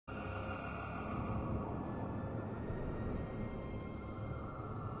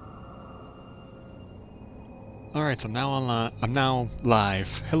Alright, so I'm now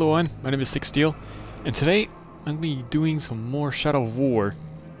live. Hello everyone, my name is Sixsteel, and today I'm going to be doing some more Shadow of War.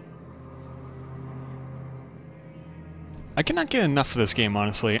 I cannot get enough of this game,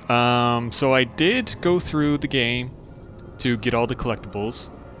 honestly. So I did go through the game to get all the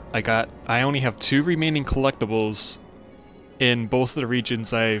collectibles. I only have 2 remaining collectibles in both of the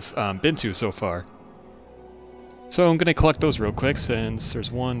regions I've been to so far. So I'm going to collect those real quick, since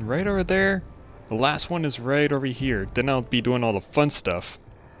there's one right over there. The last one is right over here. Then I'll be doing all the fun stuff.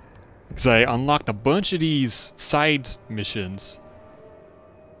 Because I unlocked a bunch of these side missions.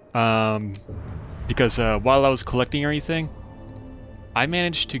 Because while I was collecting everything, I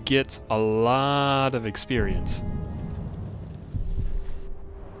managed to get a lot of experience.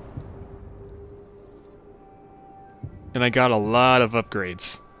 And I got a lot of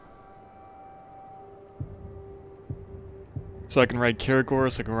upgrades. So I can ride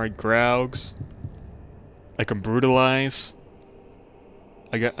Caragors, I can ride Graugs. I can brutalize.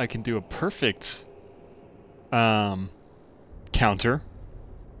 I can do a perfect counter,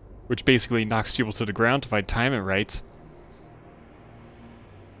 which basically knocks people to the ground if I time it right.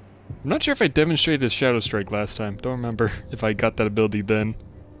 I'm not sure if I demonstrated this Shadow Strike last time. Don't remember if I got that ability then.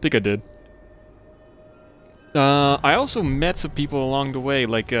 I think I did. I also met some people along the way,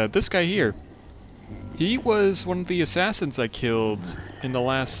 like this guy here. He was one of the assassins I killed in the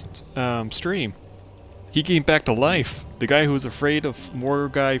last stream. He came back to life. The guy who was afraid of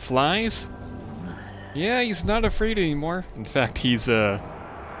Morgai flies? Yeah, he's not afraid anymore. In fact, he's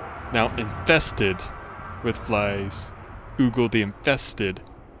now infested with flies. Oogle the Infested.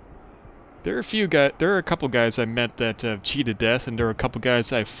 There are a couple guys I met that have cheated death, and there are a couple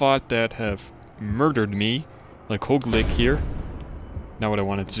guys I fought that have murdered me, like Hoglik here. Not what I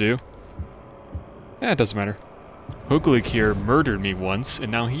wanted to do. Yeah, it doesn't matter. Hoglik here murdered me once, and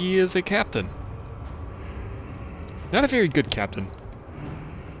now he is a captain. Not a very good captain.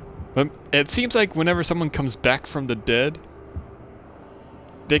 But it seems like whenever someone comes back from the dead,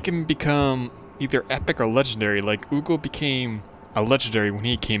 they can become either epic or legendary. Like, Oogle became a legendary when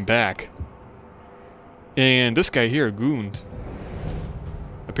he came back. And this guy here, Gund.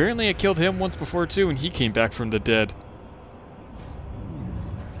 Apparently I killed him once before too, and he came back from the dead.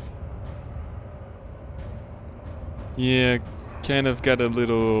 Yeah, kind of got a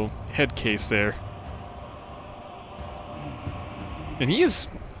little head case there. And he's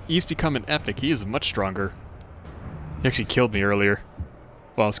become an epic. He is much stronger. He actually killed me earlier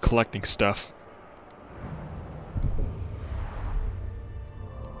while I was collecting stuff.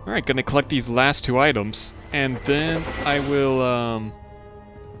 Alright, gonna collect these last 2 items, and then I will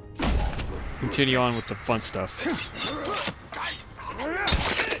continue on with the fun stuff.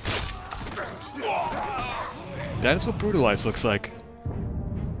 That is what Brutalize looks like.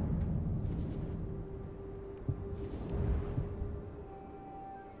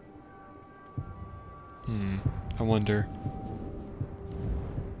 I wonder.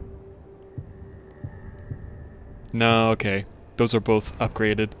 No, okay. Those are both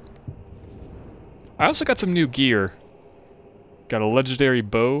upgraded. I also got some new gear. Got a legendary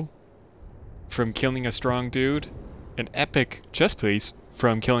bow from killing a strong dude. An epic chestplate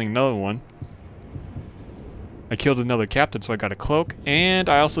from killing another one. I killed another captain, so I got a cloak. And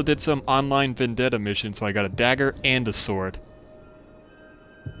I also did some online vendetta missions, so I got a dagger and a sword.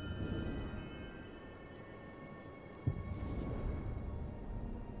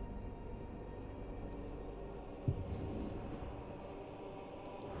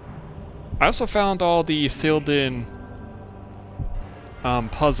 I also found all the Thilden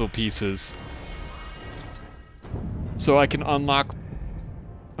puzzle pieces. So I can unlock...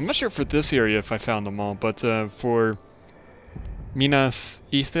 I'm not sure for this area if I found them all, but for Minas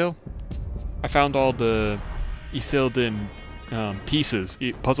Ithil, I found all the Ithilden pieces,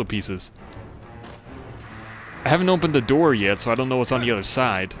 puzzle pieces. I haven't opened the door yet, so I don't know what's on the other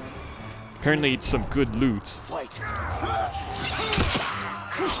side. Apparently it's some good loot. Wait.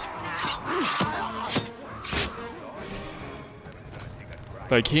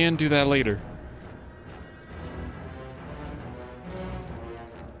 But I can do that later.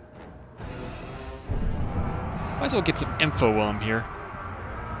 Might as well get some info while I'm here.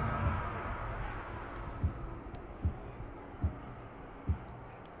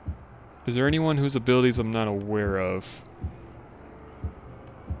 Is there anyone whose abilities I'm not aware of?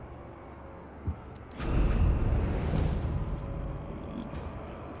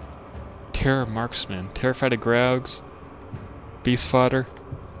 Terror Marksman. Terrified of Graugs. Beast Fodder.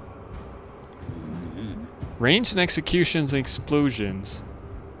 Range and executions and explosions.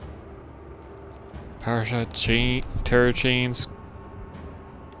 Power shot, terror chains.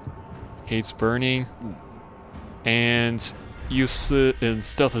 Hates burning. and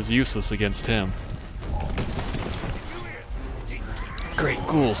stealth is useless against him. Great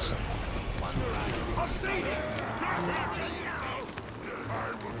ghouls.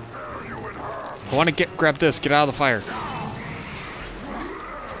 I want to grab this. Get out of the fire.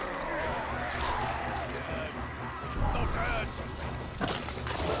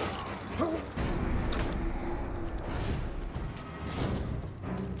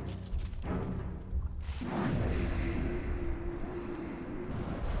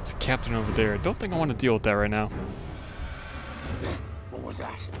 There's a captain over there. I don't think I want to deal with that right now. What was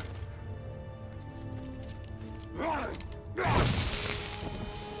that?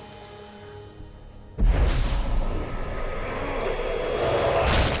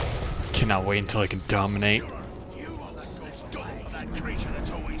 Cannot wait until I can dominate. You are the stuff for that creature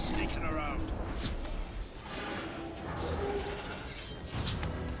that's always sneaking around.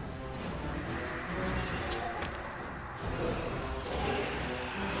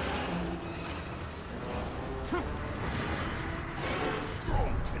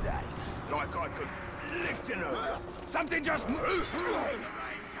 Strong today, like I could lift an earth. Something just moved.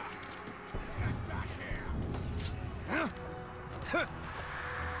 Get back here.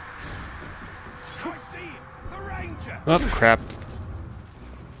 I see him, the ranger. Oh, crap.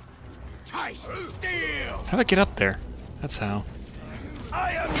 Taste steel. How do I get up there? That's how.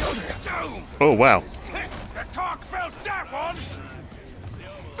 I am your doom. Oh, wow. The talk felt that one.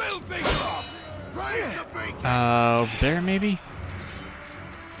 Filthy stuff. Raise the beak. Over there, maybe?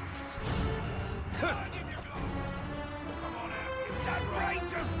 Come on out. That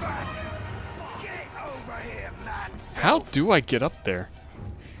ranger's back. Get over here, man. How do I get up there?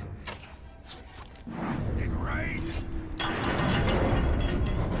 Bastard rain.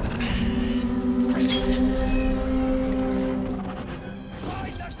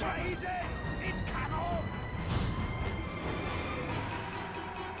 Find the crazy. It's camel.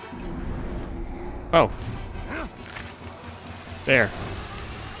 Oh. There.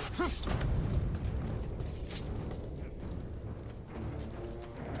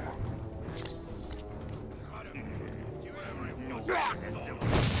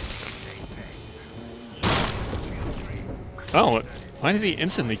 Oh, why did he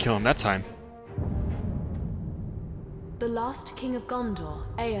instantly kill him that time? The last king of Gondor,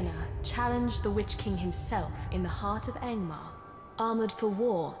 Eonar, challenged the Witch King himself in the heart of Angmar. Armored for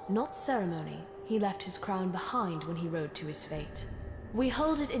war, not ceremony, he left his crown behind when he rode to his fate. We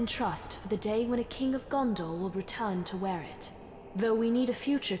hold it in trust for the day when a king of Gondor will return to wear it, though we need a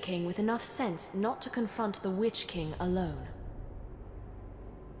future king with enough sense not to confront the Witch King alone.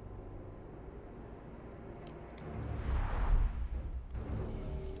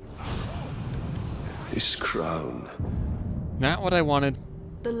 This crown Not what I wanted.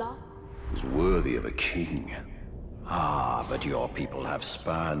 The last... is worthy of a king. Ah, but your people have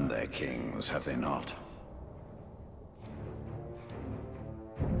spurned their kings, have they not?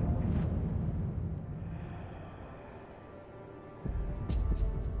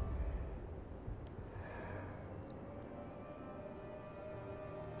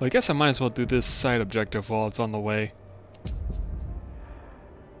 Well, I guess I might as well do this side objective while it's on the way.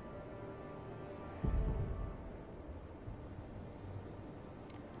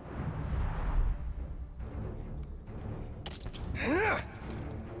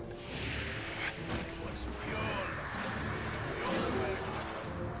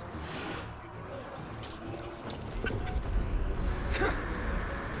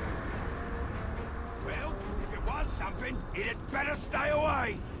 Well, if it was something, it had better stay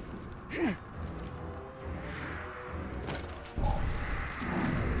away. I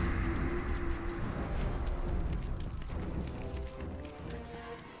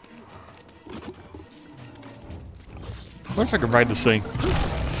wonder if I can ride this thing.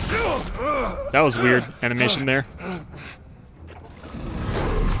 That was weird animation there.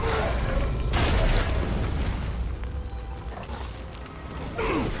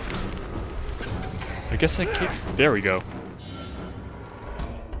 I guess I can't. There we go.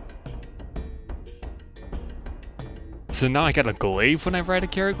 So now I got a glaive when I ride a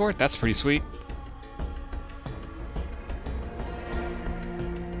Caragor? That's pretty sweet.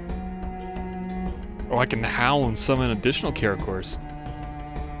 Or I can howl and summon additional Caragors.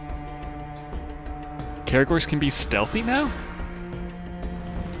 Caragors can be stealthy now?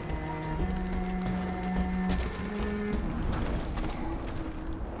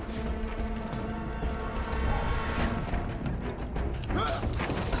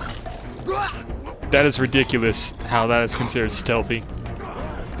 That is ridiculous how that is considered stealthy.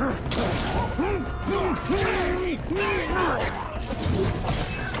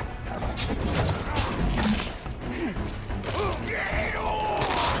 I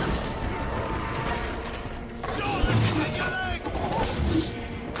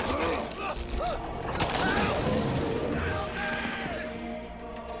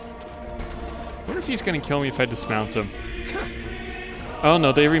wonder if he's gonna kill me if I dismount him. Oh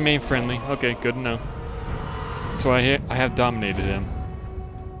no, they remain friendly. Okay, good to know. So I have dominated him.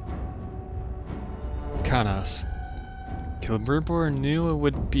 Kanas. Celebrimbor knew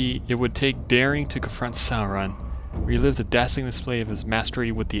it would take daring to confront Sauron. Relived a dazzling display of his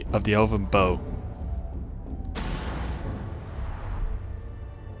mastery with the elven bow.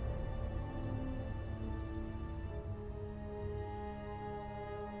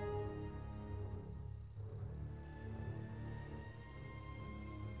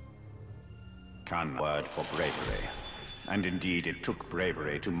 Khan word for bravery. And indeed, it took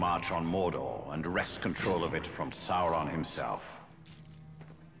bravery to march on Mordor and wrest control of it from Sauron himself.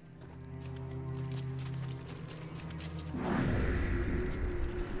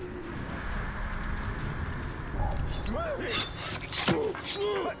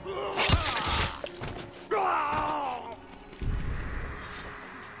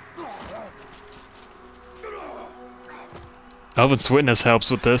 Elven's Witness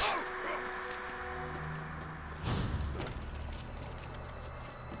helps with this.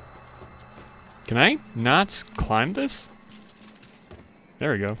 Can I not climb this?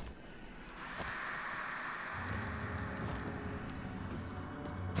 There we go.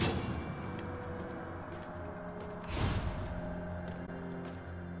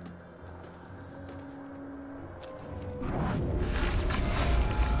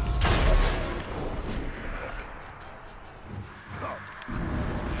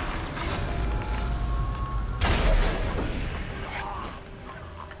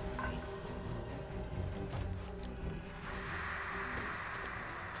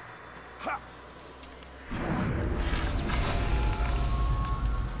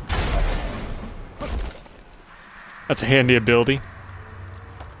 That's a handy ability.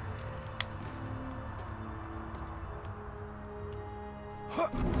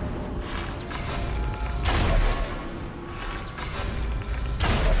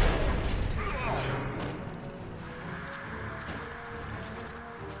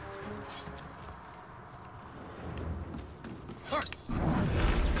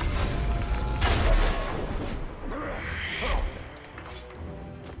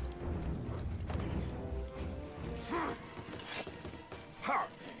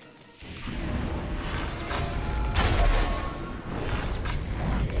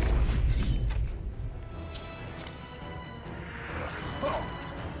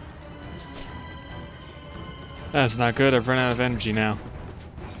 That's not good, I've run out of energy now.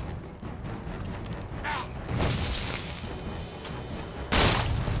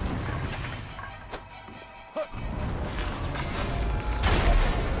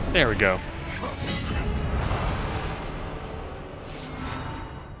 There we go.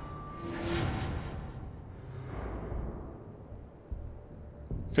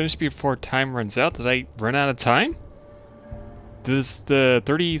 Finish before time runs out? Did I run out of time? Does the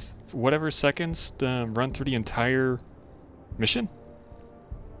 30 whatever seconds run through the entire mission?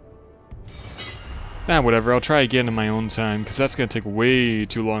 Nah, whatever. I'll try again in my own time, because that's going to take way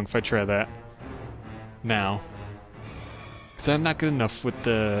too long if I try that now. Because I'm not good enough with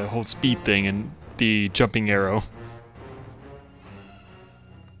the whole speed thing and the jumping arrow.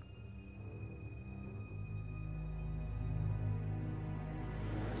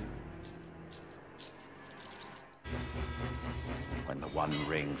 When the One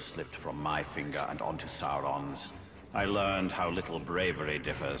Ring slipped from my finger and onto Sauron's, I learned how little bravery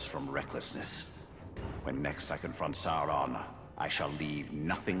differs from recklessness. When next I confront Sauron, I shall leave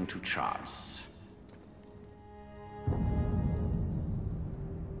nothing to chance.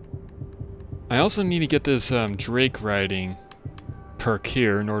 I also need to get this Drake riding perk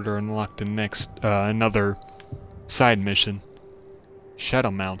here in order to unlock the next, another side mission.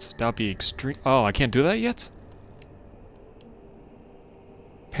 Shadow Mount. That'll be extreme. Oh, I can't do that yet?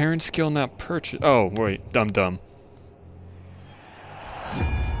 Parent skill not purchased. Oh, wait. Dumb.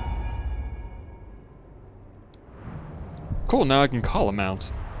 Cool, now I can call him out.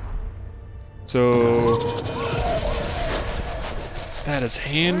 So... that is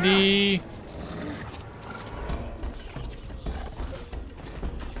handy.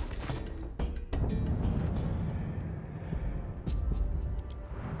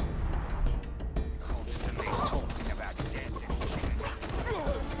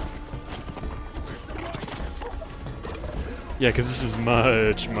 Yeah, because this is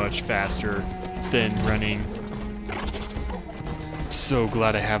much faster than running. So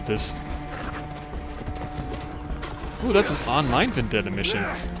glad I have this. Ooh, that's an online Vendetta mission.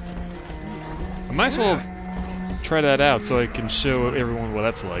 I might as well try that out so I can show everyone what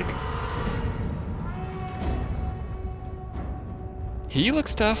that's like. He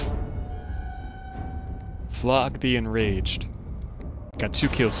looks tough. Flog the Enraged. Got 2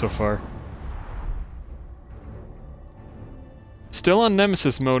 kills so far. Still on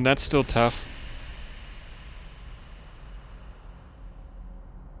Nemesis mode, and that's still tough.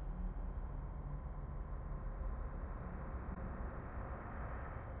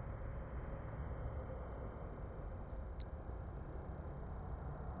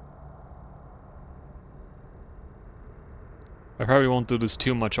 I probably won't do this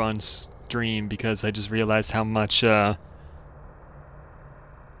too much on stream because I just realized how much time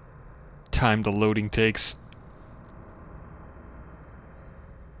the loading takes.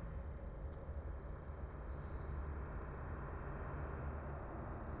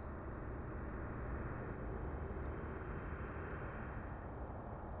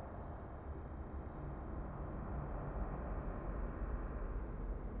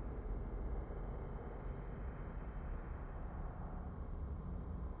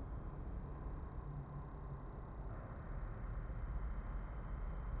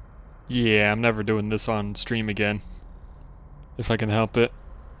 Yeah, I'm never doing this on stream again. If I can help it.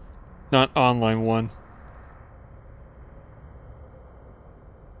 Not online one.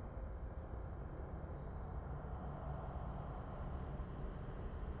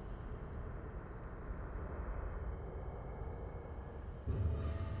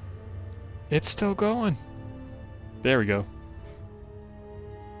 It's still going. There we go.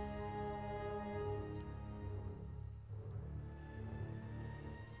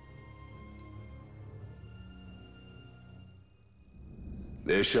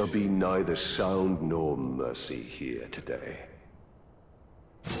 There shall be neither sound nor mercy here today.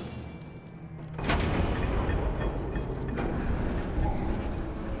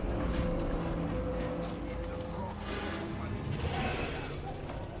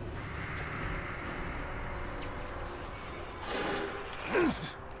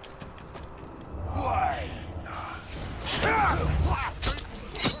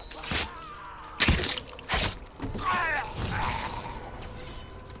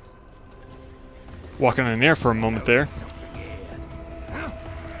 Walking in there for a moment there.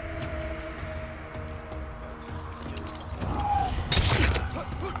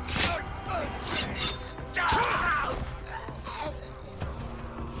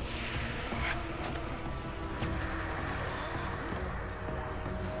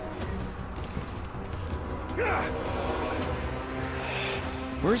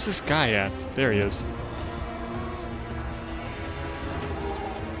 Where's this guy at? There he is.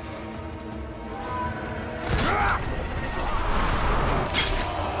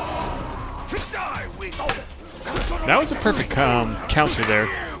 That was a perfect counter there.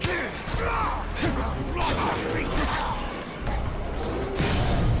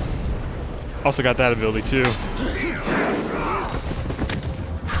 Also got that ability too.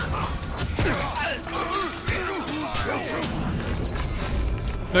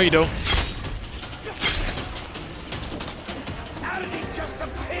 No, you don't. How did he just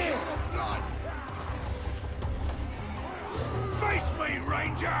appear? Face me,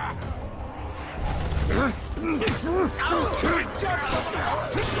 Ranger!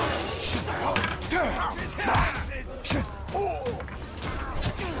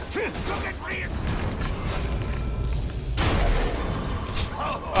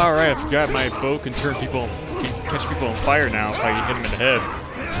 Alright, I forgot my bow can turn people, can catch people on fire now if I hit them in the head.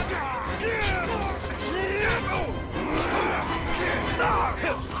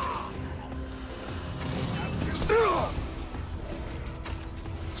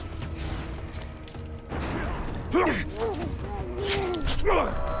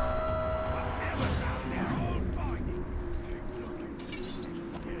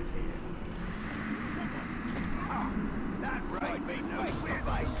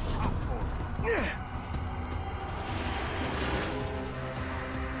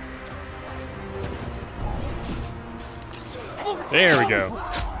 There we go.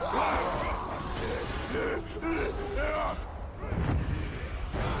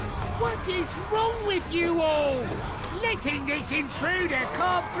 What is wrong with you all? Letting this intruder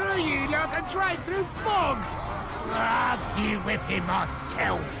carve through you like a drake through fog? I'll deal with him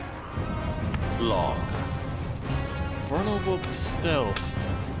myself. Log. Vulnerable to stealth.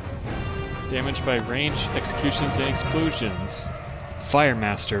 Damaged by range, executions, and explosions.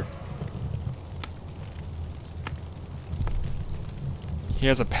 Firemaster. He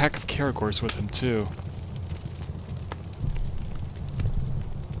has a pack of Caragors with him too.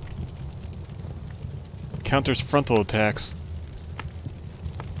 counters frontal attacks.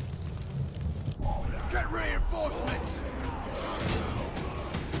 Get reinforcements!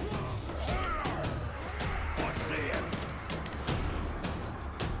 I see him.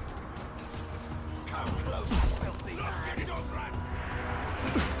 Come close, filthy rats!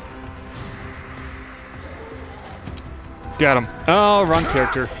 Got him. Oh, wrong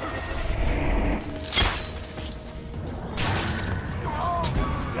character.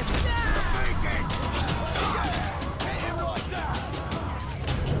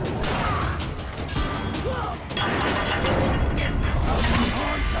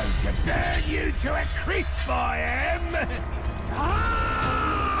 Burn you to a crisp, I am!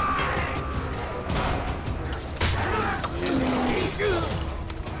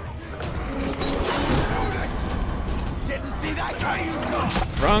 Didn't see that guy you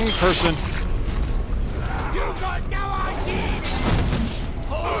got! Wrong person. You got no idea!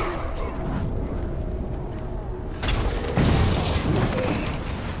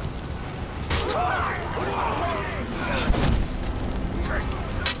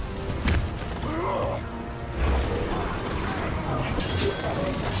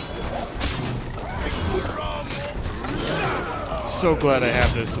 So glad I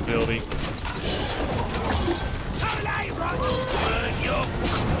have this ability.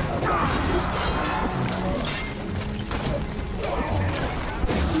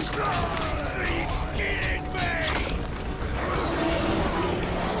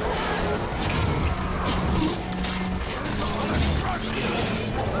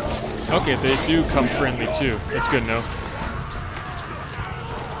 Okay, they do come friendly too. That's good to know.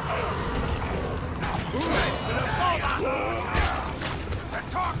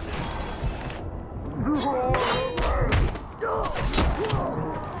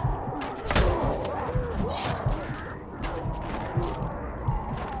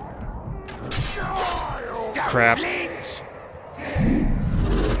 Crap.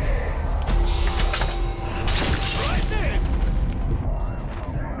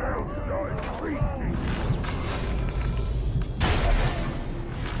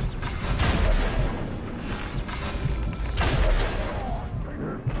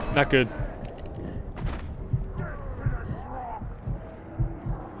 Not good.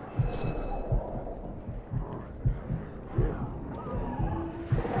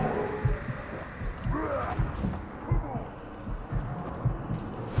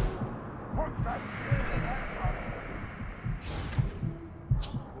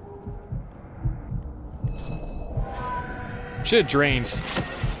 Shit drains.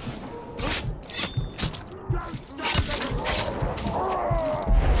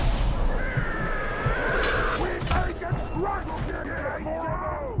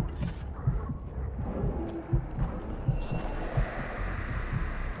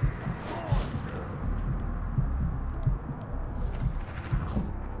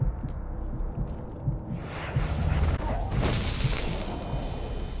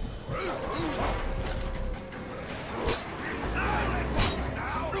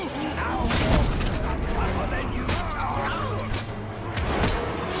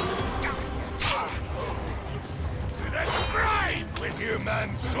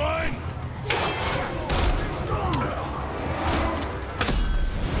 Swine!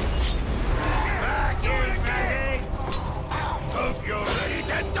 Back in, Maggie! Hope you're ready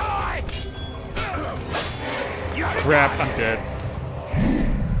to die! Crap, I'm dead.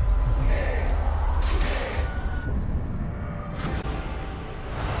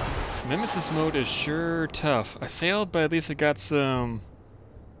 Nemesis mode is sure tough. I failed, but at least I got some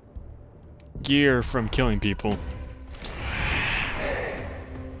gear from killing people.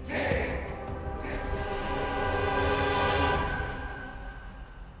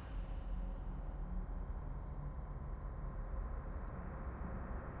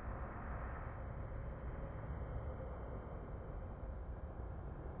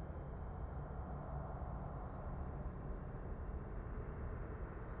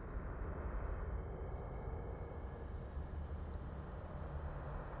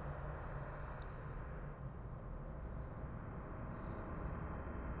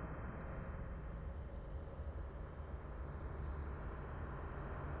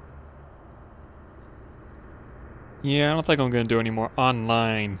 Yeah, I don't think I'm gonna do any more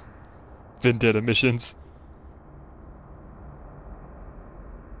online Vendetta missions.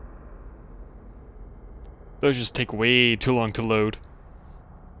 Those just take way too long to load.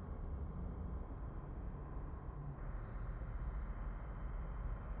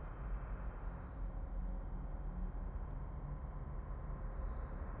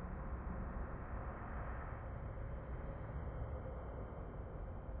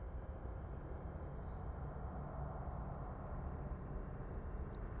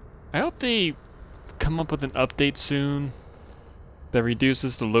 I hope they come up with an update soon that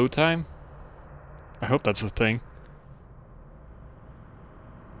reduces the load time. I hope that's a thing.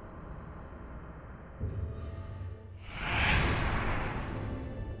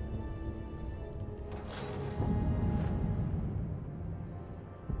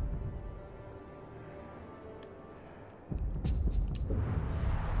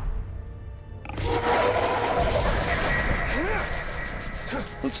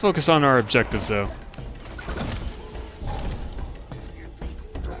 Let's focus on our objectives, though.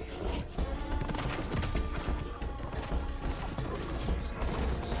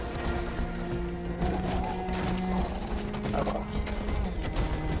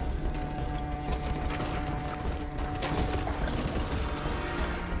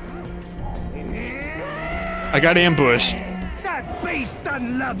 I got ambushed. That beast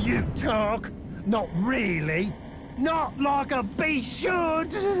doesn't love you, Tark. Not really. Not like a beast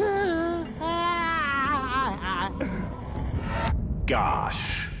should.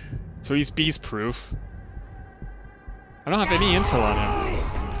 Gosh. So he's beast proof. I don't have any intel on him.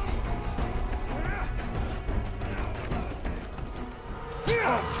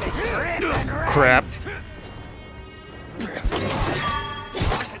 Crap.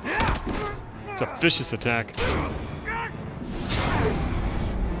 It's a vicious attack.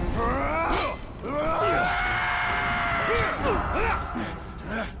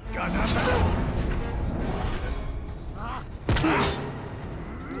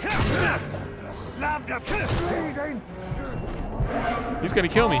 He's gonna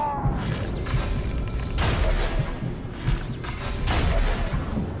kill me.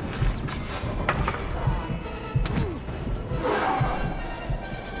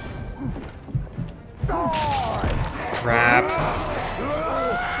 Crap.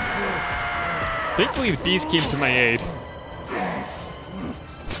 Thankfully the beast came to my aid.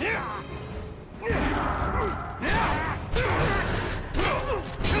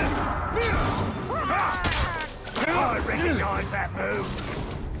 I recognize that move.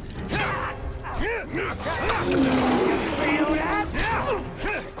 Feel that?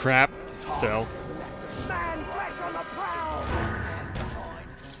 Crap. Fell. Man, flesh on the prowl.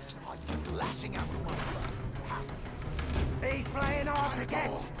 He's playing hard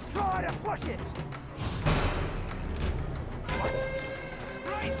again. Try to push it.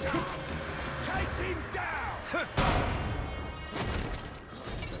 Chase him down!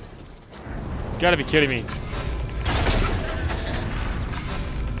 Gotta be kidding me.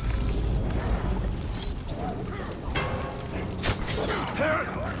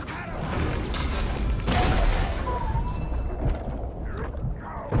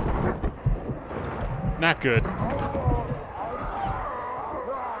 Not good.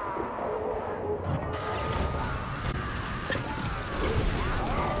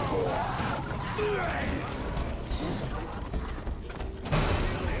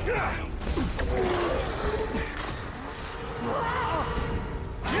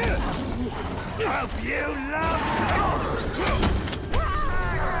 Hope you love.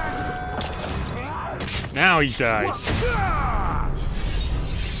 Now he dies.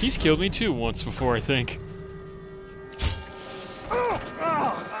 He's killed me too once before, I think.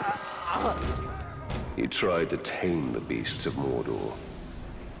 You tried to tame the beasts of Mordor.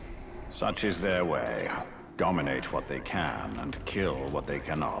 Such is their way. Dominate what they can and kill what they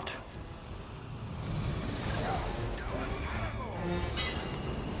cannot.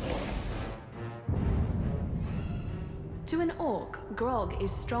 To an orc, grog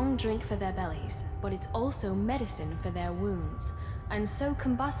is strong drink for their bellies, but it's also medicine for their wounds, and so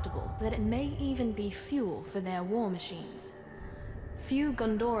combustible that it may even be fuel for their war machines. Few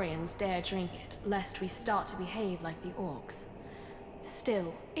Gondorians dare drink it, lest we start to behave like the orcs.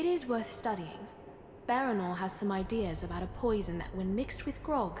 Still, it is worth studying. Baranor has some ideas about a poison that, when mixed with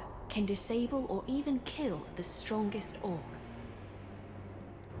grog, can disable or even kill the strongest orc.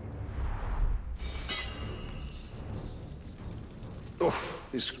 Oof,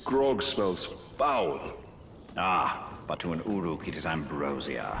 this grog smells foul. Ah, but to an Uruk it is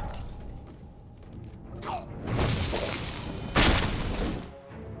ambrosia.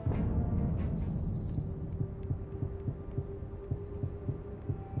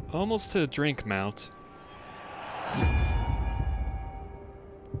 Almost to drink mount.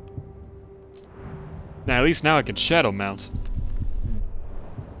 Now, at least now I can shadow mount.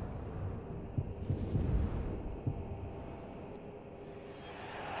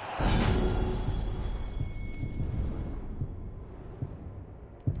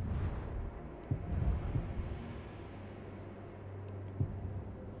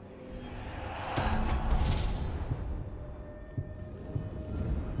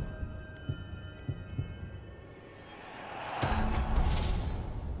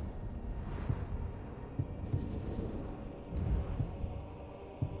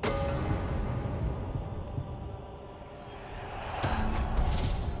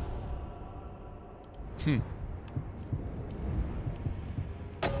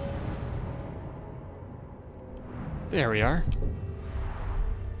 There we are.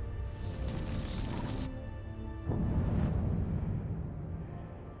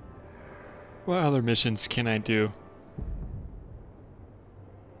 What other missions can I do?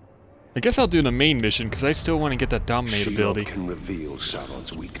 I guess I'll do the main mission because I still want to get that dominate ability. She can reveal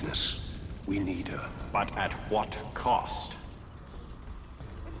Sauron's weakness. We need her. But at what cost?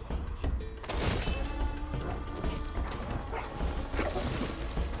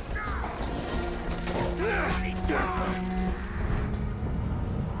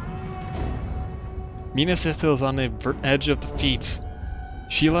 Minas Ithil is on the edge of defeat.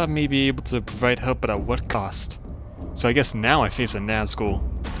 Sheila may be able to provide help, but at what cost? So I guess now I face a Nazgul.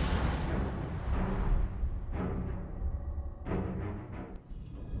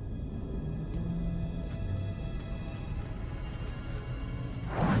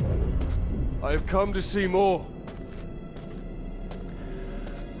 I have come to see more.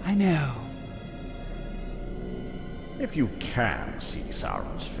 I know. If you can see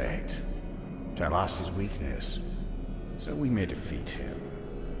Sauron's fate, tell us his weakness, so we may defeat him.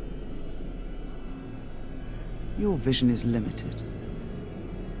 Your vision is limited.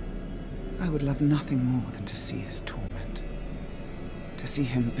 I would love nothing more than to see his torment. To see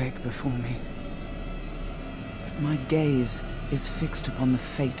him beg before me. But my gaze is fixed upon the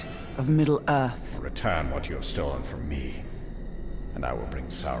fate of Middle-earth. Return what you have stolen from me, and I will bring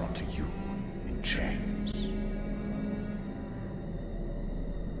Sauron to you in chains.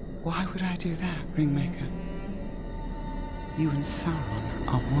 Why would I do that, Ringmaker? You and Sauron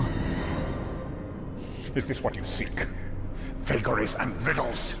are one. Is this what you seek? Vagaries and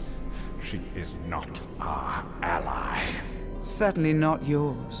riddles? She is not our ally. Certainly not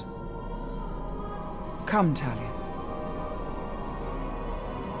yours. Come, Talion.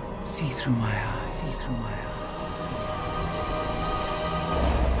 See through my eyes, see through my eyes.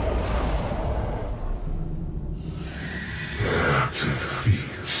 Their defeat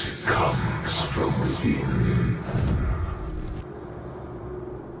comes from within.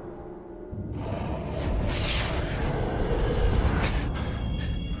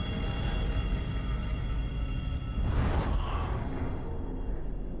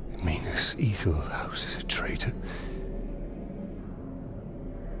 Minas Ithil houses a traitor.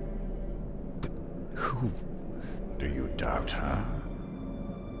 But who? Do you doubt her?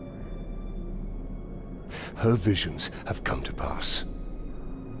 Her visions have come to pass.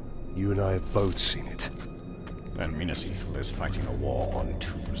 You and I have both seen it. Then Minas Ithil is fighting a war on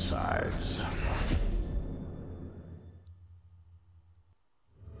two sides.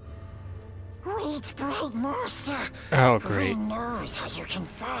 Wait, Bright Master. Oh, great. He knows how you can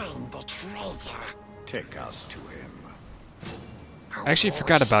find the traitor. Take us to him. I actually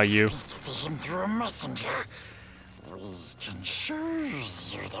forgot about you. Speaks to him through a messenger. We can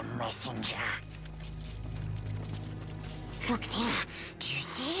choose you the messenger. Look there. Do you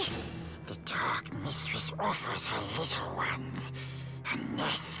see? The Dark Mistress offers her little ones a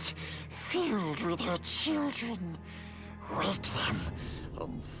nest filled with her children. Wake them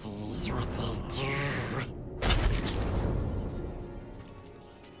and seize what they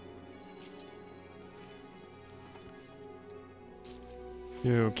do.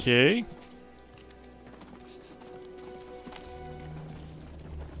 Okay.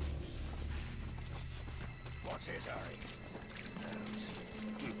 What's his hurry?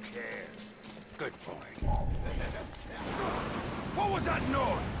 Who cares? Good boy. What was that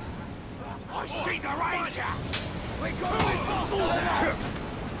noise? I see the Ranger! We got it!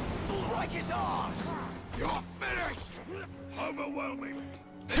 Break his arms! You're finished! Overwhelming!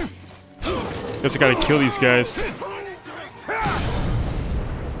 Guess I gotta kill these guys.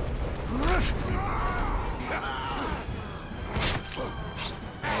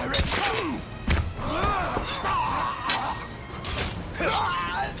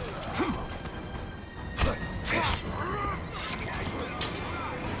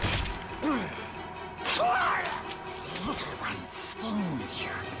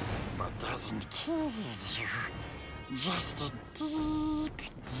 Kills you. Just a deep,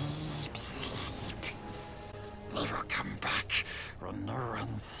 deep sleep. They will come back when no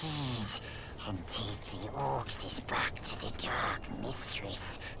one sees and take the Orcs back to the Dark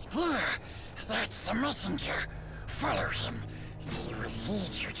Mistress. There! That's the messenger. Follow him. He will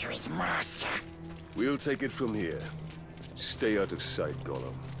lead you to his master. We'll take it from here. Stay out of sight,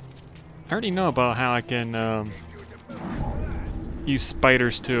 Gollum. I already know about how I can use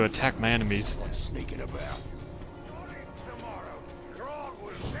spiders to attack my enemies. Sneaking about. Tomorrow, Grog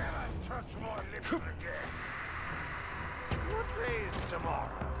will never touch my lips again. What day is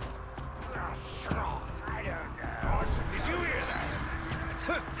tomorrow?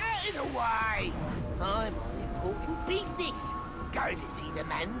 Out of the way! I'm on important business. Going to see the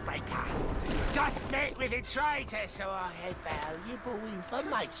Manbreaker. Just met with a traitor, so I had valuable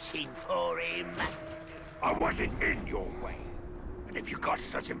information for him. I wasn't in your way. And if you got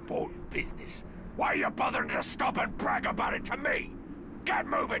such important business, why are you bothering to stop and brag about it to me? Get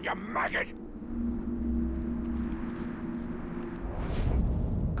moving, you maggot!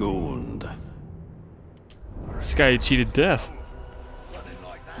 Gund. This guy cheated death.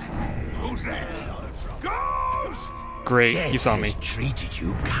 Who's there? Ghost! Great, he saw me. Death has treated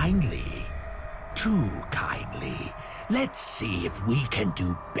you kindly. Too kindly. Let's see if we can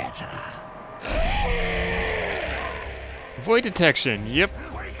do better. Void detection, yep.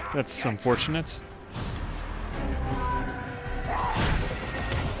 That's unfortunate.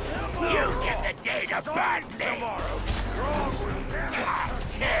 You get the data badly! God,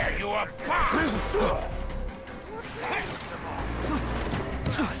 tear you apart!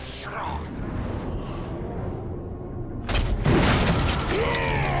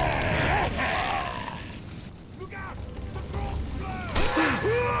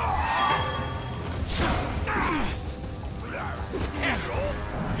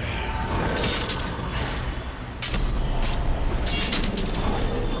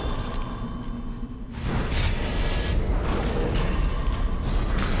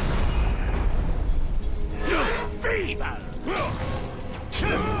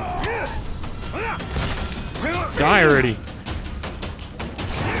 Die already.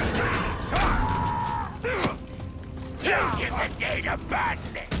 You get the data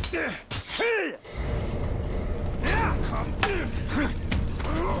badly!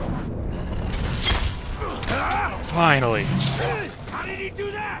 Finally. How did he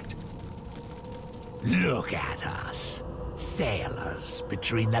do that? Look at us. Sailors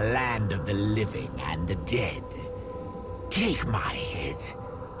between the land of the living and the dead. Take my head.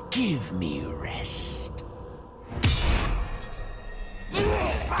 Give me rest.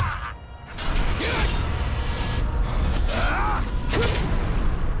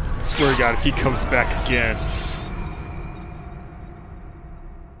 Swear to God, if he comes back again.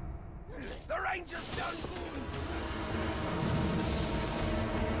 The Ranger's done.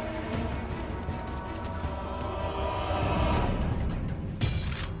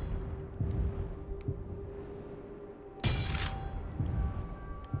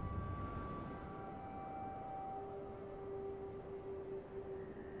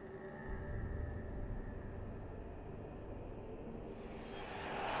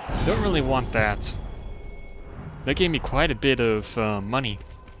 Don't really want that. That gave me quite a bit of money.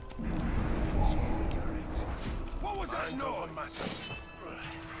 What was that noise?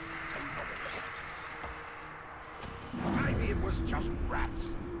 Maybe it was just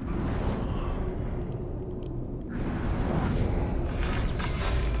rats.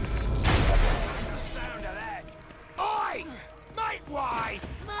 The sound of that. Oi! Make way!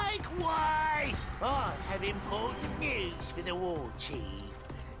 Make way! I have important news for the war chief.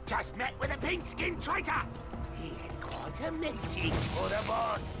 Just met with a pink-skinned traitor. He had quite a message for the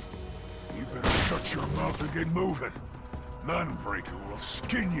boss. You better shut your mouth and get moving. Manbreaker will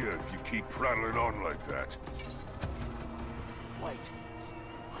skin you if you keep prattling on like that. Wait,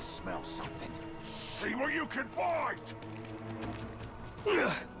 I smell something. See what you can find!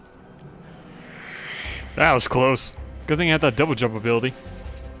 That was close. Good thing I had that double jump ability.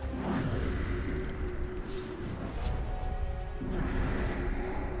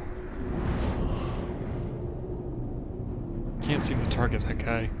 Can't seem to target that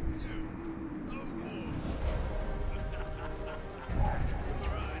guy.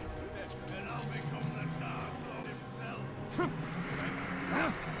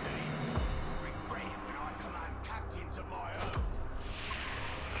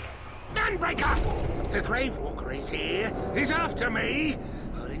 Manbreaker! The Gravewalker is here. He's after me.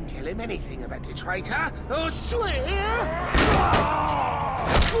 I didn't tell him anything about the traitor. I swear!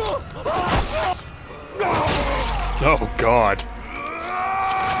 Oh God.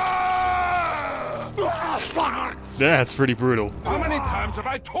 That's pretty brutal. How many times have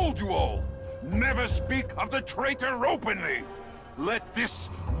I told you all? Never speak of the traitor openly. Let this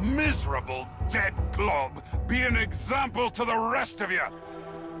miserable dead glob be an example to the rest of you.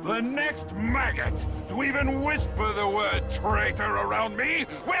 The next maggot to even whisper the word traitor around me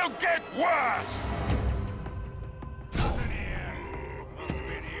will get worse! Nothing here. Must have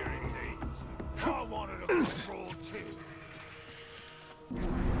been hearing things. I wanted a control kid.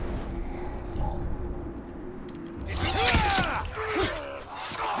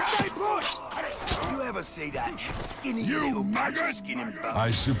 Stay put! You ever see that skinny You little maggot! skin and bone.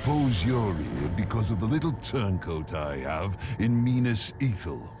 I suppose you're here because of the little turncoat I have in Minas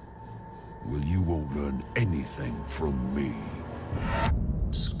Ithil. Well, you won't learn anything from me.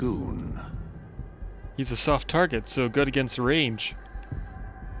 Scoon. He's a soft target, so good against range.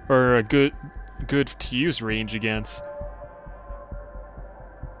 Or a good to use range against.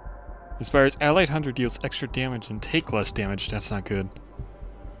 Inspires allied hunter deals extra damage and take less damage. That's not good.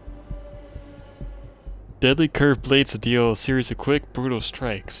 Deadly curved blades that deal a series of quick, brutal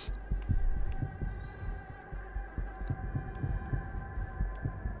strikes.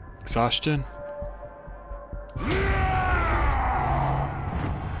 Exhaustion.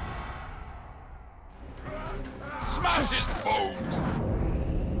 Smash his bones!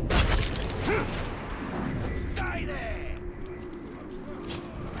 Stay there!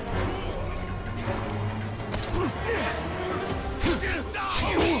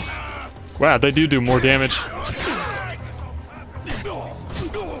 Wow, they do more damage.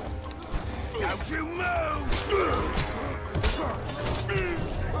 Don't you move!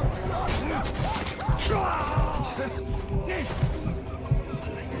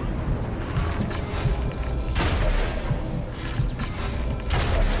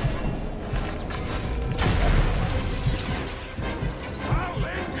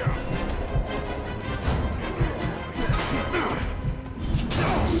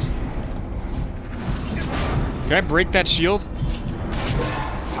 Can I break that shield?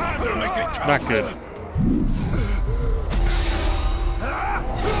 Not good.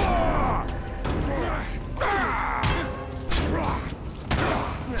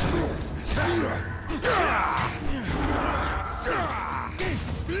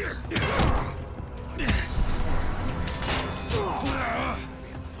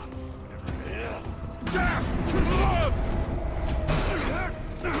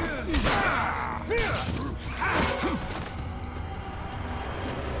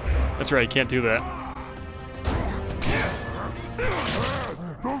 That's right, you can't do that.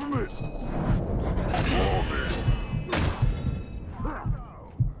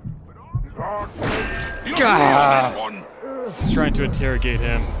 God! He's trying to interrogate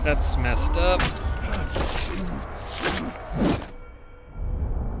him. That's messed up.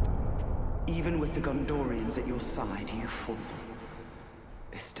 Even with the Gondorians at your side, you fall.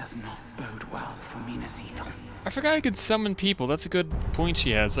 This does not bode well for Minas Ithil. I forgot I could summon people. That's a good point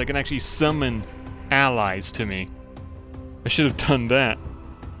she has. I can actually summon allies to me. I should have done that.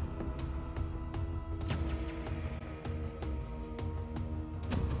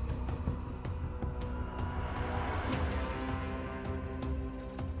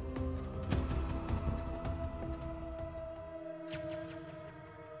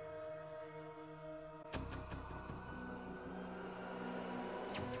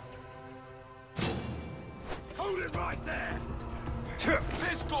 Hold it right there!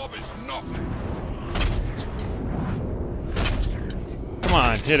 This gob is nothing! Come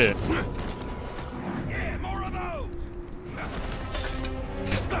on, hit it. Yeah, more of those!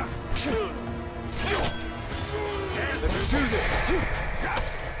 Let's do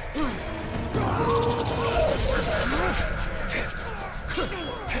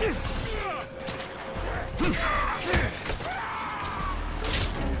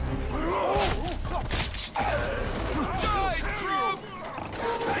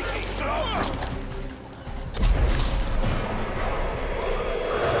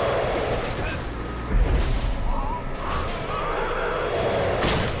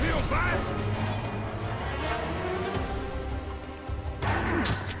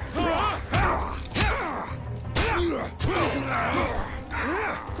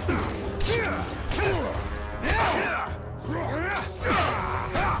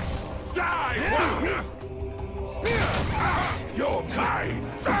You're mine!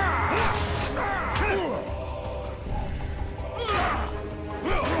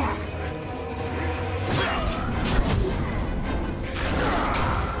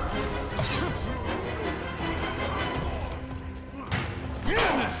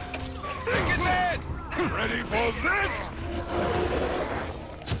 Ready for this?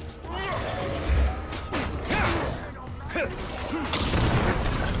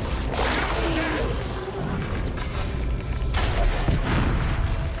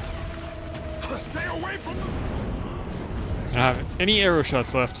 Stay away from them. I don't have any arrow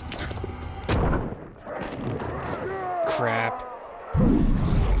shots left. Crap.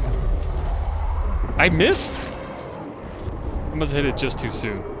 I missed? I must have hit it just too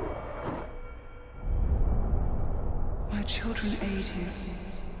soon. My children aid you.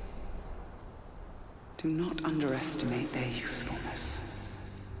 Do not underestimate their usefulness.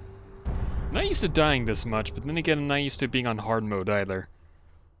 I'm not used to dying this much, but then again, I'm not used to being on hard mode either.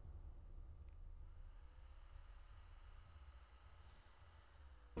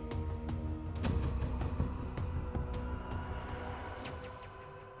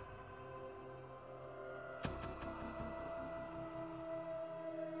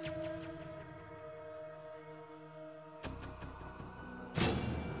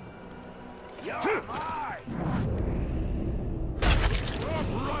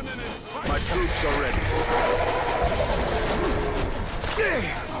 My troops are ready.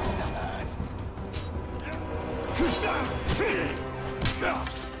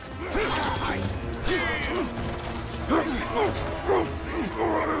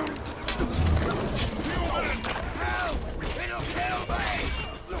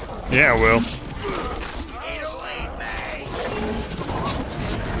 Yeah, it will.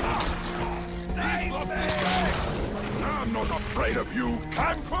 I'm not afraid of you.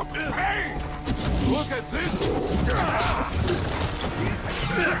 Time for pain. Look at this.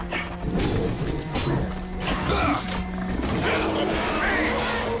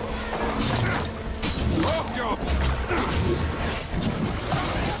 Off your...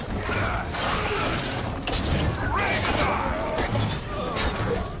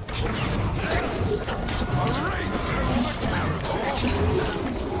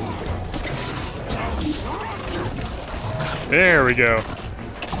 There we go.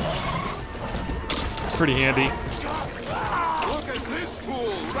 It's pretty handy. Look at this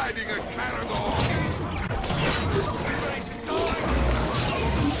fool riding a Carador.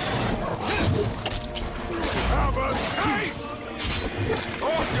 Have a taste.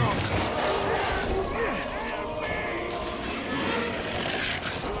 Off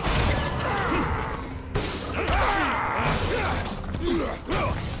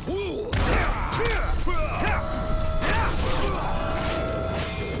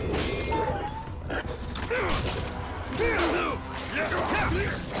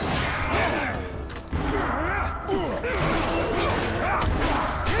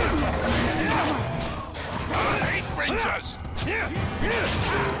Rangers!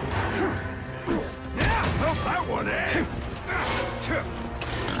 Help that one, eh?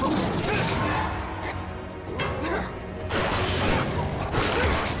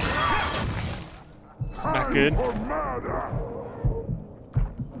 Not good.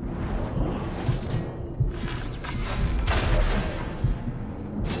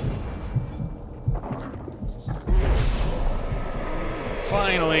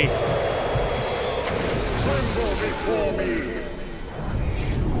 Finally. Tremble before me.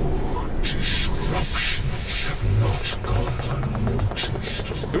 Disruptions have not gone unnoticed.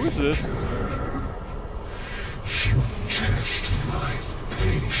 Who is this? You test my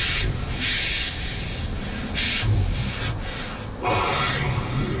patience. Soon I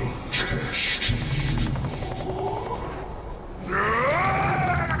will test you.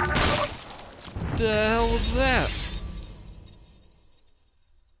 What the hell was that?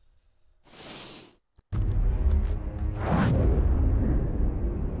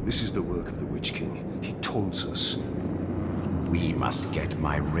 This is the work of the Witch King. He taunts us. We must get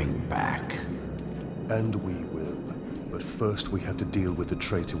my ring back. And we will. But first we have to deal with the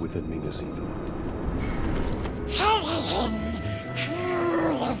traitor within Mina's evil. Tell him,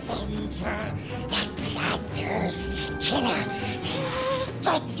 cruel avenger, that bloodthirsty killer,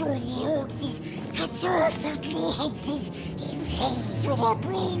 cuts through the orcs, cuts off ugly heads, he plays with their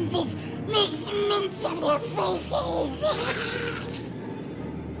brains, makes mince of their faces.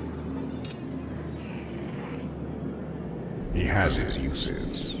 He has his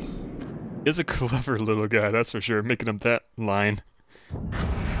uses. He's a clever little guy, that's for sure, making up that line.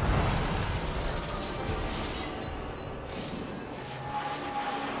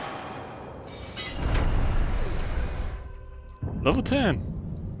 Level 10.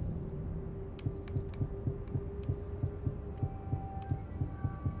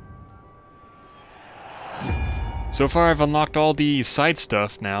 So far I've unlocked all the side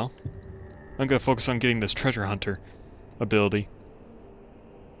stuff now. I'm gonna focus on getting this treasure hunter ability.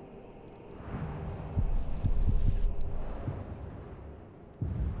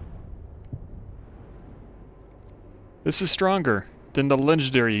 This is stronger than the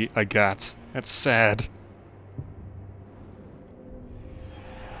legendary I got. That's sad.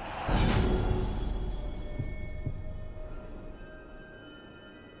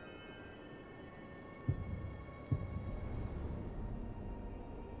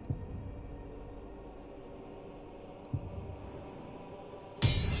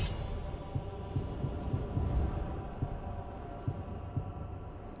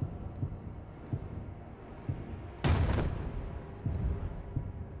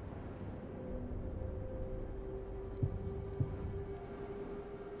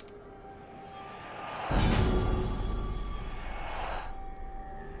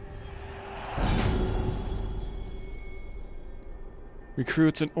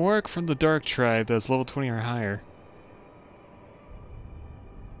 Recruits an orc from the Dark Tribe that's level 20 or higher.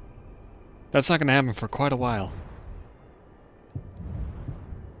 That's not going to happen for quite a while.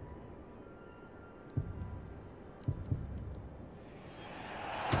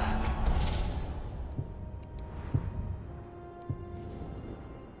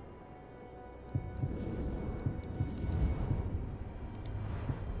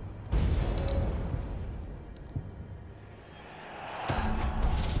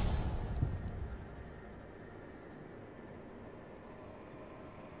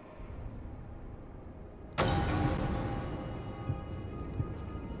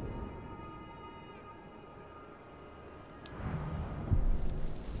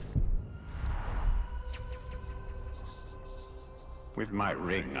 With my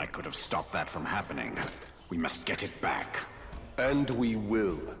ring, I could have stopped that from happening. We must get it back. And we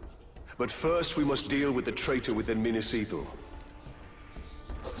will. But first we must deal with the traitor within Minas Ithil.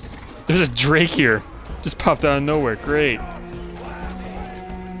 There's a Drake here. Just popped out of nowhere. Great.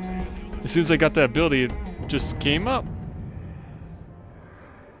 As soon as I got that ability, it just came up.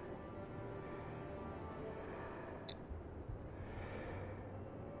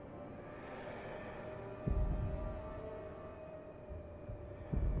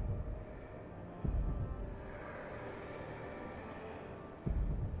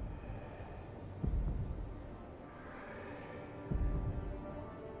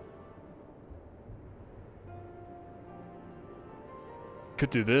 Could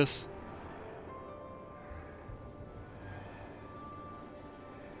do this.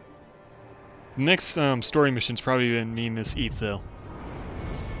 Next story mission's probably gonna be Minas Ithil.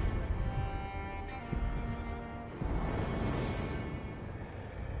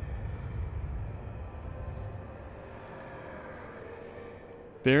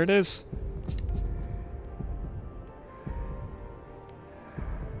 There it is.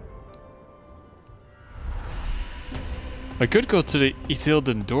 I could go to the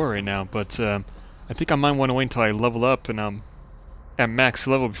Ithilden door right now, but I think I might want to wait until I level up and I'm at max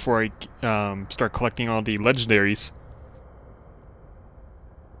level before I start collecting all the legendaries.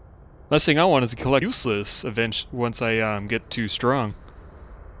 Last thing I want is to collect useless once I get too strong.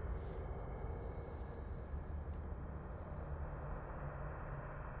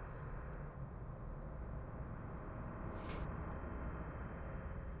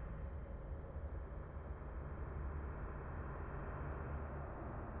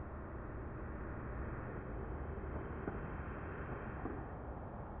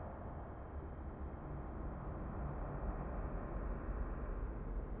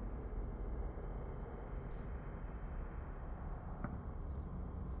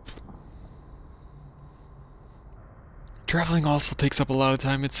 Traveling also takes up a lot of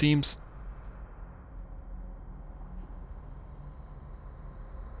time, it seems.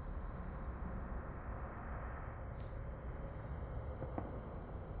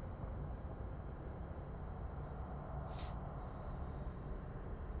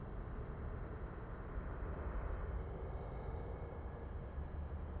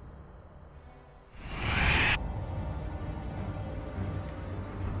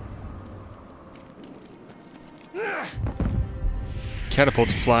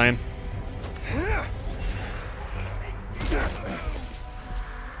 Catapults are flying.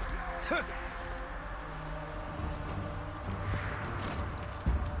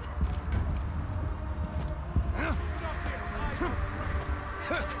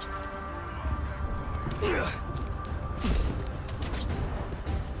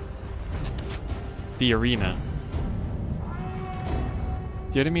 The arena.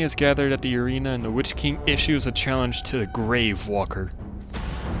 The enemy has gathered at the arena and the Witch King issues a challenge to the Grave Walker.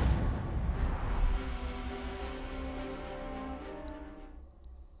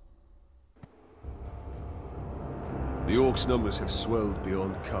 The Orcs' numbers have swelled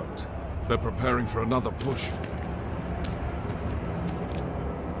beyond count. They're preparing for another push.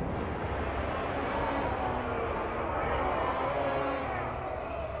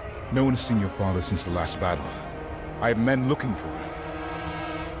 No one has seen your father since the last battle. I have men looking for him.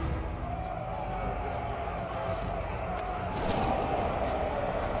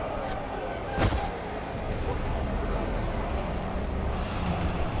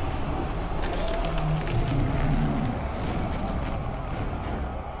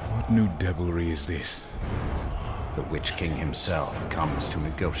 What new devilry is this? The Witch King himself comes to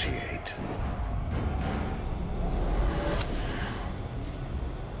negotiate.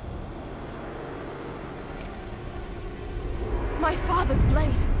 My father's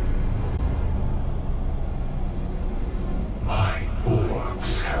blade! My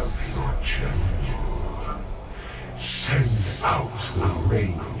orcs have your general. Send out the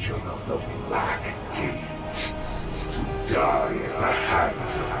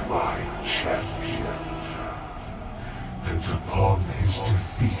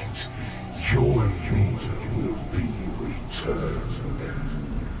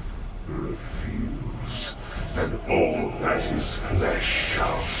All that is flesh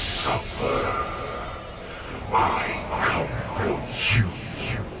shall suffer. I come for you,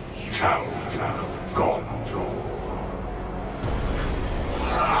 Town of Gondor.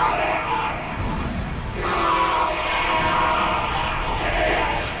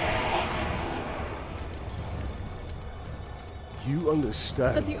 You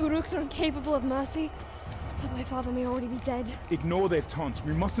understand? That the Uruks are incapable of mercy? That my father may already be dead? Ignore their taunts.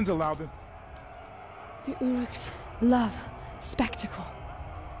 We mustn't allow them. The Uruks love spectacle.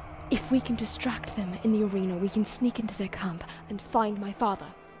 If we can distract them in the arena, we can sneak into their camp and find my father.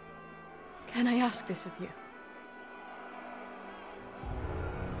 Can I ask this of you?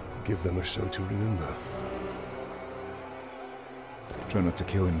 Give them a show to remember. Try not to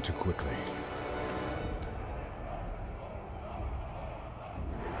kill him too quickly.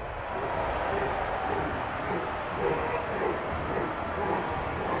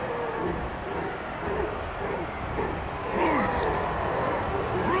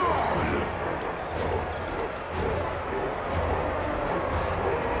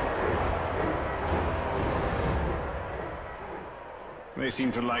 They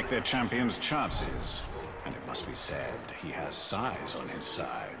seem to like their champion's chances. And it must be said, he has size on his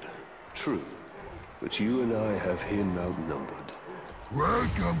side. True, but you and I have him outnumbered.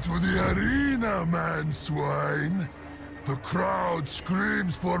 Welcome to the arena, man swine. The crowd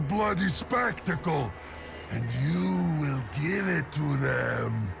screams for bloody spectacle, and you will give it to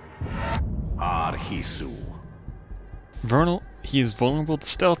them. Arhisu. He is vulnerable to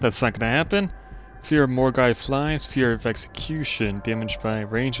stealth. That's not gonna happen. Fear of Morgai flies, fear of execution, damaged by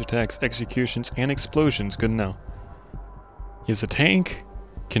range attacks, executions, and explosions. Good to know. He is a tank,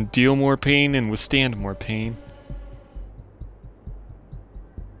 can deal more pain and withstand more pain.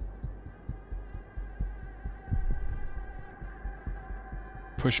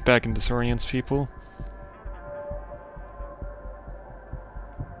 Push back and disorients people.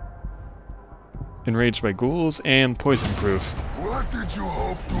 Enraged by ghouls, and poison proof. What did you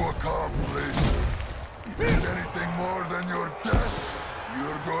hope to accomplish? If it's anything more than your death,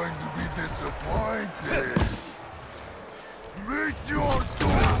 you're going to be disappointed. Meet your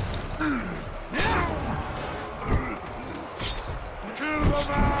doom! Kill the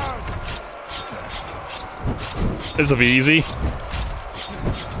man! This'll be easy.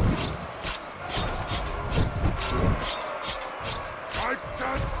 I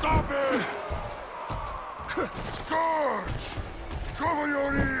can't stop it! Scourge! Cover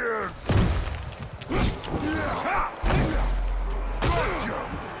your ears! Gotcha!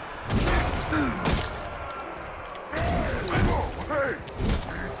 Oh, hey!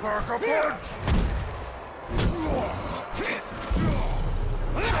 Please park a punch! Scourge!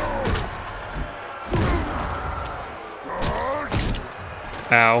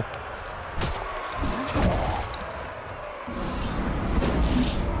 Ow.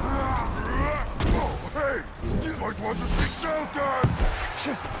 Oh, hey! You might want to seek shelter!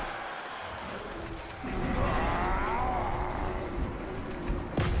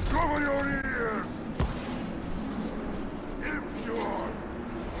 Cover your ears! Impure!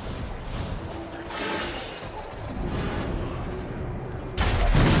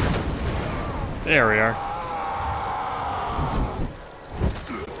 There we are.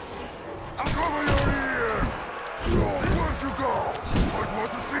 Cover your ears! Where'd you go? Might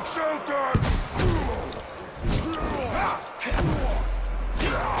want to seek shelter!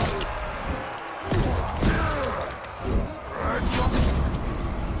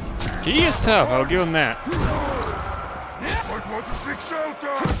 He is tough, I'll give him that. Might want to seek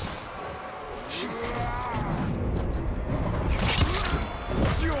shelter!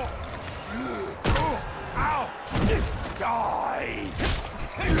 Ow! Die!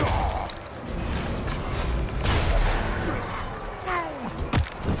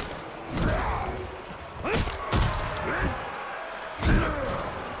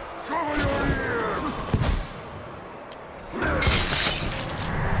 Cover your ears!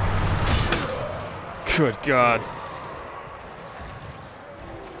 Good God.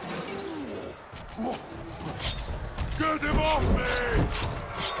 Get him off me!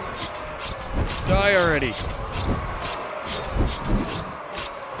 Die already.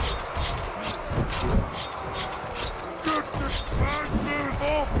 Get this bastard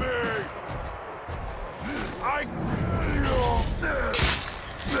off me!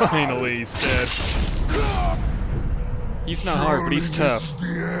 Finally, he's dead. He's not hard, but he's Surely tough. This is the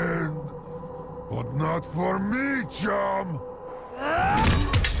end. But not for me, chum!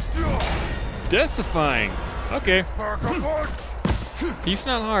 Death-defying. Okay. Spark a punch! He's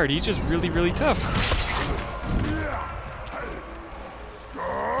not hard, he's just really, really tough.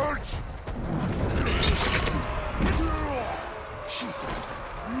 Scourge!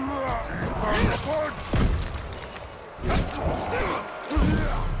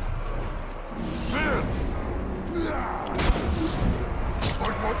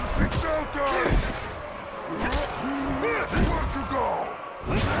 Exalted! Where'd you go?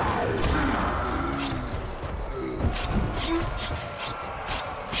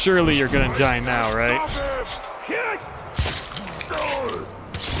 Surely you're gonna die now, right?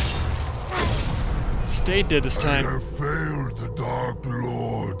 Stay dead this time. I have failed the Dark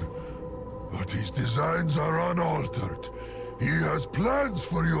Lord, but his designs are unaltered. He has plans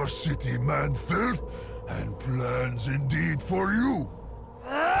for your city, man-filth, and plans indeed for you.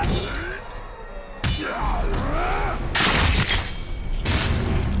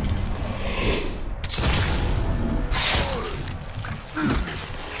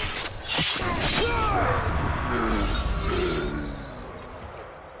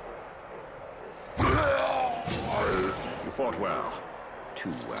 You fought well.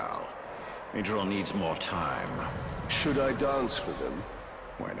 Too well. Adriel needs more time. Should I dance for them?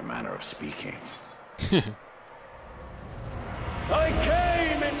 Or in a manner of speaking. I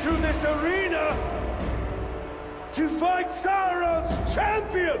came into this arena to fight Sauron's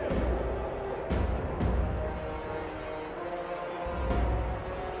champion!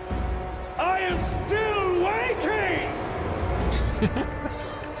 I am still waiting!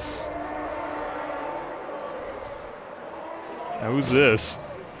 Who's this?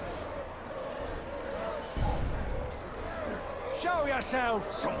 Show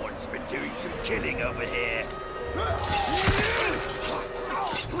yourself! Someone's been doing some killing over here.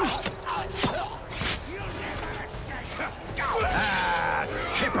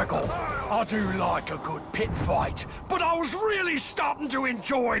 Typical. I do like a good pit fight, but I was really starting to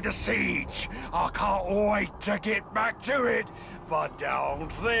enjoy the siege. I can't wait to get back to it, but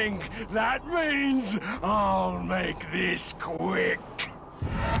don't think that means I'll make this quick.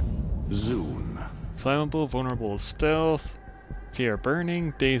 Zune. Flammable, vulnerable to stealth. Fear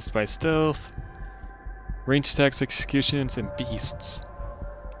burning, dazed by stealth. Range attacks, executions, and beasts.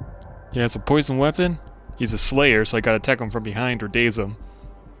 He has a poison weapon. He's a slayer, so I gotta attack him from behind or daze him.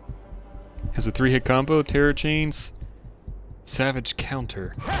 Has a 3-hit combo, terror chains, savage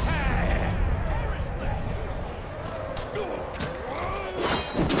counter.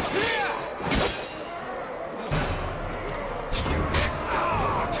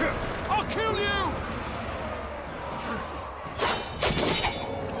 I'll kill you!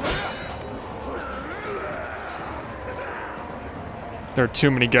 There are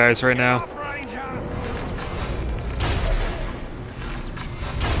too many guys right now.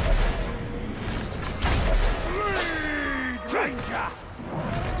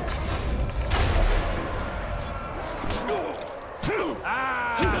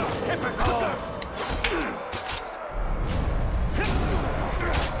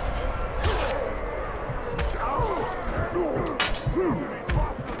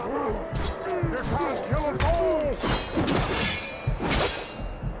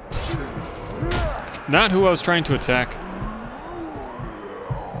 Not who I was trying to attack.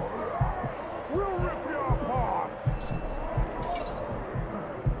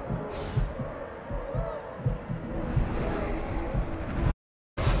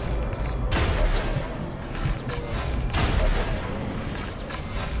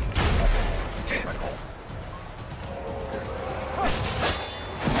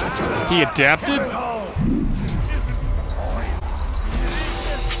 He adapted?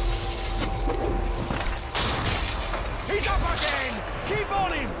 He's up again! Keep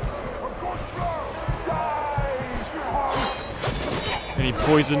on him! And he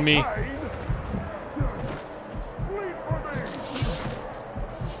poisoned me.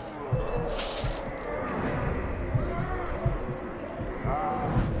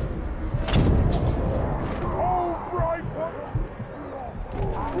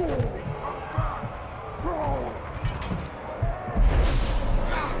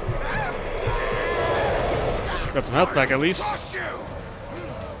 Got some health back at least.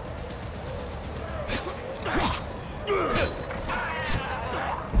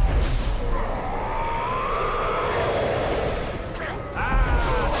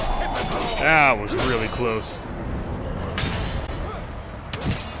 That was really close.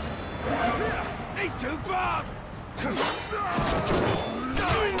 He's too far!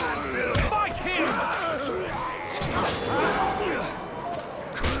 Fight him!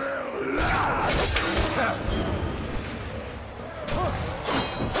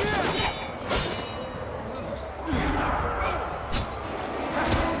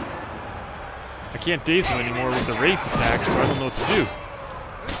 I can't daze him anymore with the Wraith attack, so I don't know what to do.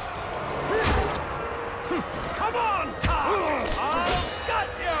 Come on, Tom! I've got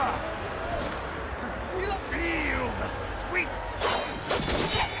ya! Feel the sweet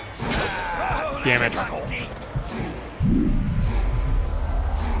Damn it.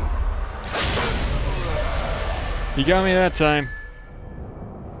 You got me that time.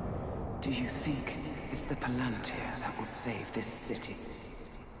 Do you think it's the Palantir that will save this city?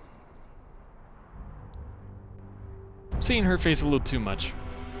 I'm seeing her face a little too much.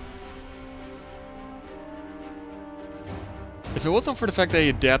 If it wasn't for the fact that he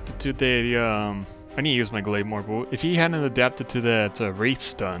adapted to the, I need to use my glaive more, but if he hadn't adapted to that wraith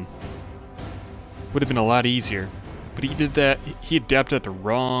stun, would have been a lot easier. But he did that, he adapted at the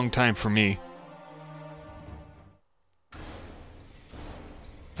wrong time for me.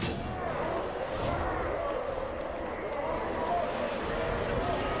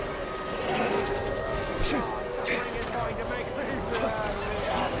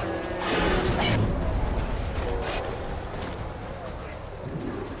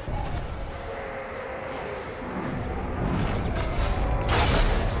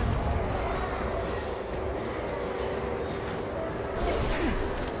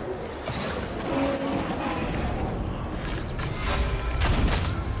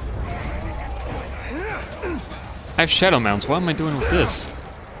 I have Shadow Mounts, what am I doing with this?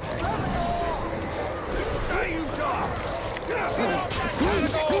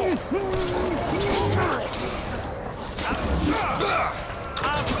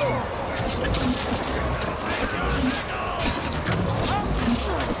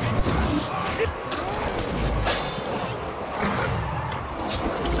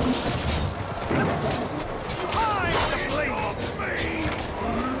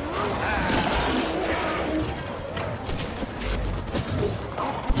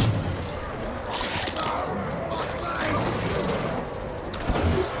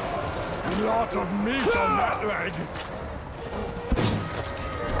 Lot of meat on that leg.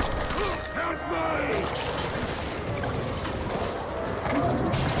 Help me!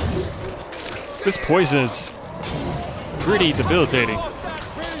 This poison is pretty debilitating.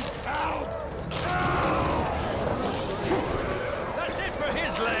 That's it for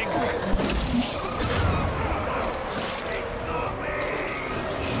his leg.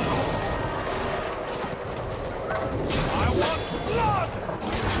 I want blood!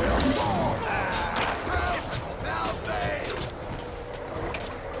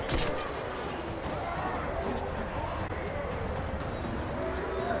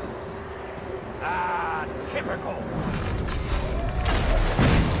 Typical.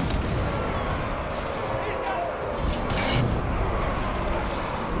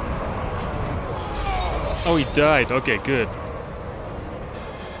 Oh, he died. Okay, good.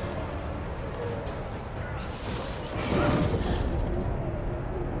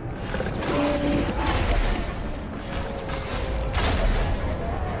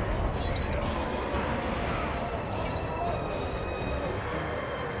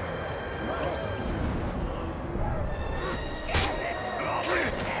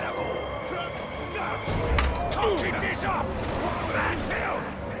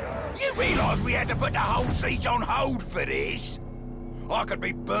 You realise we had to put the whole siege on hold for this? I could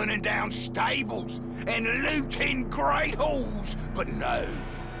be burning down stables and looting great halls, but no.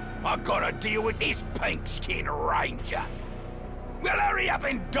 I gotta deal with this pink-skinned ranger. Well, hurry up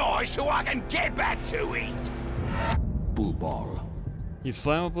and die so I can get back to it. Blue ball. He's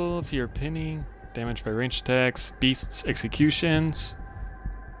flammable if you're pinning, damaged by ranged attacks, beasts, executions.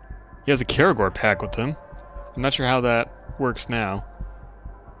 He has a Karagor pack with him. I'm not sure how that works now.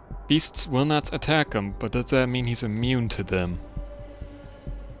 Beasts will not attack him, but does that mean he's immune to them?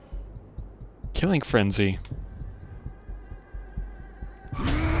 Killing Frenzy.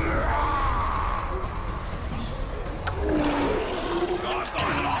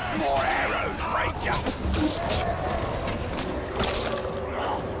 More arrows, ranger.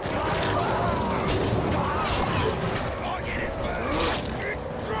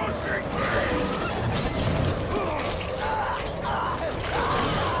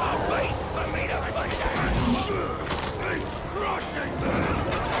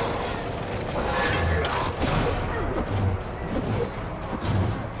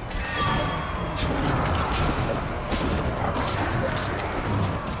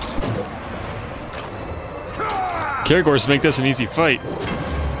 Karagors make this an easy fight.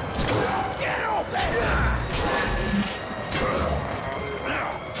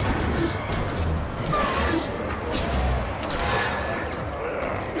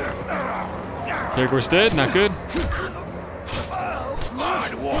 Karagor's dead, not good.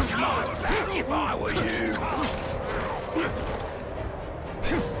 I'd watch my back if I were you.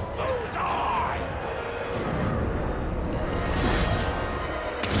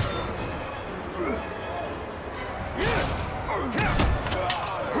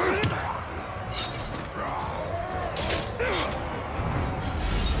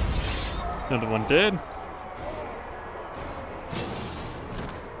 Another one dead.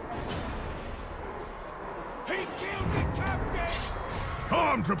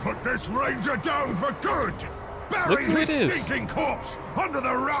 Time to put this ranger down for good! Look Bury who his it is. stinking corpse under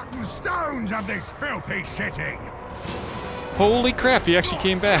the rotten stones of this filthy city! Holy crap, he actually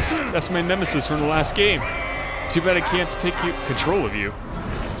came back. That's my nemesis from the last game. Too bad I can't take control of you.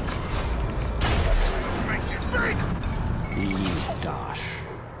 Gosh.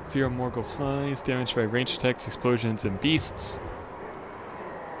 Fear of Morgul flies, damaged by ranged attacks, explosions, and beasts.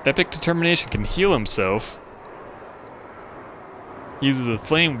 Epic Determination can heal himself. Uses a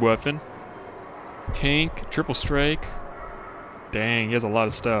flame weapon. Tank, triple strike. Dang, he has a lot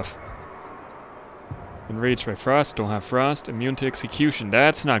of stuff. Enraged by frost, don't have frost. Immune to execution,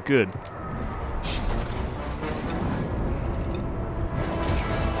 that's not good. Been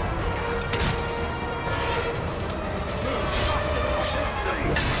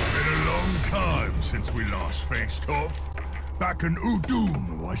a long time since we last faced off. Back in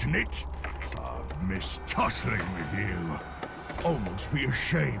Udun, wasn't it? I've missed tussling with you. Almost be a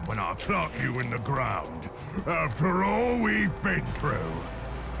shame when I clock you in the ground. After all we've been through.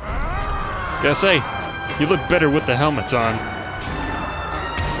 Gotta say, you look better with the helmets on.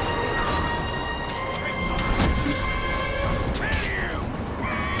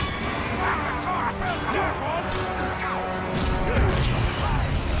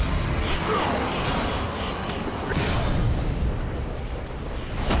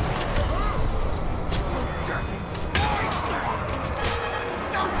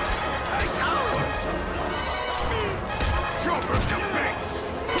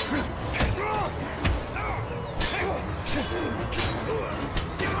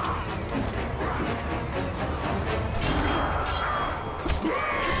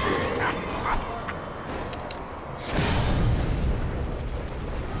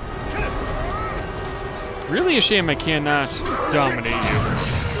 Really a shame I cannot dominate you.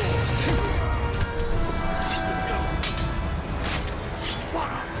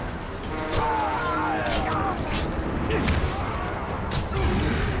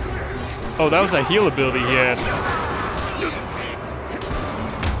 Oh, that was that heal ability he had.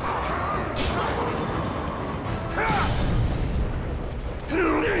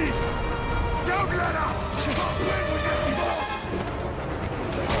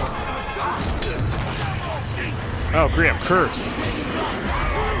 Oh, Graham, curse.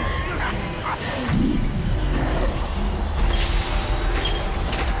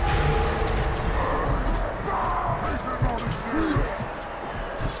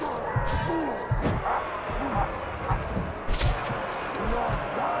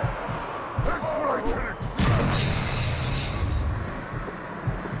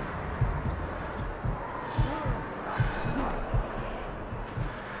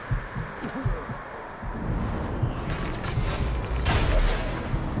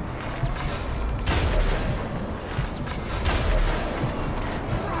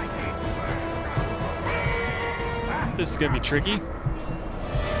 This is gonna be tricky.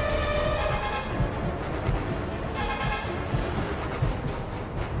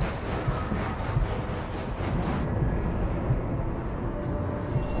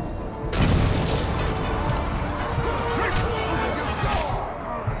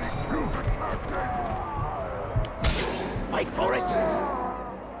 Wait for it.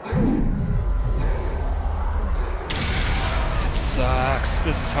 It sucks.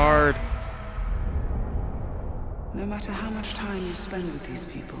 This is hard. No matter how much time you spend with these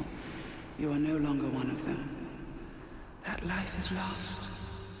people, you are no longer one of them. That life is lost.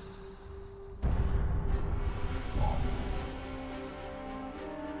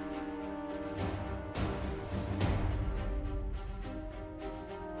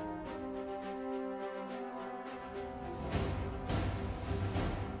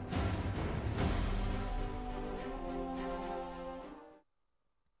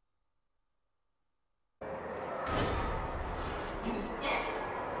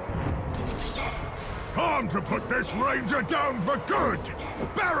 Time to put this ranger down for good!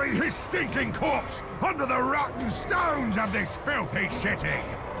 Bury his stinking corpse under the rotten stones of this filthy city!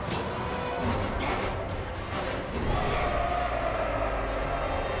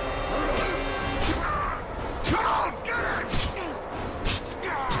 Come on, get it!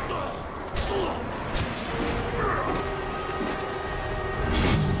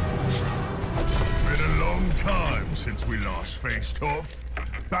 Been a long time since we last faced off.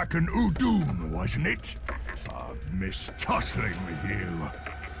 Back in Udun, wasn't it? I've missed tussling with you.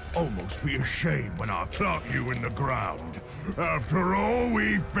 Almost be a shame when I clock you in the ground. After all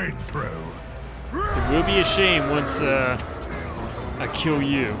we've been through. It will be a shame once I kill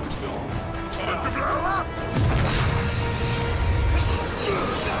you. Time to blow up!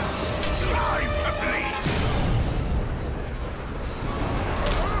 Time to bleed!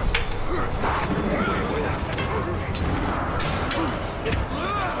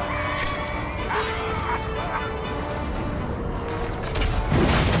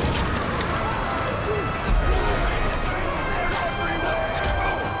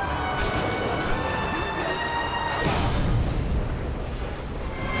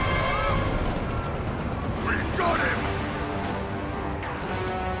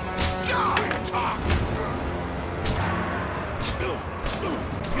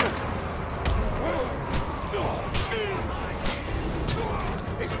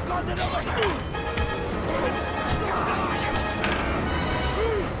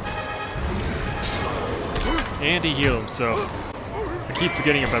 And he healed himself. I keep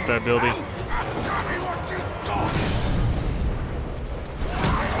forgetting about that ability.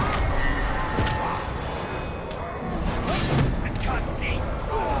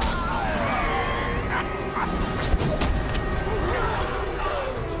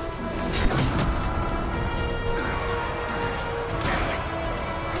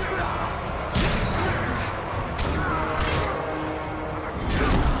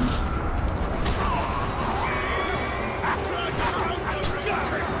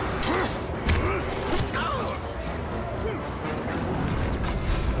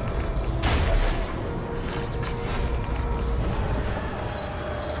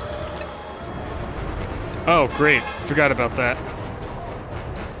 Oh, great. Forgot about that.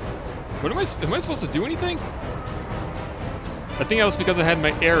 What am I supposed to do anything? I think that was because I had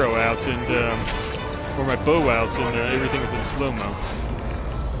my arrow out and, or my bow out and everything was in slow-mo.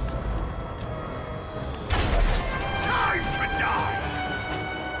 Time to die!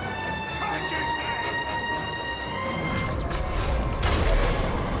 Target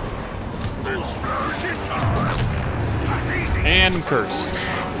him! And cursed.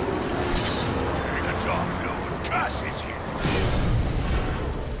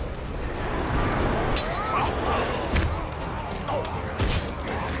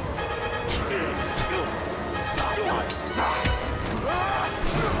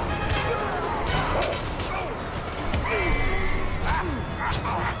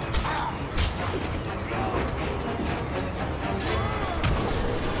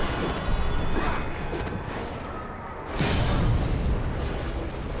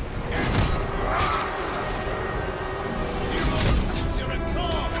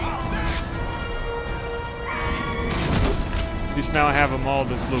 At least now I have them all in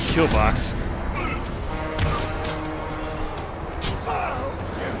this little kill box.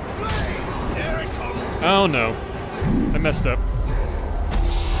 Oh no. I messed up.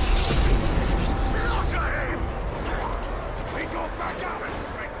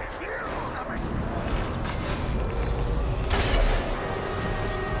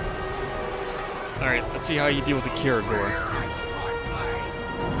 Alright, let's see how you deal with the Kirigor.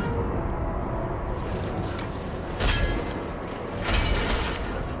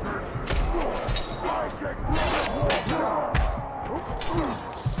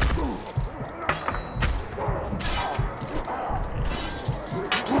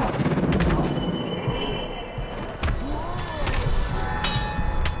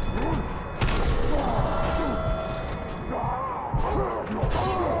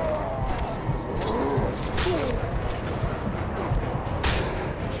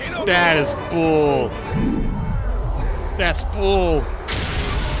 That is bull. That's bull.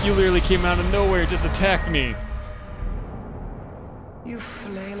 You literally came out of nowhere and just attacked me. You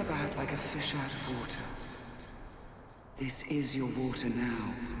flail about like a fish out of water. This is your water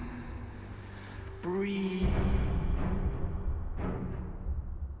now. Breathe.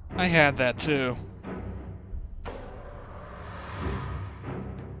 I had that too.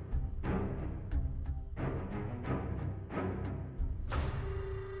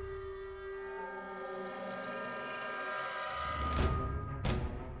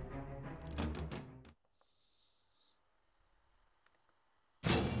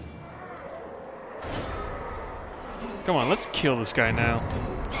 Come on, let's kill this guy now.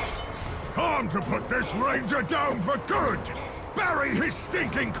 Time to put this ranger down for good! Bury his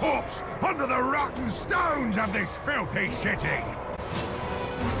stinking corpse under the rotten stones of this filthy city!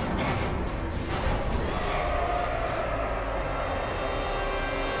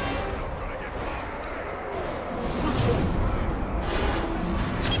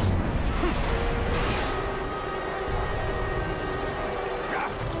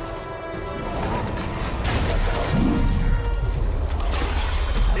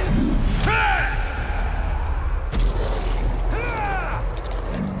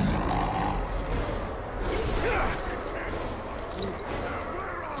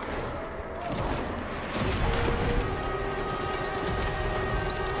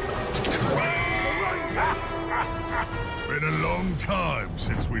 Been a long time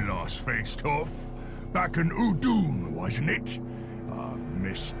since we last faced off. Back in Udun, wasn't it? I've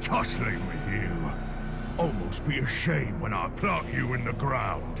missed tussling with you. Almost be a shame when I plant you in the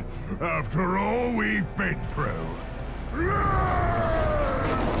ground. After all we've been through.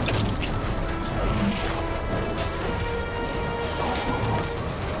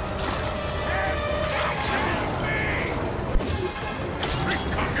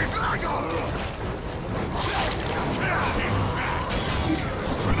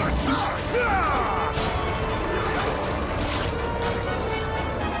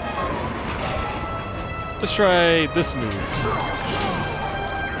 Let's try this move.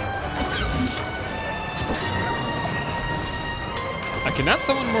 I cannot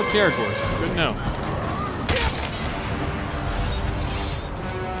summon more Caragors. Good to know.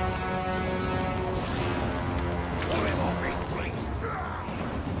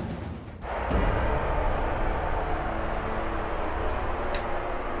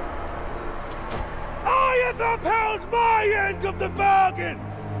 I have upheld my end of the bargain!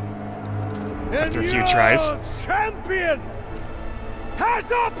 After a few your tries. Champion has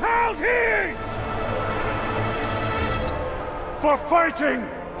upheld his! For fighting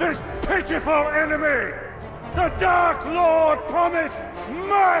this pitiful enemy, the Dark Lord promised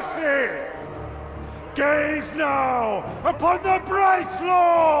mercy! Gaze now upon the Bright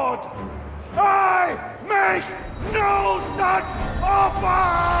Lord! I make no such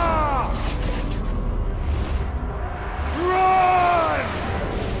offer! Run!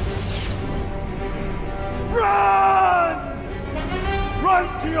 Run!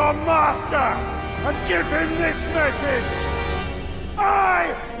 Run to your master and give him this message!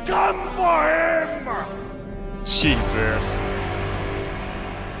 I come for him! Jesus.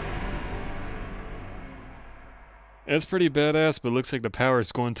 It's pretty badass, but looks like the power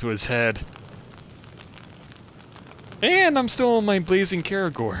is going to his head. And I'm still on my Blazing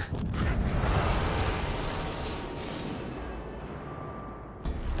Caragor.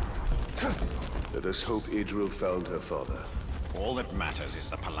 Let us hope Idril found her father. All that matters is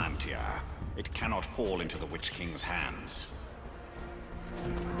the Palantir. It cannot fall into the Witch King's hands.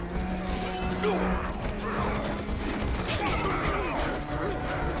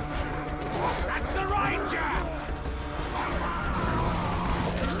 That's the Ranger!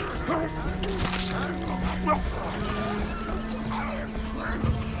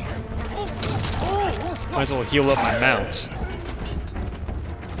 Might as well heal up my mounts.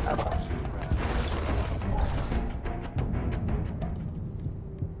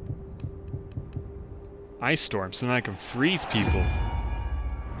 Ice storm, so now I can freeze people.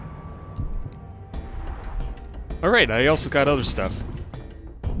 Alright, I also got other stuff.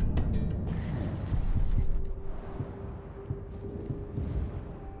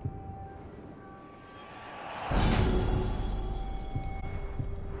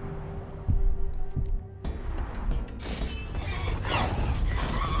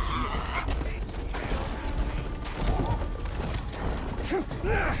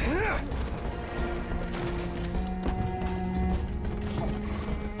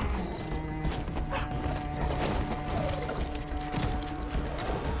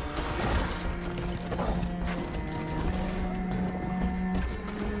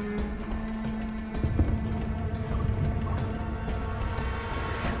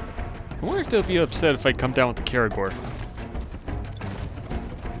 I wonder if they'll be upset if I come down with the Caragor.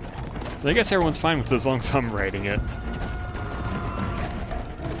 I guess everyone's fine with it as long as I'm riding it.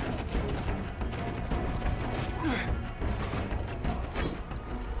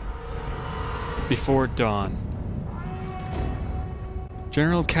 Before dawn.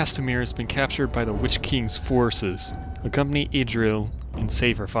 General Castamir has been captured by the Witch King's forces. Accompany Idril and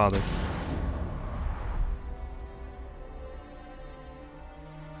save her father.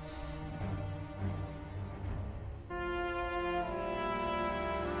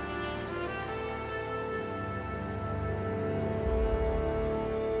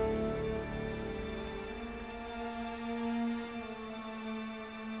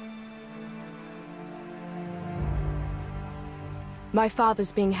 My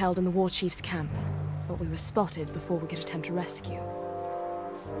father's being held in the War Chief's camp, but we were spotted before we could attempt a rescue.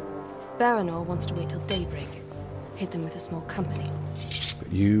 Baranor wants to wait till daybreak, hit them with a small company. But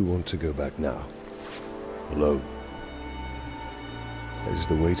you want to go back now. Alone. That is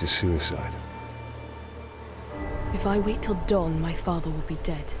the way to suicide. If I wait till dawn, my father will be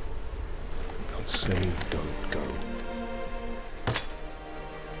dead. I'm saying don't go.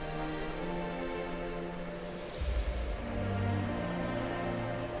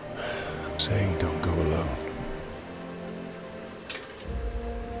 I'm saying don't go alone.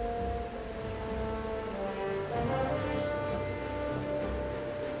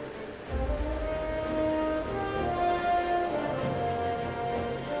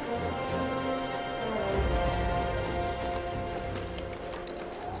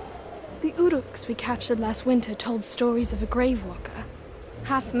 The Uruks we captured last winter told stories of a Gravewalker.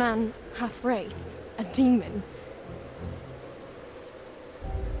 Half man, half wraith. A demon.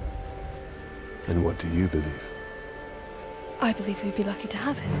 And what do you believe? I believe we'd be lucky to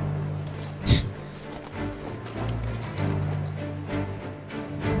have him.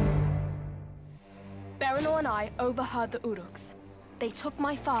 Baranor and I overheard the Uruks. They took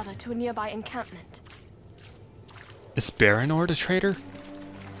my father to a nearby encampment. Is Baranor the traitor?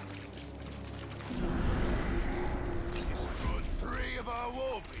 Destroyed 3 of our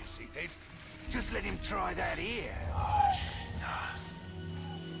war beasts, he did. Just let him try that here.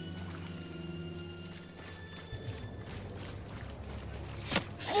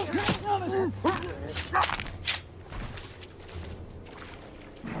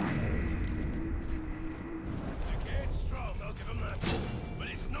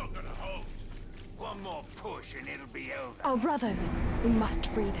 One more push and it'll be over. Our brothers, we must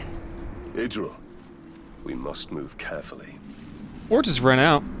free them. Idril, we must move carefully. Or just run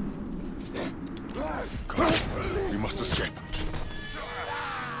out. Come on, we must escape.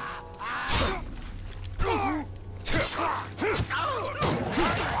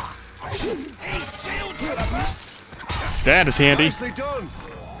 That is handy. Nicely done.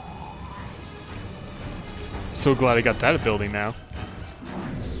 So glad I got that ability now.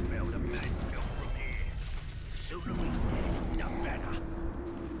 Smell the man filth from here. Sooner we get, the better.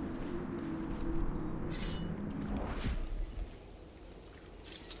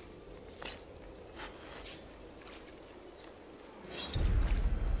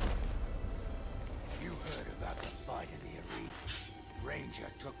 You heard about the fight in the arena. Ranger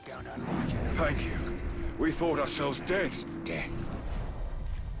took down our legion. Thank you. We thought ourselves dead. Death.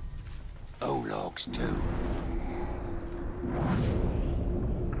 Ologs too.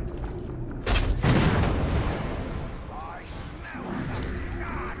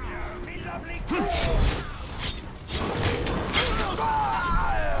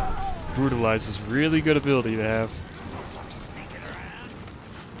 Brutalize is really good ability to have.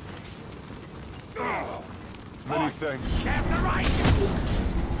 Many thanks.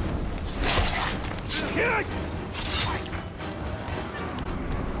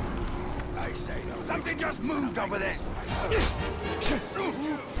 I say no. Something just moved over there.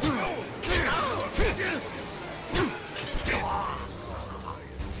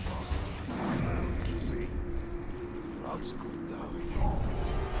 Looks good though.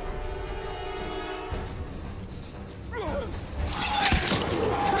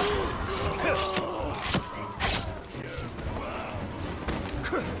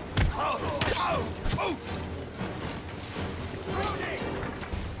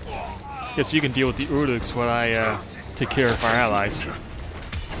 Guess you can deal with the Uruks while I take care of our allies.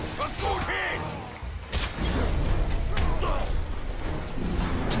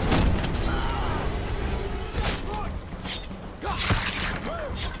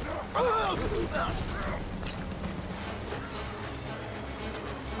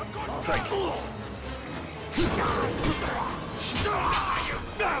 Thank you.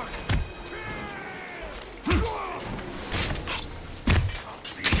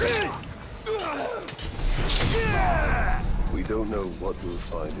 We don't know what we'll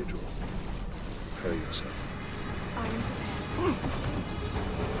find, Idril. Prepare yourself.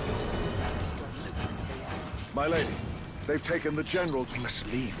 My lady, they've taken the general. We must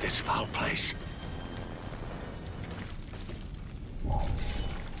leave this foul place.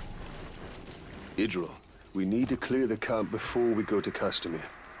 Idril, we need to clear the camp before we go to Castamere.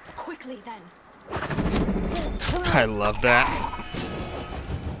 Quickly then. I love that.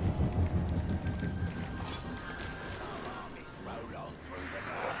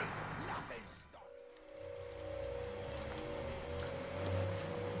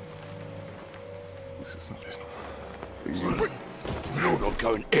 This is not it. You're not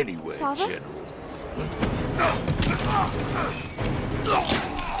going anywhere, Father? General.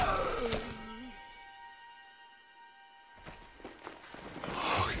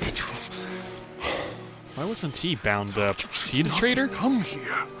 Why wasn't he bound up? Is he the traitor? Come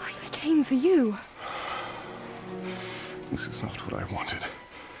here. I came for you. This is not what I wanted.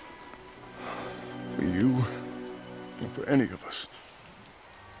 For you, or for any of us.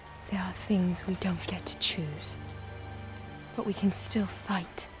 There are things we don't get to choose. But we can still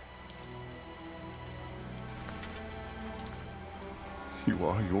fight. You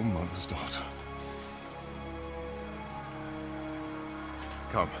are your mother's daughter.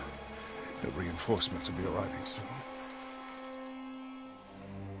 Come. The reinforcements will be arriving soon.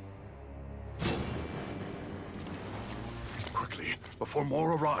 Quickly, before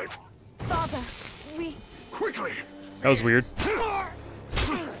more arrive. Father, we... Quickly! That was weird.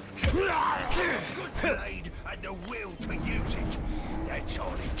 Good blade and the will to use it. That's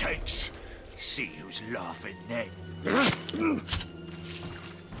all it takes. See who's laughing then.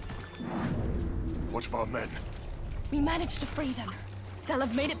 What of our men? We managed to free them. They'll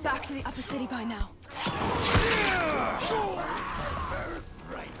have made it back to the upper city by now.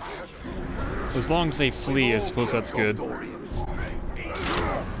 As long as they flee, I suppose that's good.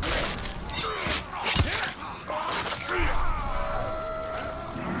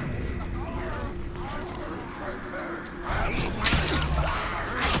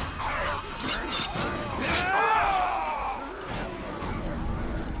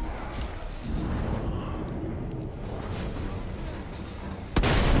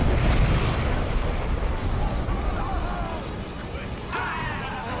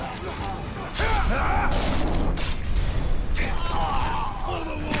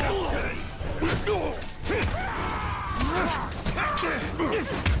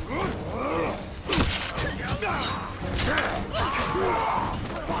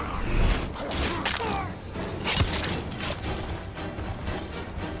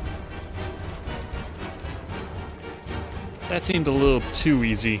 That seemed a little too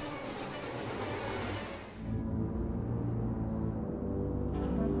easy.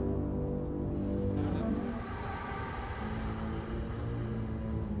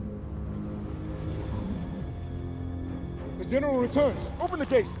 The general returns. Open the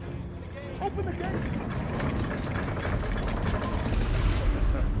gate. Open the gate.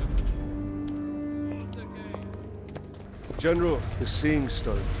 General, the Seeing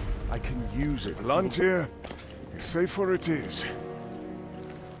Stone. I can use it. Palantir, safer it is.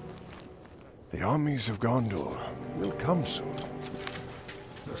 The armies of Gondor will come soon.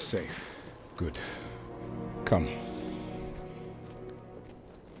 You're safe. Good. Come.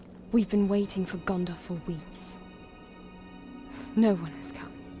 We've been waiting for Gondor for weeks. No one has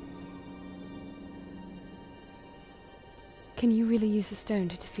come. Can you really use the stone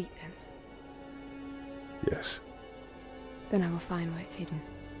to defeat them? Yes. Then I will find where it's hidden.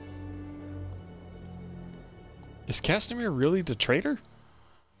 Is Castamir really the traitor?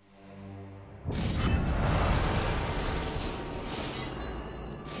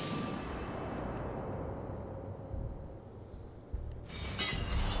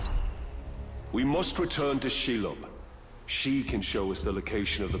 We must return to Shelob. She can show us the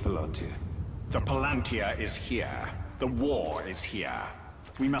location of the Palantir. The Palantir is here. The war is here.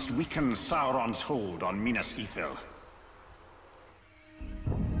 We must weaken Sauron's hold on Minas Ithil.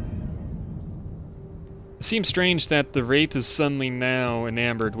 It seems strange that the Wraith is suddenly now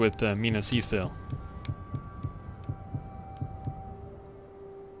enamored with Minas Ithil.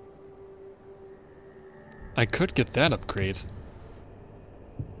 I could get that upgrade.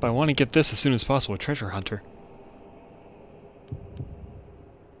 But I want to get this as soon as possible, a treasure hunter.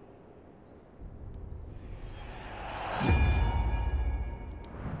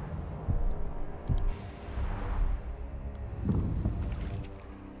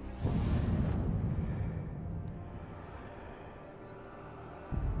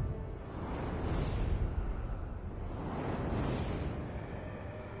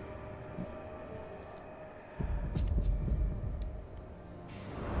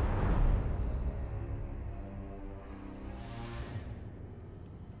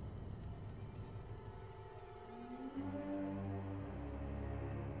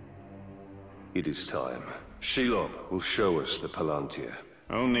 It is time. Shelob will show us the Palantir.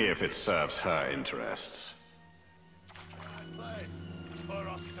 Only if it serves her interests.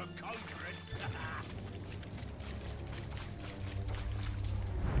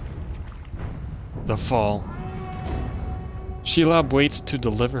 The Fall. Shelob waits to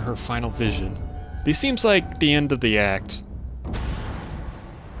deliver her final vision. This seems like the end of the act.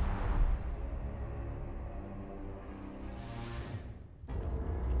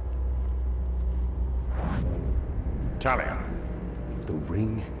 Talia. The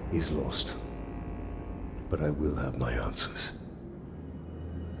ring is lost. But I will have my answers.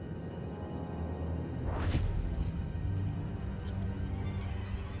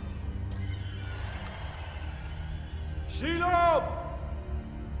 Shelob!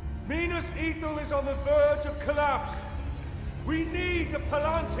 Minas Ithil is on the verge of collapse. We need the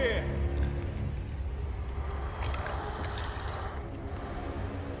Palantir.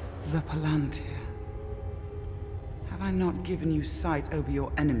 The Palantir. Have I not given you sight over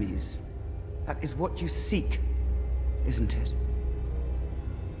your enemies? That is what you seek, isn't it?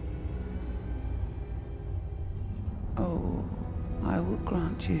 Oh, I will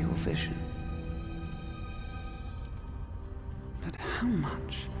grant you your vision. But how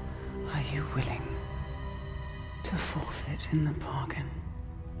much are you willing to forfeit in the bargain?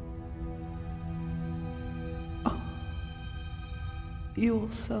 Oh,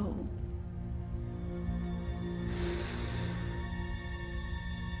 your soul.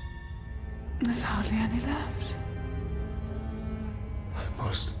 There's hardly any left. I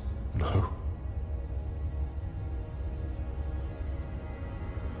must know.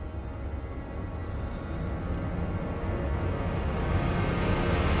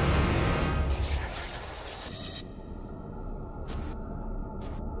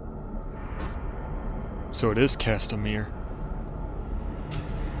 So it is Castamere.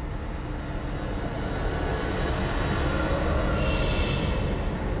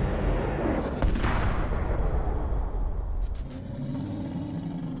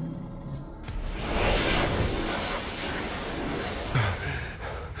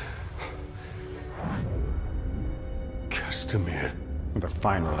 Castamere. The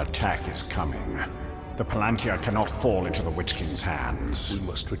final attack is coming. The Palantir cannot fall into the Witch King's hands. We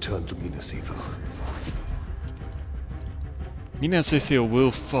must return to Minas Ithil. Minas Ithil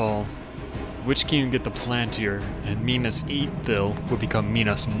will fall. Witch King will get the Palantir, and Minas Ithil will become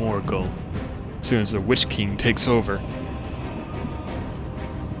Minas Morgul as soon as the Witch King takes over.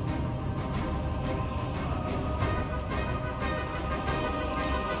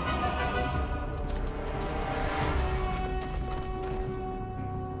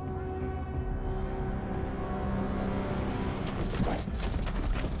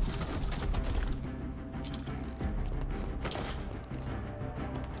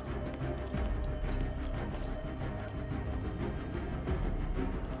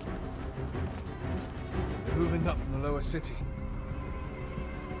 Moving up from the lower city.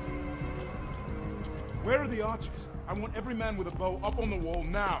 Where are the archers? I want every man with a bow up on the wall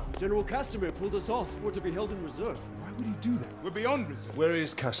now. General Castamere pulled us off. We're to be held in reserve. Why would he do that? We're beyond reserve. Where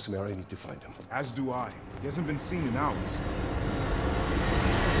is Castamere? I need to find him. As do I. He hasn't been seen in hours.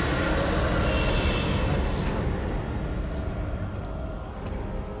 That sound.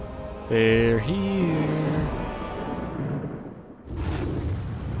 They're here.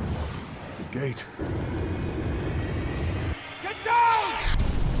 The gate. Get down!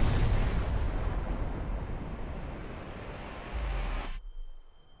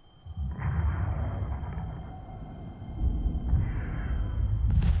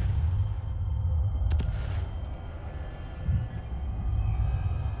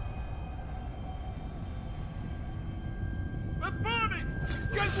 They're burning!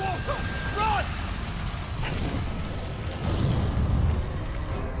 Get water! Run!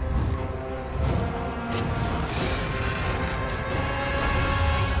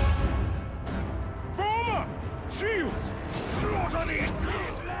 Form up! Shields! Slaughter these!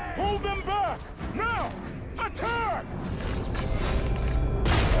 Hold them back! Now! Attack!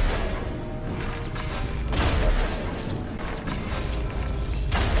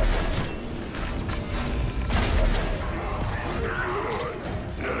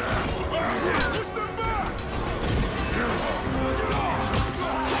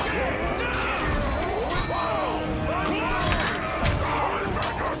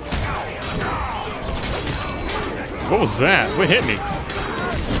 What was that? What hit me?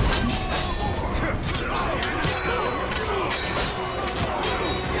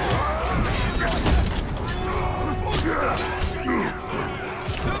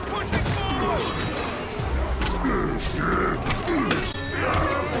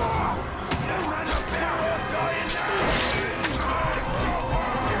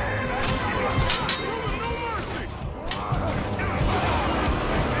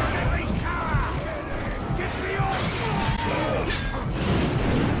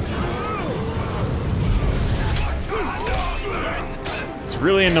 It's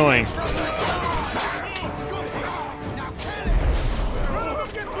really annoying.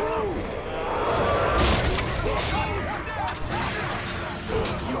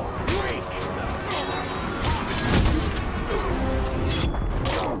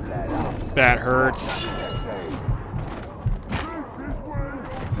 That hurts.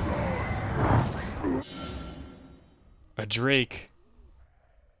 A Drake.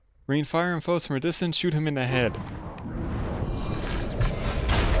 Rain fire on foes from a distance, shoot him in the head.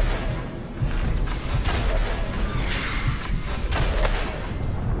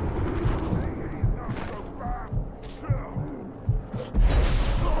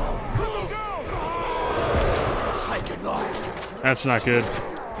 That's not good.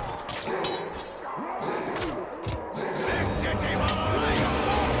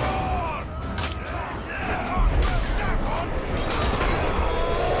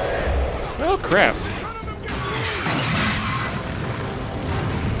 Oh crap.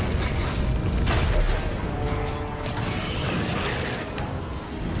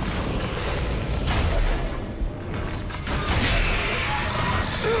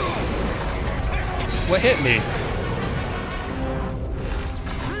 What hit me?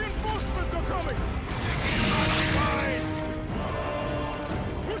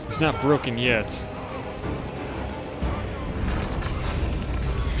 It's not broken yet.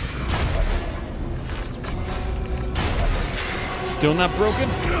 Still not broken?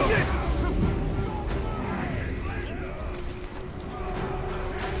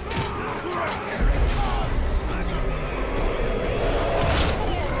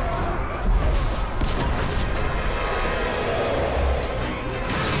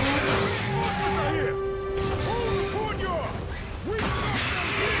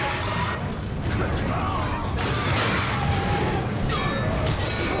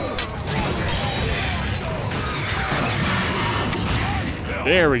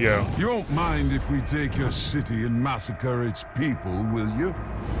 There we go. You won't mind if we take your city and massacre its people, will you?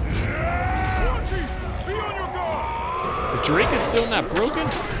 The Drake is still not broken?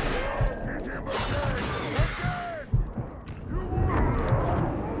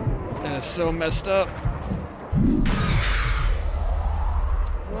 That is so messed up.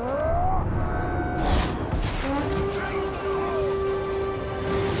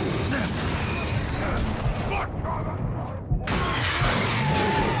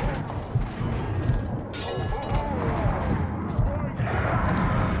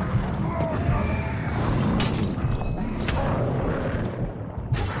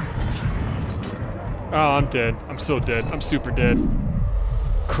 Oh, I'm dead. I'm so dead. I'm super dead.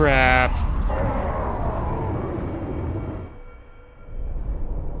 Crap.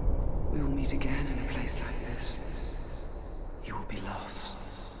 We will meet again in a place like this. You will be lost.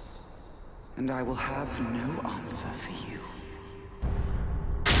 And I will have no answer for you.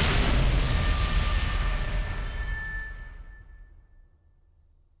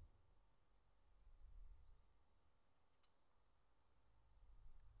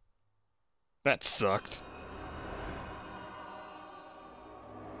 That sucked.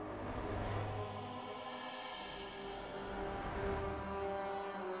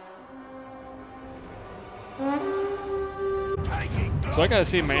 So I gotta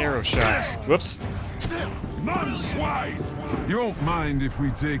save my arrow shots. Whoops. You won't mind if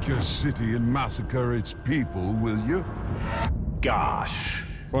we take your city and massacre its people, will you? Gosh.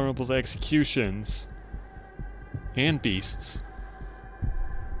 Vulnerable to executions. And beasts.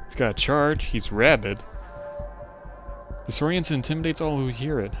 He's got a charge, he's rabid. Disorients and intimidates all who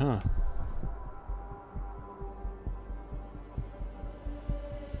hear it, huh?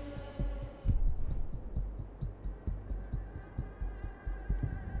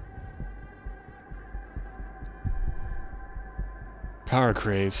 Power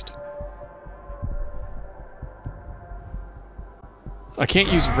crazed. I can't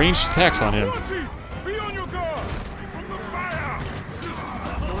use ranged attacks on him. Be on your guard! From the fire!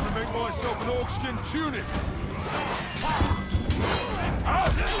 I'm going to make myself an orc-skin tunic!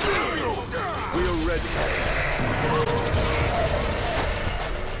 We are ready.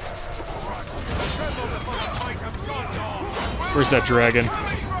 Where's that dragon?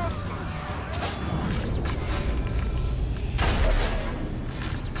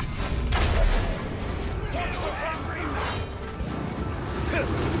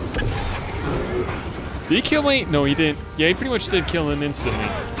 Did he kill me? No, he didn't. Yeah, he pretty much did kill him instantly.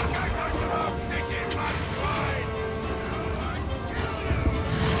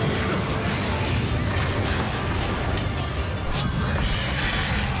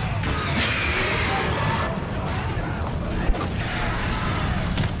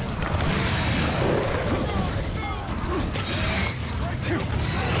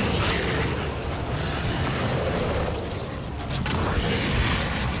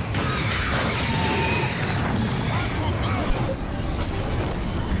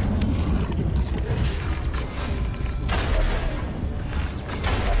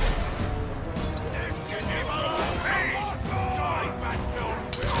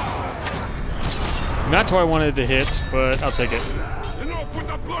 Not who I wanted to hit, but I'll take it. Enough with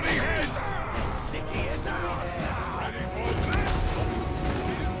the bloody head! The city is ours now.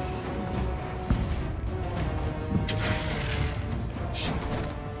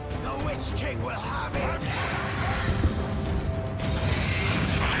 The Witch King will have it.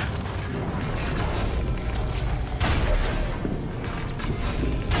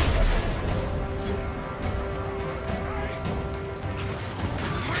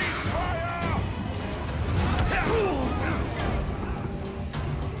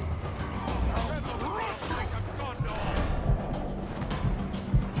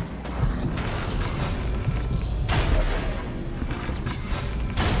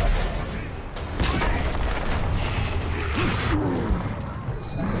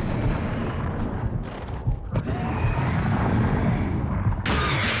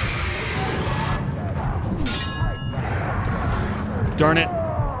 Darn it.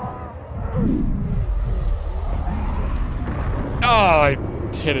 Oh, I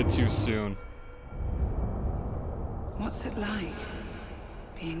hit it too soon. What's it like,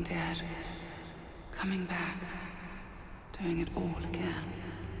 being dead, coming back, doing it all again?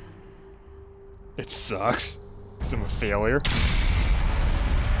 It sucks, because I'm a failure.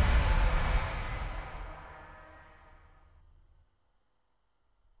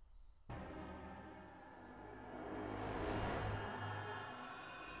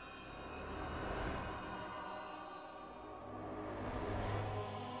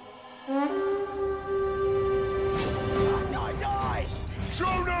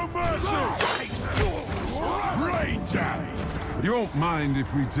 You won't mind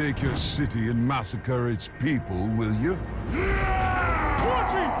if we take your city and massacre its people, will you?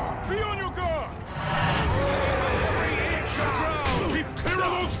 Watchie! Be on your guard! Keep clear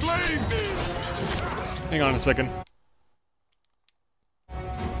of those flames! Hang on a second.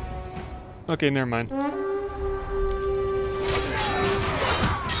 Okay, never mind.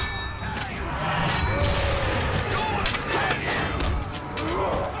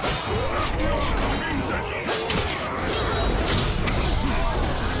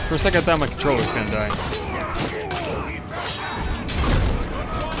 For a second I thought my controller was gonna die.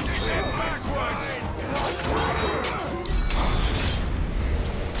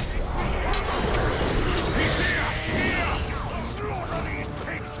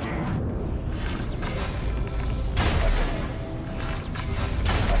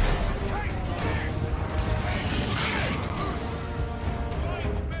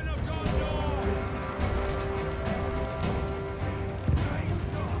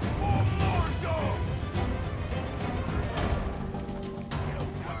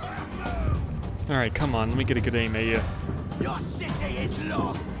 Alright, come on, let me get a good aim at you. Your city is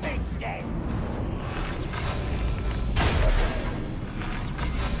lost, pigskin!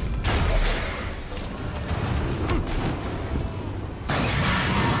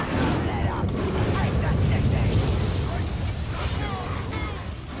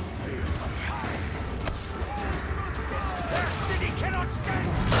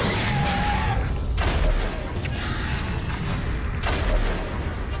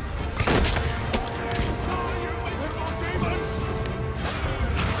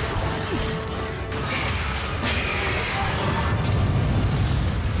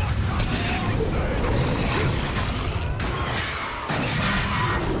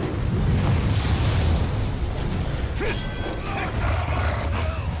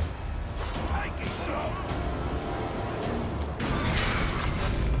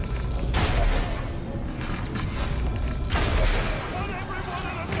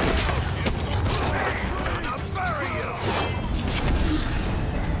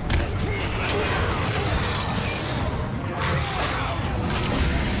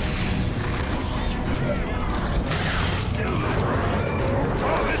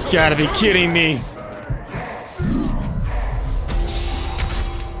 Gotta be kidding me.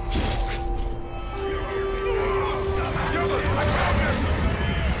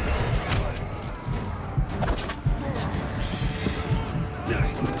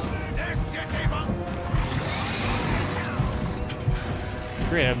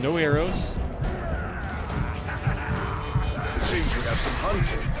 Great, I have no arrows. Seems we have some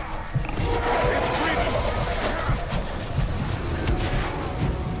hunting.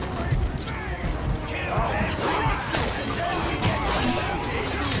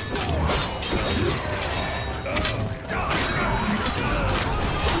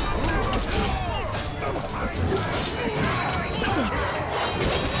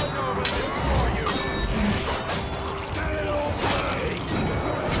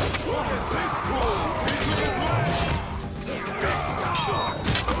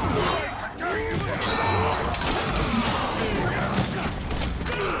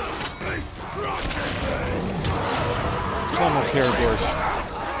 Let's call more Caragors.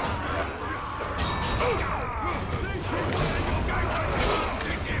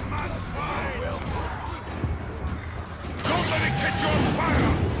 Don't let it catch you on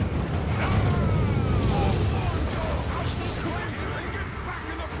fire!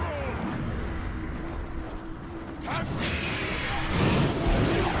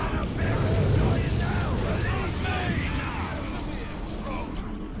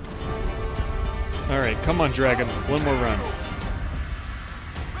 Alright, come on, dragon. One more run.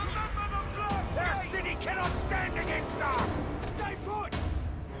 Their city cannot stand against us! Stay put!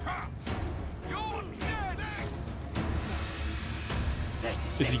 You're dead!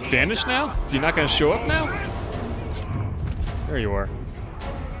 Is he vanished now? Is he not gonna show up now? There you are.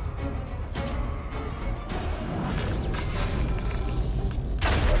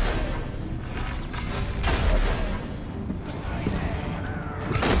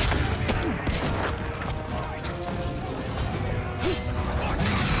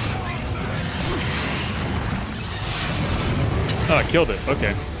 Oh, I killed it.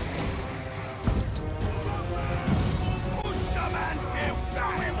 Okay.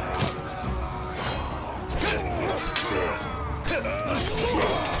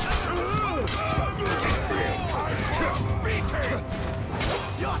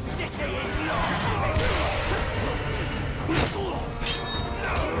 Your city is lost!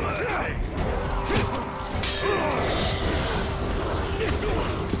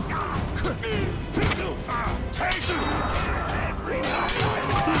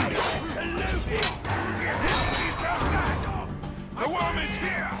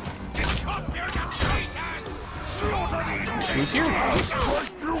 Who's here?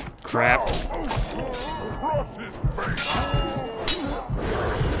 Crap.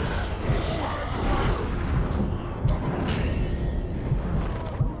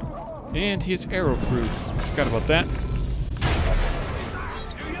 And he is arrow-proof. Forgot about that.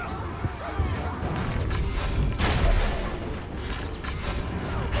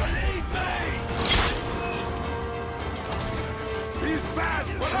 He's bad,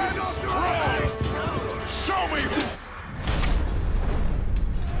 but I'm strong! Show me!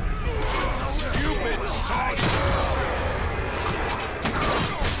 Stupid sight!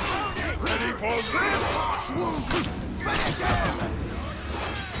 Ready for this? Finish him!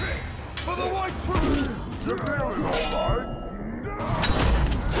 For the white tree! You're feeling alright?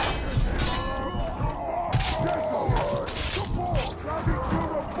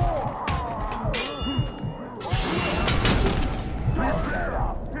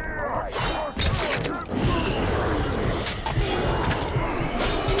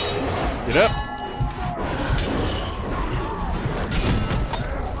 Get up.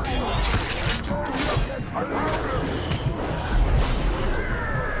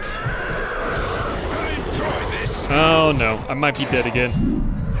 Oh no, I might be dead again.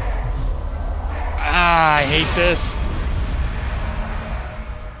 Ah, I hate this.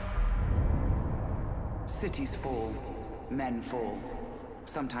 Cities fall, men fall.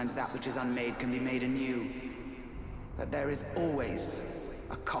 Sometimes that which is unmade can be made anew. But there is always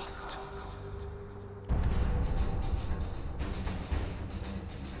a cost.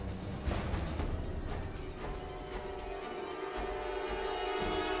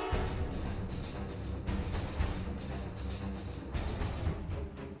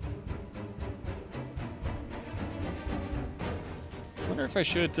 I wonder if I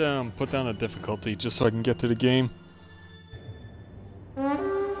should put down a difficulty just so I can get to the game.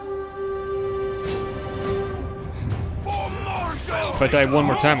 If I die one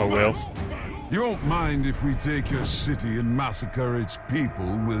more time, I will. You won't mind if we take your city and massacre its people,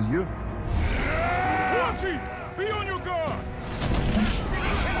 will you? Watchy! Be on your guard!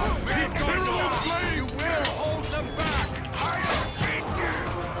 Keep going on! You will hold them back!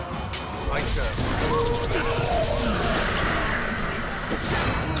 I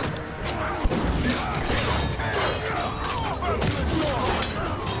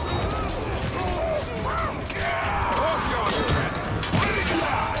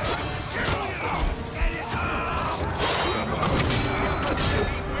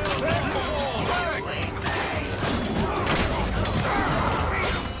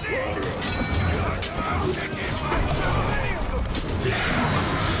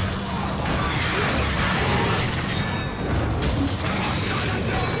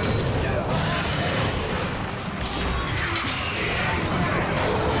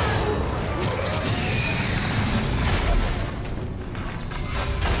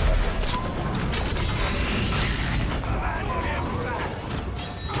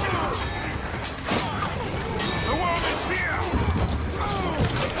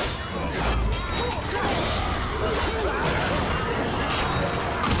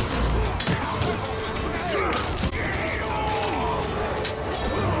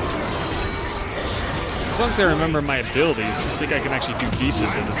As long as I remember my abilities, I think I can actually do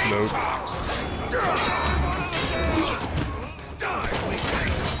decent in this mode.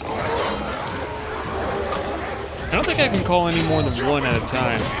 I don't think I can call any more than one at a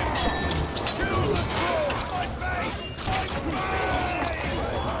time.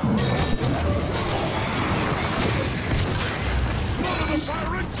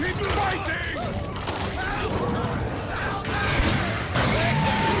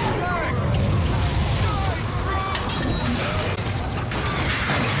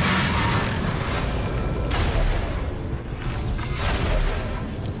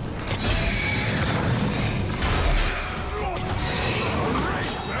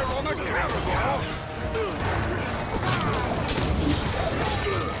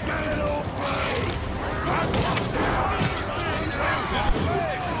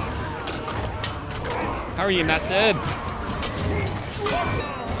 How are you not dead?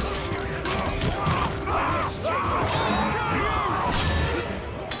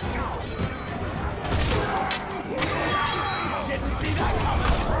 Didn't see that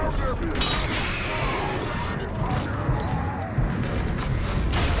coming.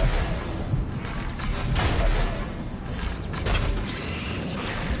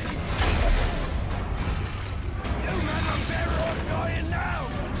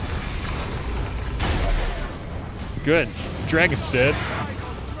 Good. Dragon's dead.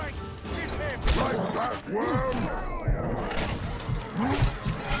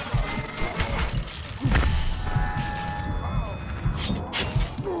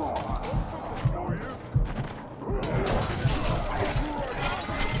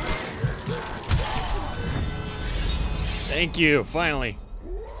 Thank you, finally.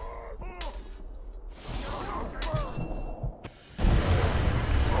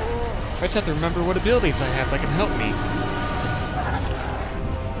 I just have to remember what abilities I have that can help me.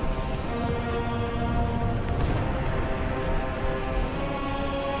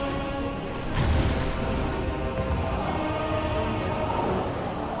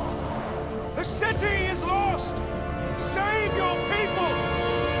 The city is lost! Save your people!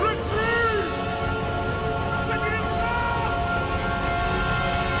 Retreat! The city is lost!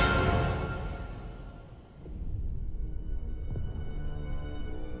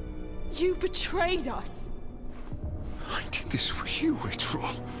 You betrayed us! I did this for you,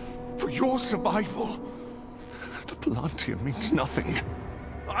 Itrol. For your survival. The Palantir means nothing.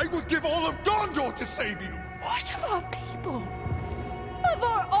 I would give all of Gondor to save you! What of our people? Of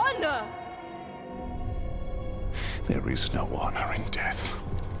our honor? There is no honor in death.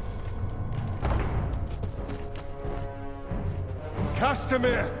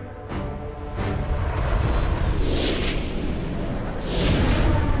 Castamir!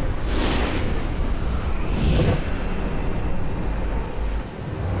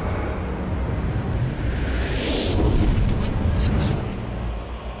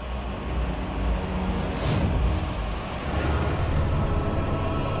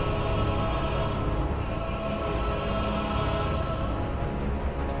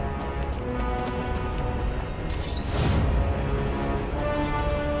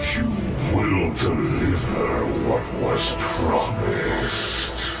 Deliver what was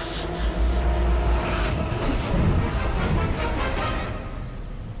promised.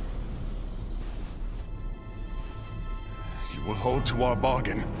 You will hold to our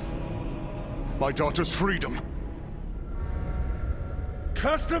bargain. My daughter's freedom.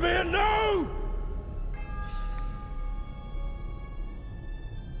 Castamir, no!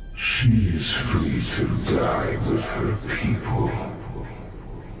 She is free to die with her people.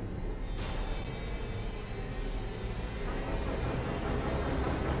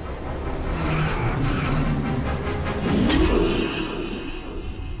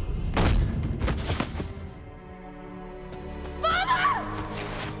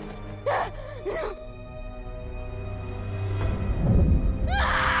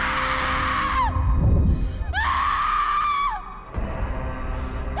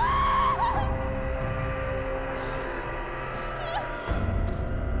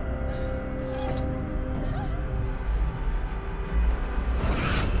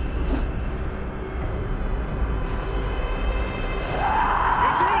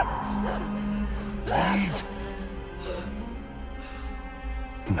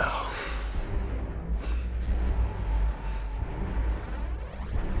 No.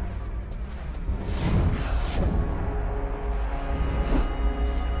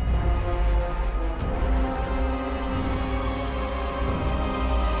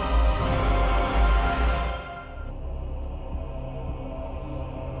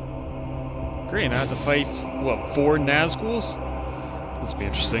 Great, I have to fight, what, 4 Nazguls? This will be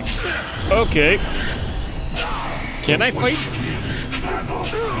interesting. Okay. Can I fight?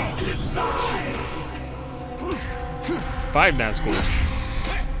 5 Nazguls.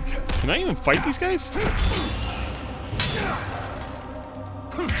 Can I even fight these guys?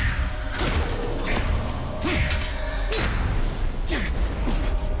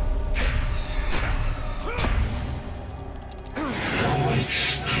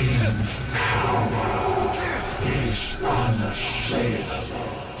 Is unassailable.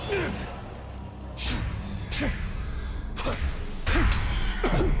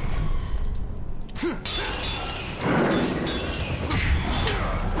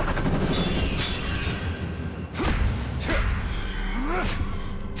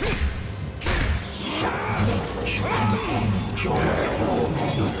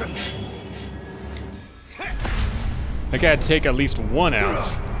 I gotta take at least 1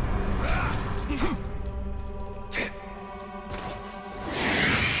 out.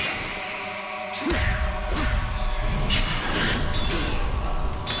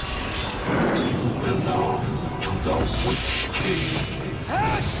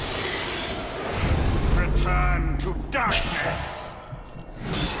 Return to darkness.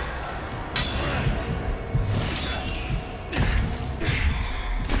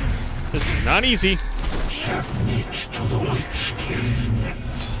 This is not easy. Submit to the Witch King.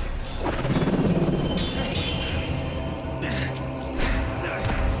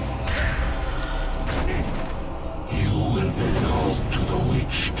 You will belong to the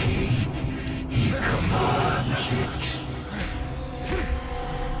Witch King. He commands it.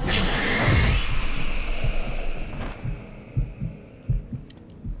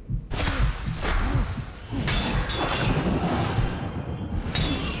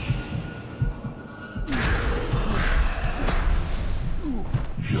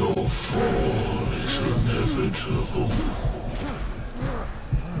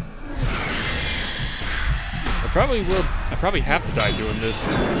 I probably have to die doing this.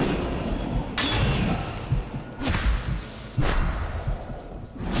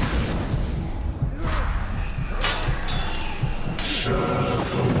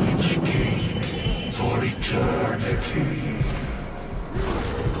 Serve the Witch King for eternity.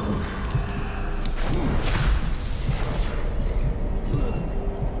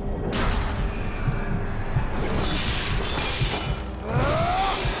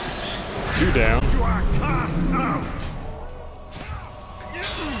 Two down. You are cast out!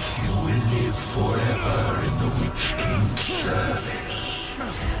 You will live forever in the Witch King's service.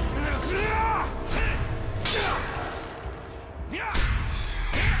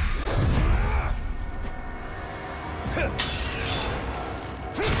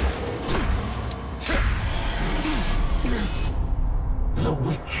 The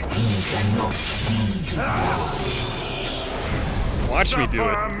Witch King cannot be devoured. Watch me do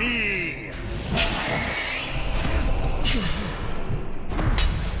it. Me.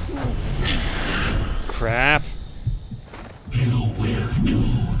 Crap. You will do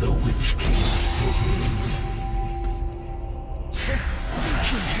the Witch King's bidding.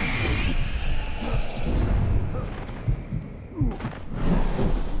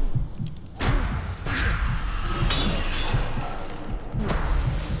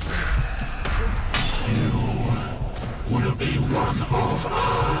 You will be one of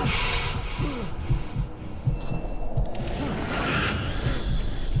us.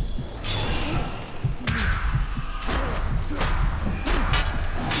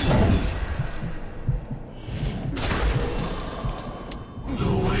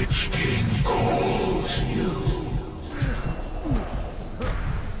 The Witch King calls you.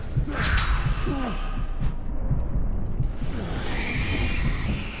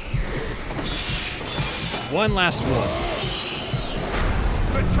 One last one.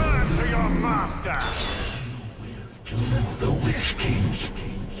 Return to your master! To the Witch King's.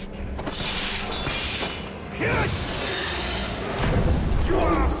 You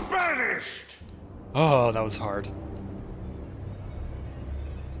are banished! Oh, that was hard.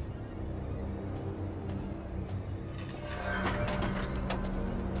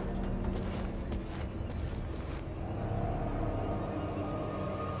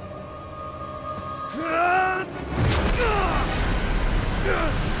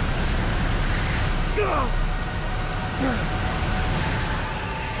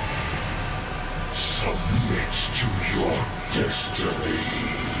 Submit to your destiny.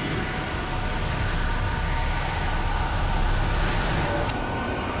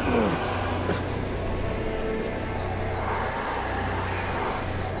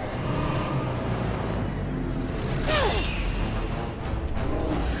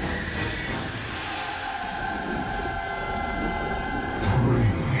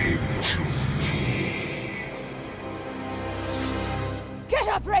 Bring him to me. Get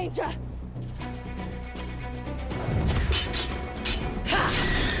up, Ranger!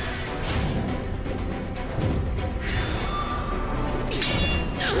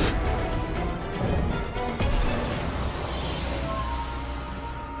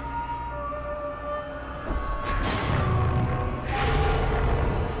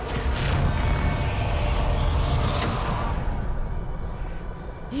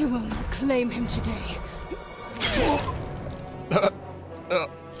 You will not claim him today.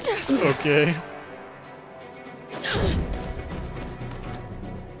 Okay.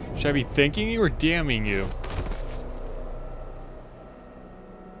 Should I be thanking you or damning you?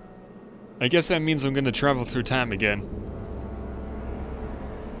 I guess that means I'm gonna travel through time again.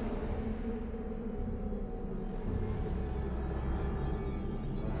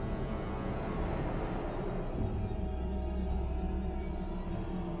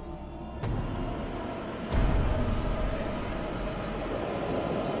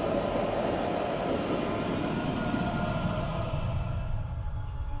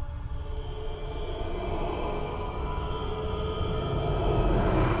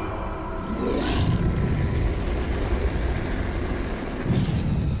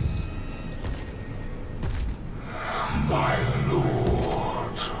 My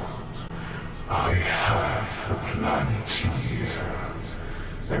lord, I have the Plantier,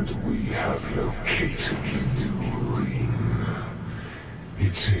 and we have located the new ring.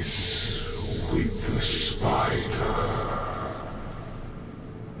 It is with the spider.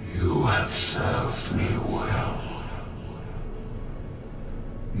 You have served me well.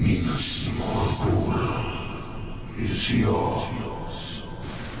 Minas Morgul is yours.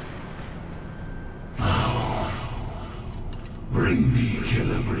 Now, bring me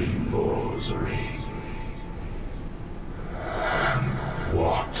Celebrimbor's ring. And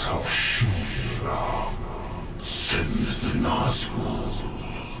what of Shula? Send the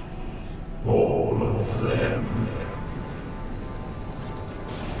Nazgul. All of them.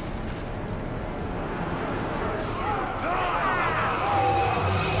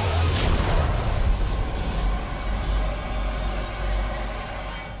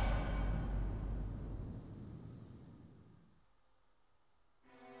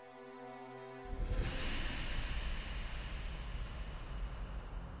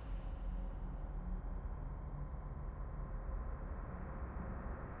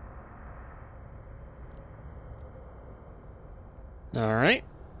 Alright.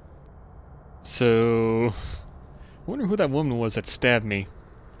 So, I wonder who that woman was that stabbed me.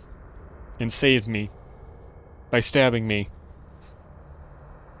 And saved me. By stabbing me.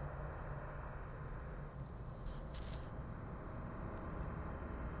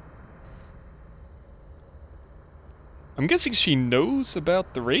 I'm guessing she knows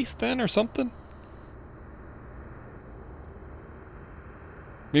about the Wraith then, or something?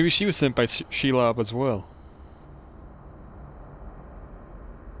 Maybe she was sent by Shelob as well.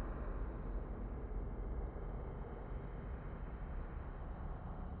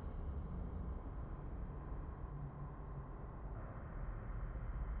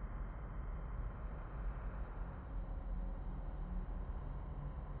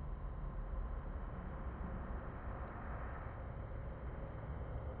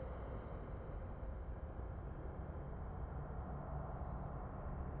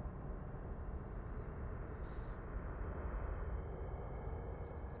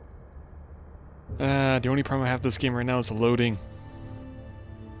 The only problem I have with this game right now is the loading.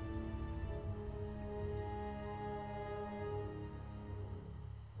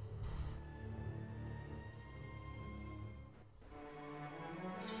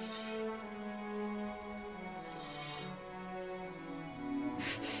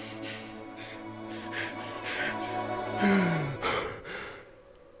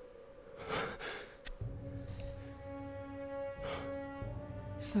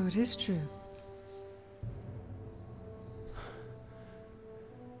 So it is true.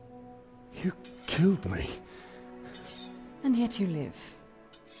 You killed me. And yet you live.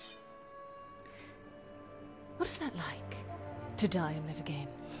 What is that like? To die and live again?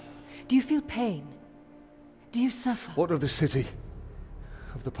 Do you feel pain? Do you suffer? What of the city?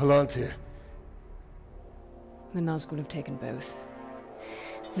 Of the Palantir? The Nazgul have taken both.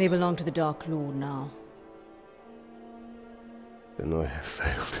 They belong to the Dark Lord now. Then I have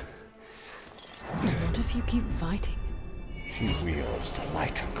failed. What if you keep fighting? He wields the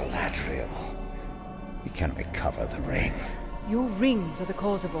light of Galadriel. We can recover the ring. Your rings are the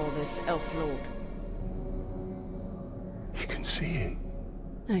cause of all this, Elf Lord. You can see him.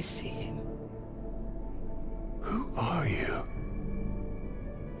 I see him. Who are you?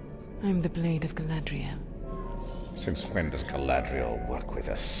 I'm the Blade of Galadriel. Since when does Galadriel work with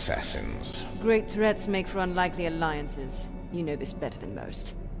assassins? Great threats make for unlikely alliances. You know this better than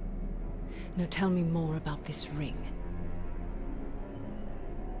most. Now tell me more about this ring.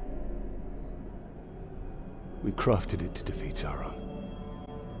 We crafted it to defeat Sauron.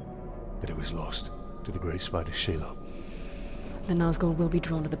 But it was lost to the Grey Spider Shelob. The Nazgul will be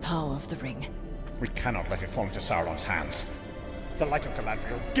drawn to the power of the ring. We cannot let it fall into Sauron's hands. The light of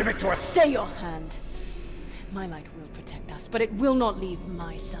Galadriel, give it to us! Stay your hand! My light will protect us, but it will not leave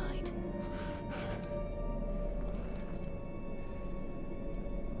my side.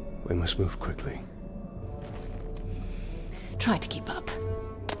 We must move quickly. Try to keep up.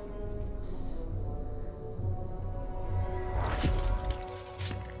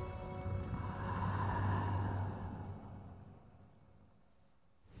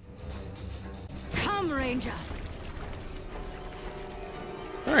 Come, Ranger!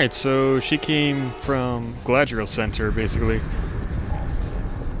 Alright, so she came from Galadriel Center, basically.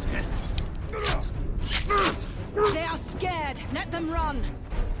 They are scared! Let them run!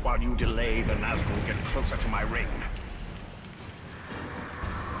 While you delay, the Nazgul get closer to my ring.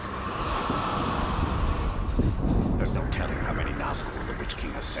 There's no telling how many Nazgul the Witch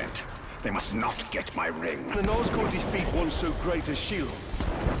King has sent. They must not get my ring. The Nazgul defeat one so great as Shelob.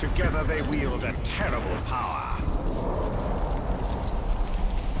 Together they wield a terrible power.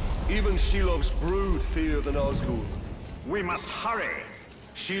 Even Shelob's brood fear the Nazgul. We must hurry.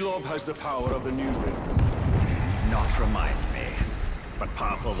 Shelob has the power of the new ring. Not remind me. But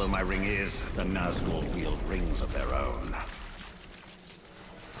powerful though my ring is, the Nazgul wield rings of their own.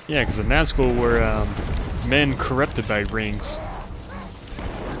 Yeah, because the Nazgul were men corrupted by rings.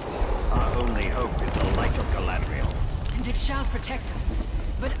 Our only hope is the light of Galadriel. And it shall protect us.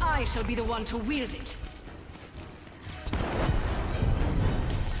 But I shall be the one to wield it.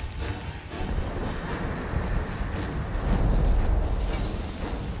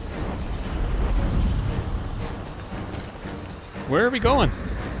 Where are we going?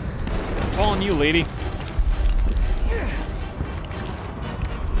 Following you, lady.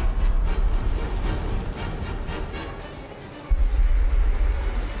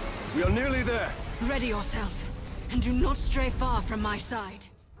 We are nearly there. Ready yourself, and do not stray far from my side.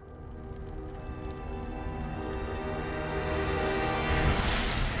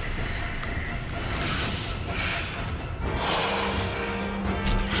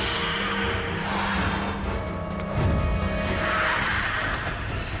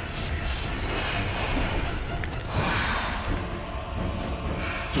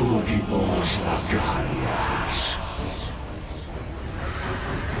 Tuvimos lagallas.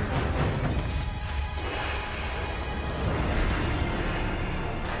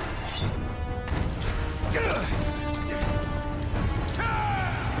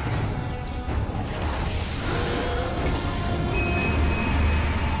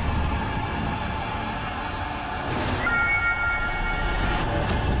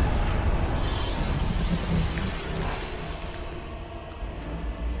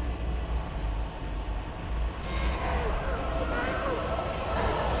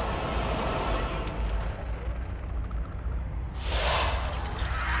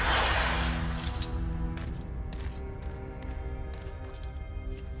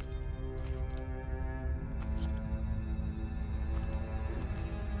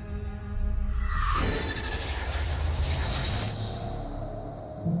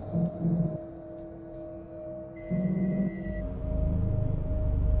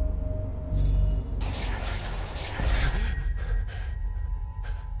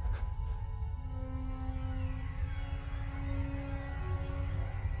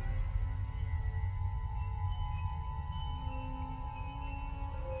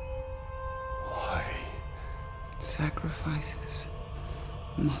 Sacrifices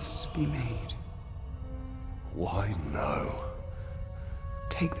must be made. Why no?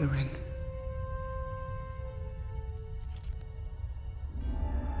 Take the ring.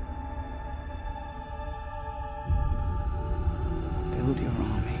 Build your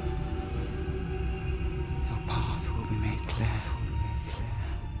army. Your path will be made clear.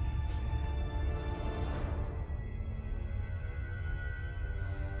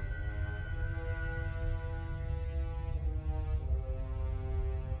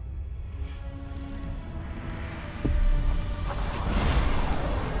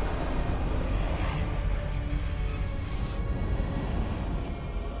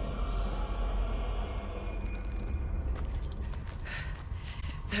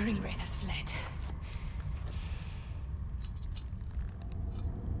 The Ringwraith has fled.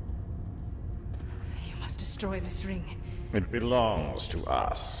 You must destroy this ring. It belongs to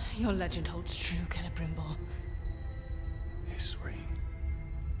us. Your legend holds true, Celebrimbor. This ring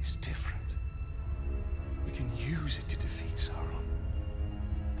is different. We can use it to defeat Sauron.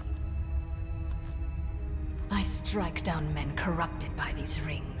 I strike down men corrupted by these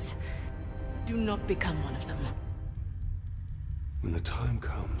rings. Do not become one of them. When the time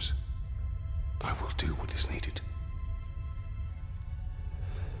comes, I will do what is needed.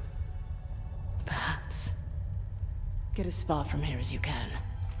 Perhaps. Get as far from here as you can.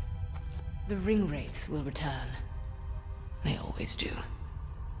 The Ringwraiths will return. They always do.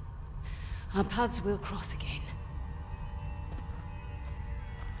 Our paths will cross again.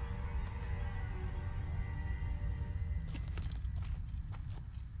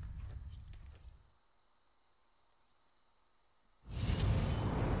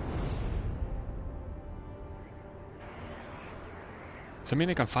 Does that mean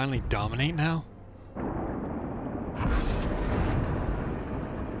I can finally dominate now?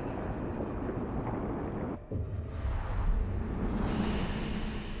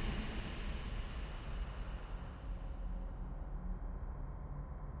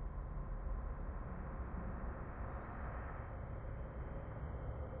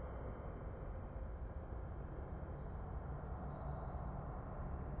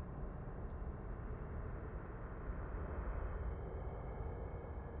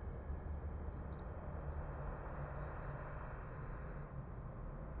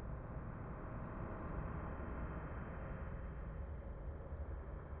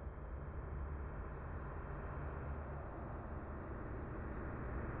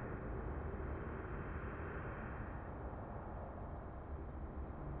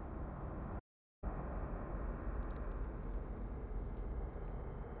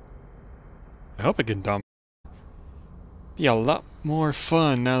 I hope I can dominate. Be a lot more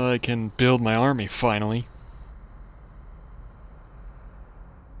fun now that I can build my army finally.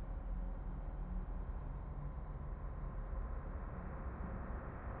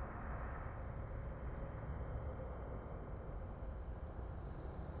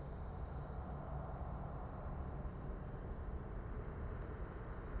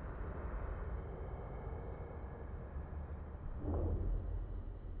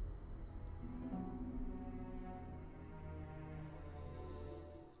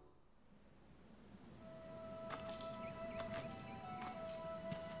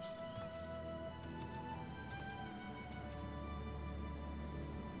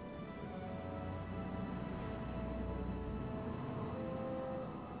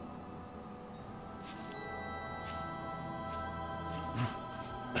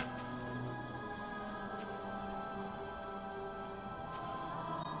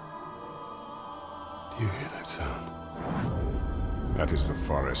 town. That is the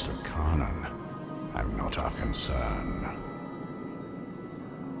forest of Carnan. I'm not our concern.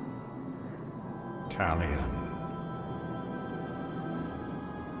 Talion.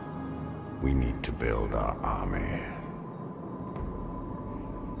 We need to build our army.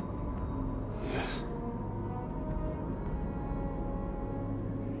 Yes.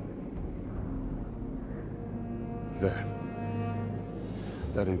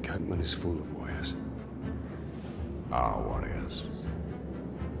 That encampment is full of warriors. Our warriors.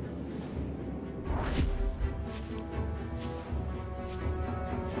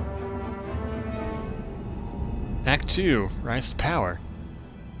 Act 2, Rise to Power.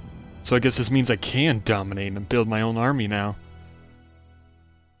 So I guess this means I can dominate and build my own army now.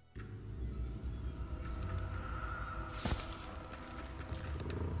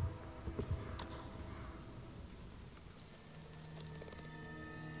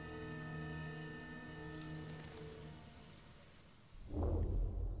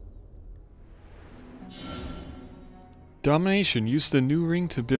 Domination. Use the new ring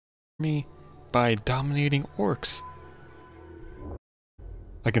to build an army by dominating orcs.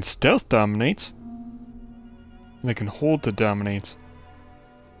 I can stealth dominate. And I can hold to dominate.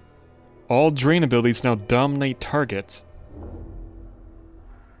 All drain abilities now dominate targets.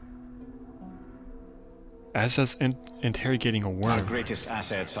 As does interrogating a worm. Our greatest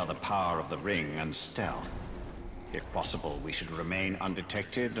assets are the power of the ring and stealth. If possible, we should remain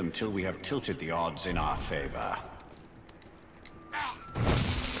undetected until we have tilted the odds in our favor.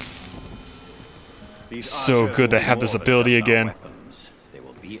 So good to have this ability again. They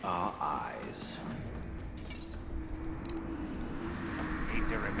will be our eyes. Need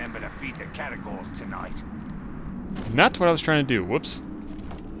to remember to feed the caragors tonight. Not what I was trying to do. Whoops.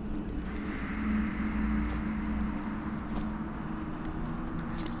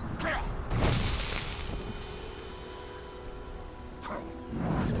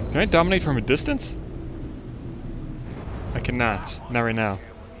 Can I dominate from a distance? I cannot. Not right now.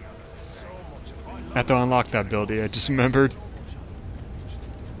 I have to unlock that ability, I just remembered.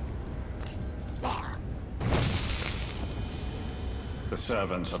 The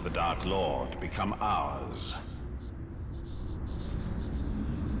servants of the Dark Lord become ours.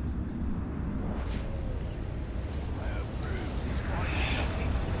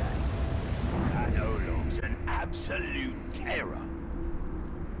 That Olog's an absolute terror.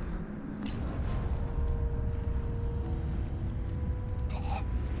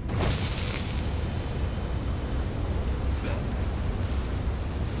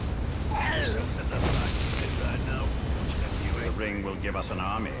 The ring will give us an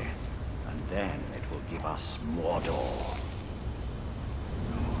army, and then it will give us Mordor.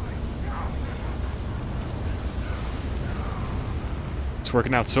 It's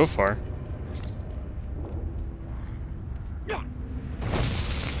working out so far.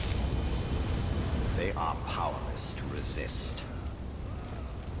 They are powerless to resist.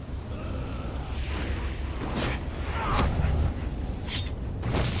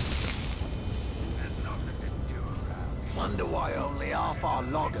 Wonder why only half our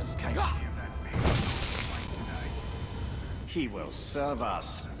loggers came. He will serve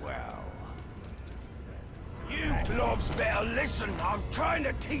us well. You globs better listen. I'm trying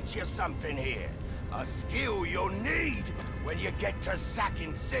to teach you something here. A skill you'll need when you get to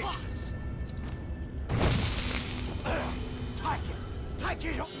sacking cities. Take it! Take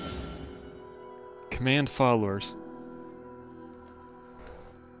it! Command followers.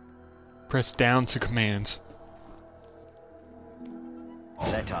 Press down to commands.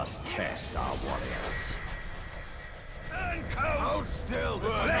 Let us test our warriors. Hold still.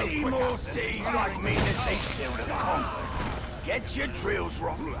 There's plenty more seas like me that they still to conquer. Get your drills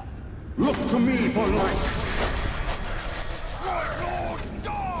wrong. Look to me for life. Lord,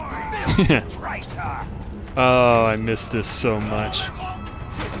 die! Traitor! Oh, I missed this so much.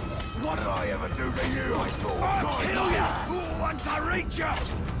 What did I ever do to you? I'll kill you! Once I reach you!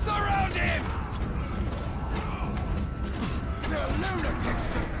 Surround him! They're lunatics!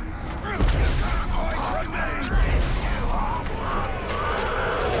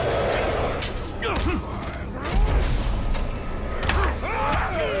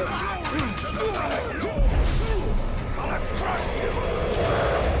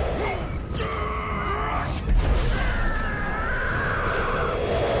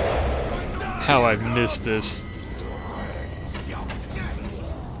 How I've missed this.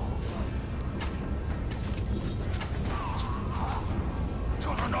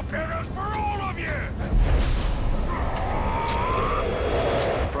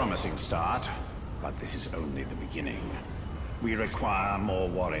 Promising start, but this is only the beginning. We require more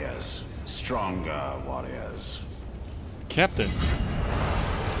warriors. Stronger warriors. Captains.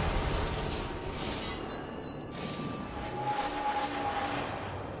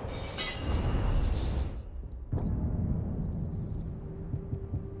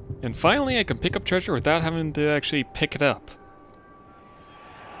 And finally, I can pick up treasure without having to actually pick it up.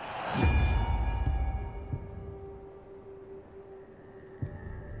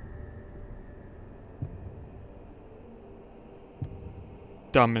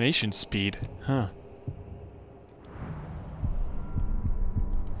 Domination speed, huh?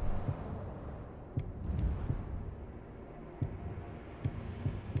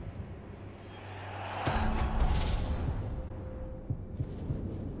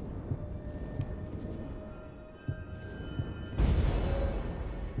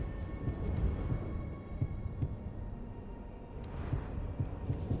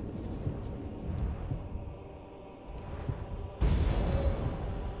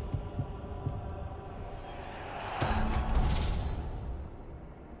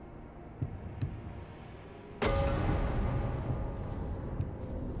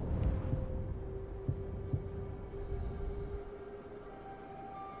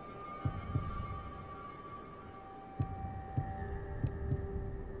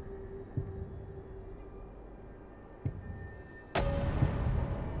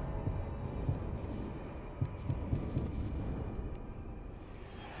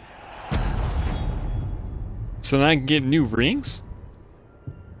 So now I can get new rings?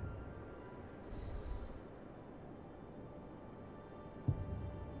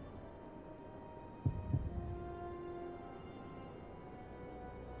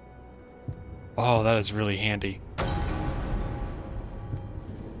 Oh, that is really handy.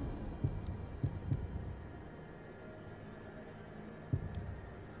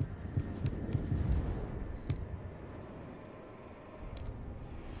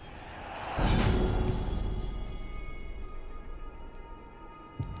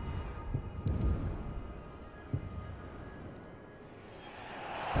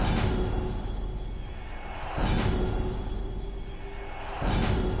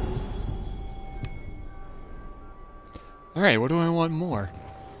 Alright, what do I want more?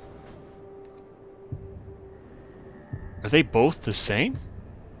 Are they both the same?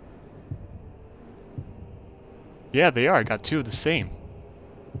 Yeah, they are. I got 2 of the same.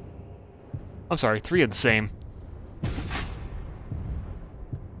 I'm sorry, 3 of the same.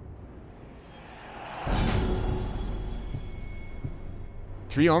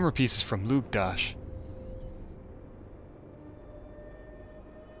 Three armor pieces from Lugdash.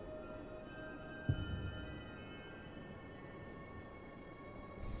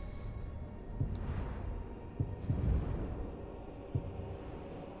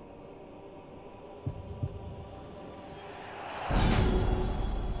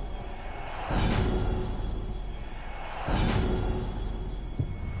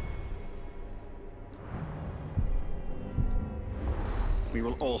 We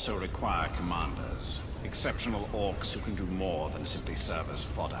will also require commanders. Exceptional orcs who can do more than simply serve as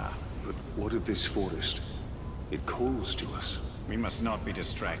fodder. But what of this forest? It calls to us. We must not be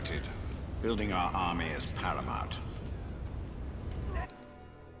distracted. Building our army is paramount.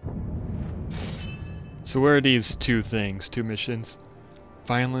 So where are these 2 things, 2 missions?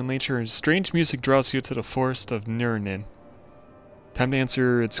 Violent nature and strange music draws you to the forest of Nirnin. Time to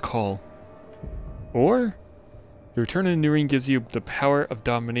answer its call. Or your return to Nirnin gives you the power of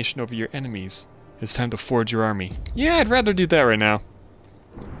domination over your enemies. It's time to forge your army. Yeah, I'd rather do that right now.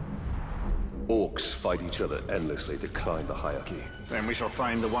 Orcs fight each other endlessly to climb the hierarchy. Then we shall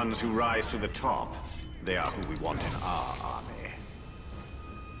find the ones who rise to the top. They are who we want in our army.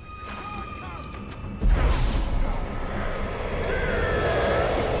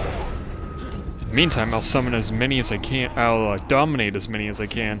 In the meantime, I'll summon as many as I can. I'll dominate as many as I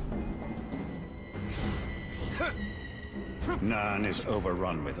can. Nirn is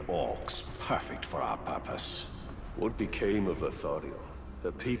overrun with orcs, perfect for our purpose. What became of Lothariel?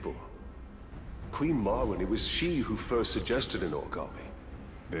 The people? Queen Marwen, it was she who first suggested an orc army.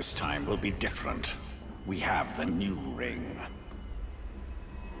 This time will be different. We have the new ring.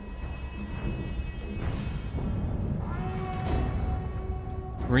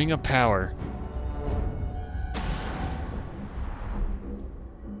 Ring of Power.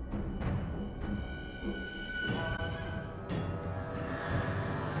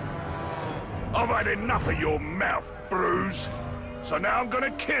 I've had enough of your mouth, Bruise. So now I'm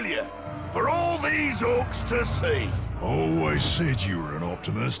gonna kill you. For all these orcs to see. Always said you were an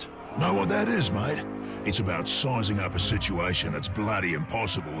optimist. Know what that is, mate? It's about sizing up a situation that's bloody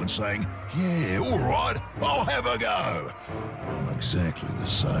impossible and saying, yeah, all right, I'll have a go. I'm exactly the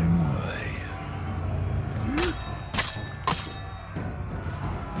same way.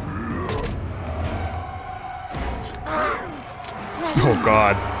 Oh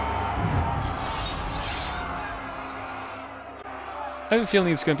god. I have a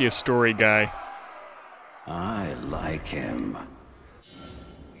feeling it's gonna be a story guy. I like him.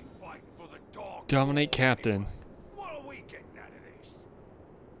 Dominate Captain.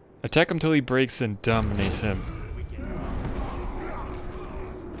 Attack him till he breaks and dominate him.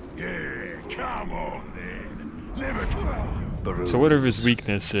 Yeah, come on then. Never. So what are his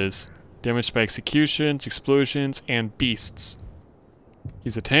weaknesses? Damaged by executions, explosions, and beasts.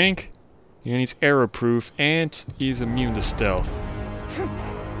 He's a tank, and he's arrow-proof, and he's immune to stealth.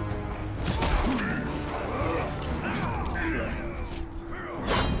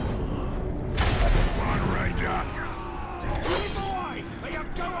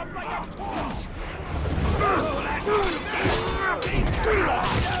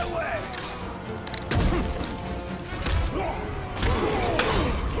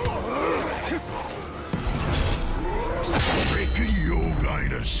 Reckon you're going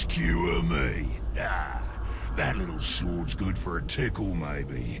to skewer me? Ah, that little sword's good for a tickle,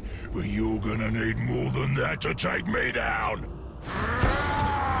 maybe, but you're gonna need more than that to take me down.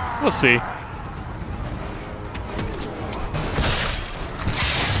 We'll see.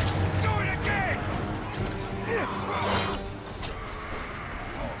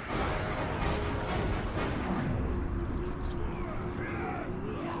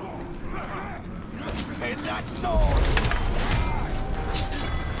 Hit that sword!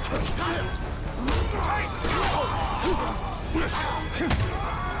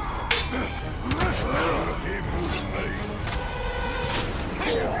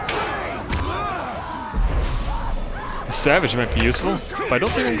 A savage might be useful, but I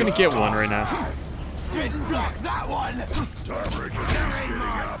don't think I'm gonna get one right now. Didn't block that one!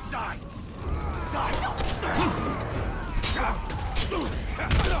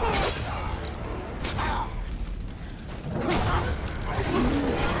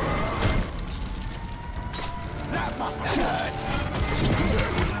 That must have hurt!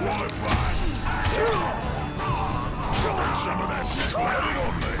 That was quite fun. Some of that shit landed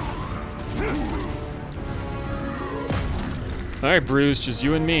on me. Alright, Bruce, just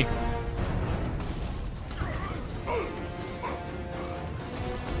you and me.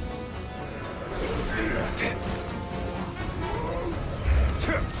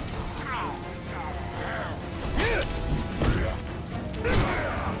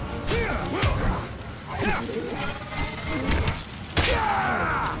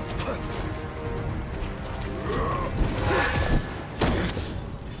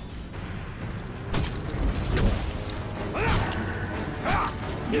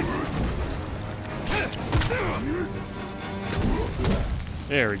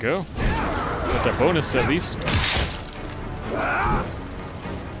 There we go. Got that bonus at least.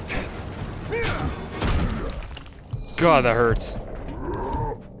 God, that hurts.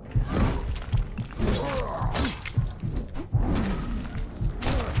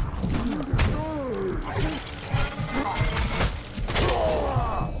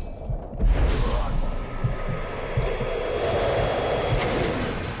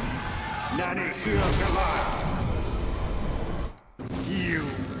 You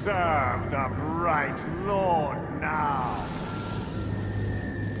serve the right lord now.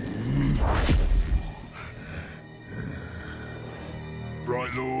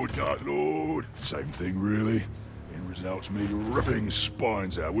 Bright Lord, Dark Lord, same thing really. End result's me ripping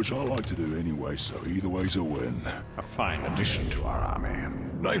spines out, which I like to do anyway, so either way's a win. A fine addition to our army.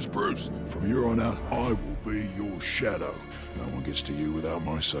 Name's Bruce. From here on out, I will be your shadow. No one gets to you without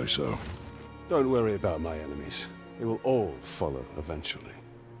my say-so. Don't worry about my enemies. They will all follow eventually.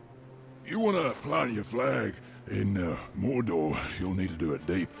 You want to plant your flag in Mordor, you'll need to do it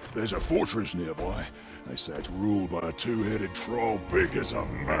deep. There's a fortress nearby. They say it's ruled by a two-headed troll big as a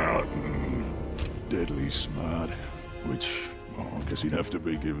mountain. Deadly smart, which, well, I guess he'd have to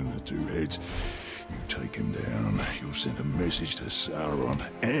be given the two heads. You take him down, you'll send a message to Sauron,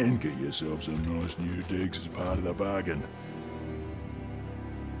 and get yourself some nice new digs as part of the bargain.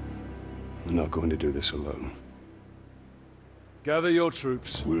 I'm not going to do this alone. Gather your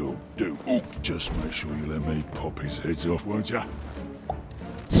troops. Will do. Ooh, just make sure you let me pop his heads off, won't ya?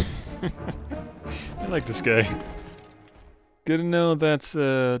 I like this guy. Good to know that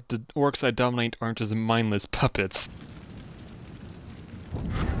the orcs I dominate aren't just mindless puppets.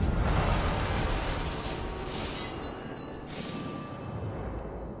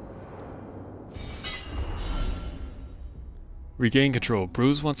 Regain control.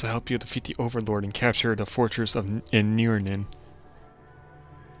 Bruce wants to help you defeat the Overlord and capture the fortress in Nirnin.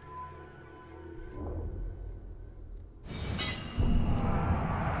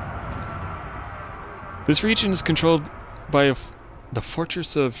 This region is controlled by the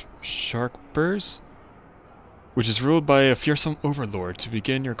Fortress of Sharkburs, which is ruled by a fearsome overlord. To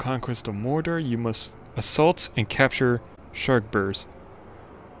begin your conquest of Mordor, you must assault and capture Sharkburs.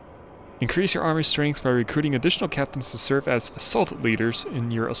 Increase your army strength by recruiting additional captains to serve as assault leaders in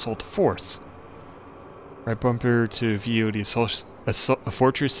your assault force. Right bumper to view the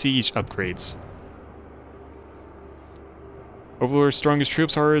fortress siege upgrades. Overlord's strongest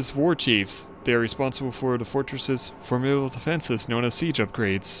troops are his war chiefs. They are responsible for the fortress's formidable defenses, known as siege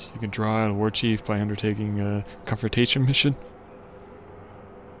upgrades. You can draw out a war chief by undertaking a confrontation mission.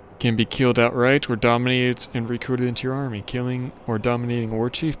 Can be killed outright or dominated and recruited into your army. Killing or dominating a war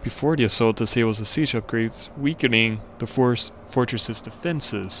chief before the assault disables the siege upgrades, weakening the fortress's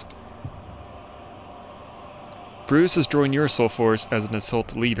defenses. Bruce has joined your assault force as an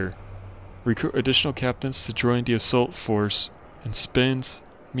assault leader. Recruit additional captains to join the assault force and spend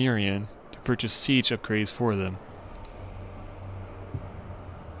Mirian to purchase siege upgrades for them.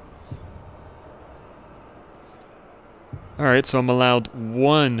 Alright, so I'm allowed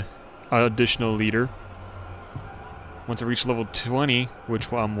one additional leader. Once I reach level 20,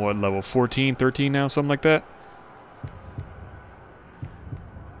 which I'm what, level 14, 13 now, something like that?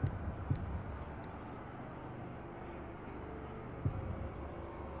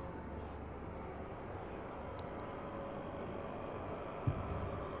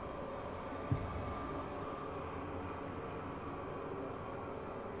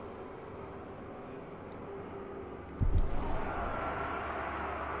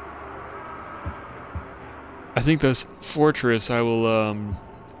 I think this fortress I will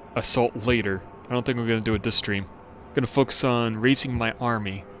assault later. I don't think we're going to do it this stream. I'm going to focus on raising my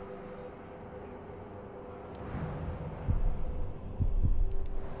army.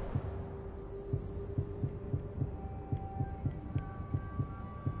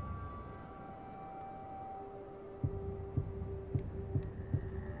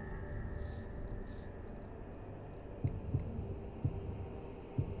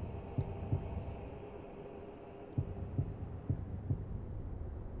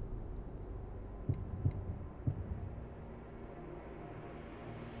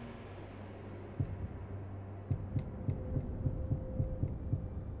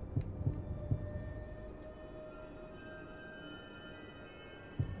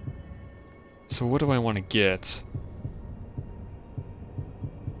 So what do I want to get?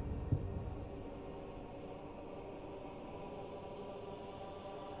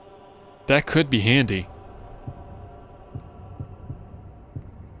 That could be handy.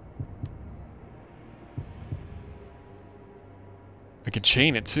 I can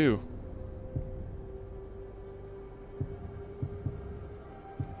chain it too.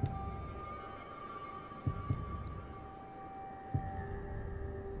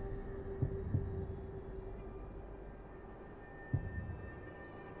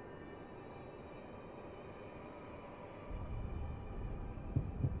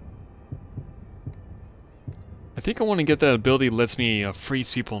 I think I want to get that ability that lets me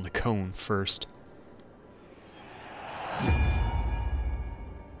freeze people in the cone first.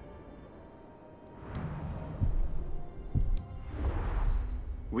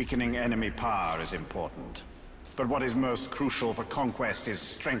 Weakening enemy power is important, but what is most crucial for conquest is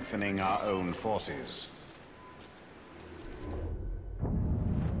strengthening our own forces.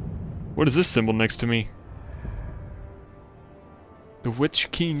 What is this symbol next to me? The Witch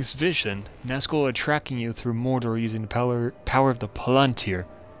King's vision. Nazgul are tracking you through Mordor using the power of the Palantir.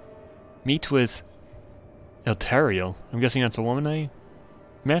 Meet with Eltariel. I'm guessing that's a woman I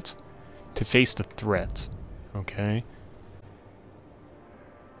met? To face the threat. Okay.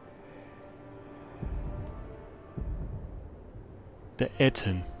 The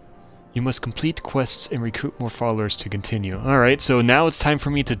Etten. You must complete quests and recruit more followers to continue. Alright, so now it's time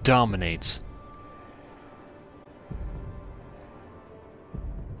for me to dominate.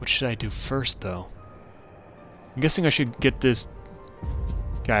 What should I do first, though? I'm guessing I should get this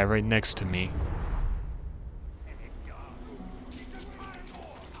guy right next to me.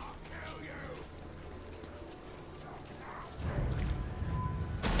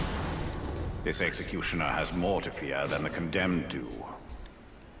 This executioner has more to fear than the condemned do.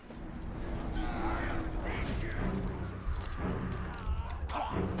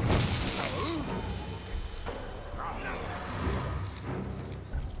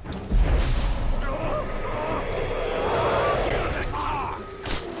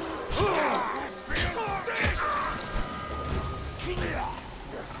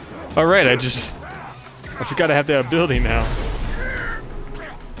 Alright, I forgot I have that ability now.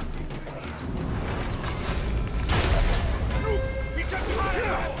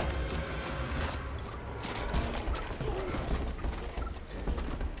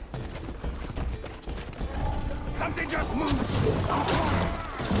 Something just moved!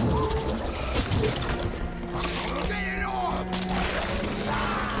 Get it off!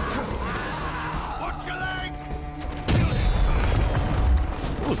 Watch your legs!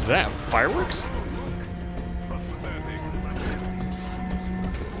 What was that? Fireworks?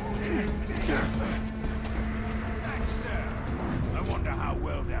 I wonder how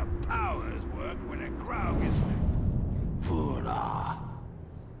well their powers work when a crowd gets... Voila.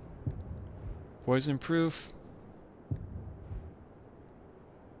 Poison proof.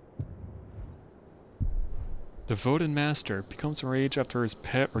 Devoted master becomes enraged after his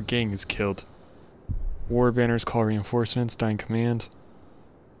pet or gang is killed. War banners call reinforcements, dying command.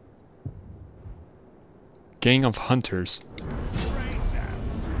 Gang of hunters. I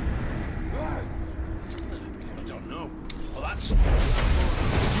don't know. Well, that's... You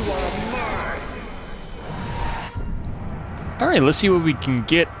are mine! Alright, let's see what we can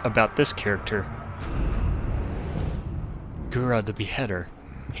get about this character. Gura the Beheader.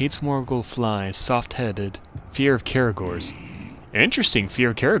 Hates Morgul flies, soft-headed, fear of Caragors. Interesting, fear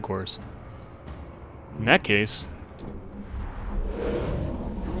of Caragors. In that case...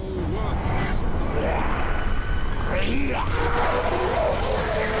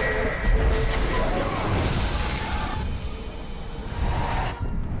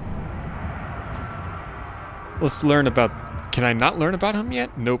 Let's learn about... Can I not learn about him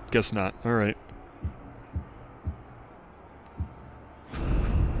yet? Nope, guess not. Alright.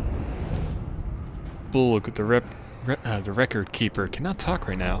 Bullock, the record keeper, cannot talk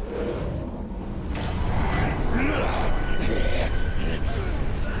right now.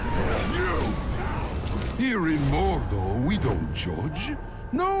 Here in Mordor, we don't judge.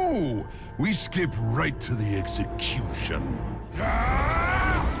 No, we skip right to the execution.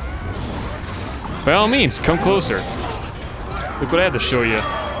 By all means, come closer. Look what I had to show you.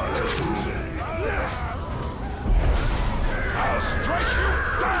 I'll strike you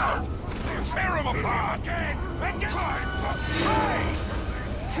down! Tear him apart! Time for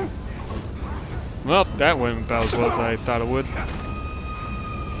play! Well, that went about as well as I thought it would.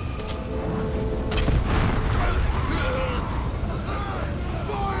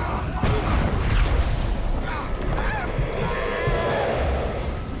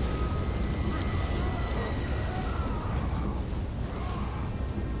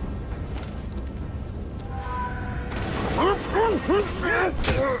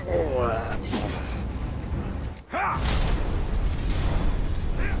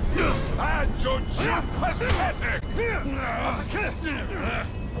 I judge you pathetic!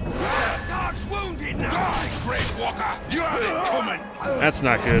 Dog's wounded now! Die, Great Walker! You have it coming! That's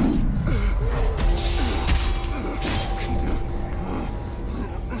not good.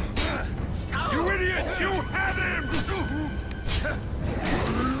 You idiots! You had him!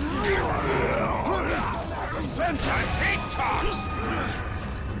 Sense I hate talks!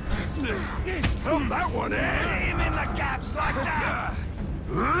 Help that one, eh? Get him in the gaps like that!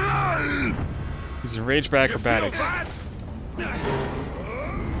 He's enraged by acrobatics.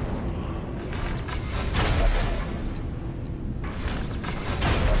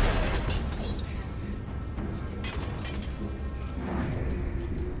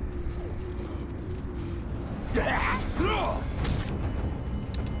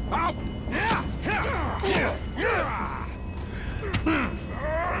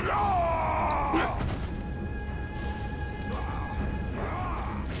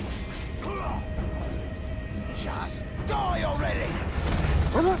 Just die already!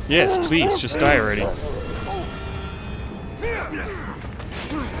 Yes, please, just die already.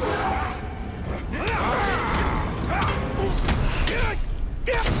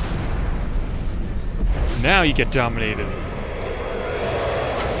 Now you get dominated.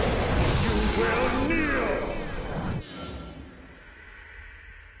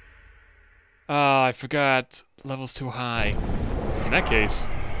 Ah, I forgot. Level's too high. In that case...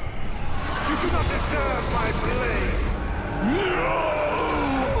 You do not deserve my blade!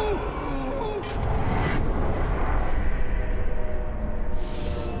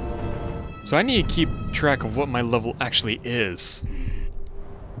 So I need to keep track of what my level actually is.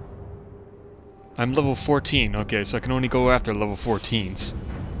 I'm level 14, okay, so I can only go after level 14s.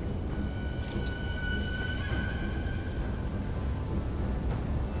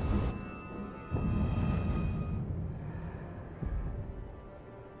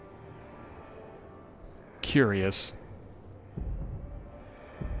 Curious.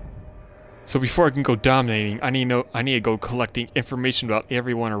 So before I can go dominating, I need to go collecting information about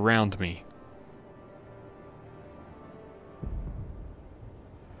everyone around me.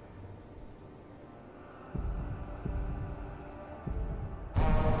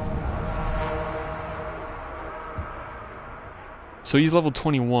 So he's level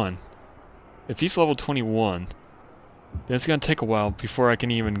 21. If he's level 21, then it's gonna take a while before I can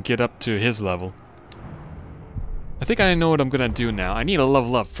even get up to his level. I think I know what I'm gonna do now. I need to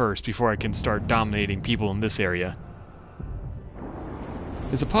level up first before I can start dominating people in this area.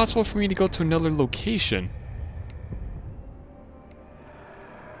 Is it possible for me to go to another location?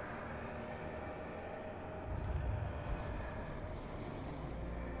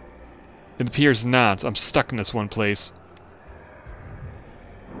 It appears not. I'm stuck in this one place.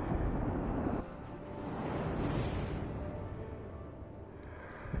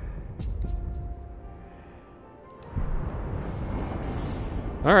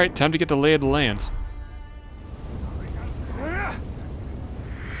 Alright, time to get the lay of the land.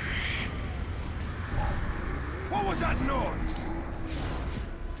 What was that noise?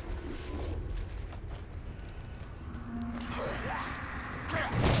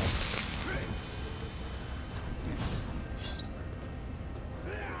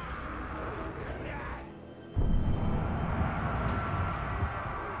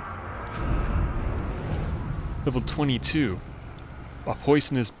 Level 22. A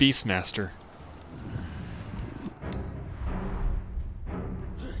poisonous beastmaster.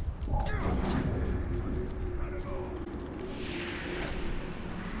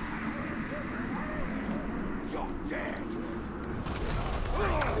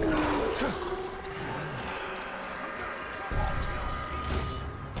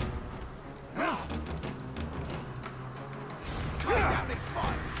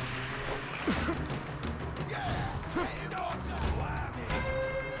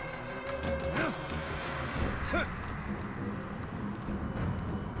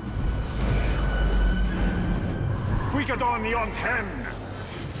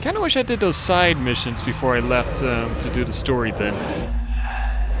 Kinda wish I did those side missions before I left to do the story then.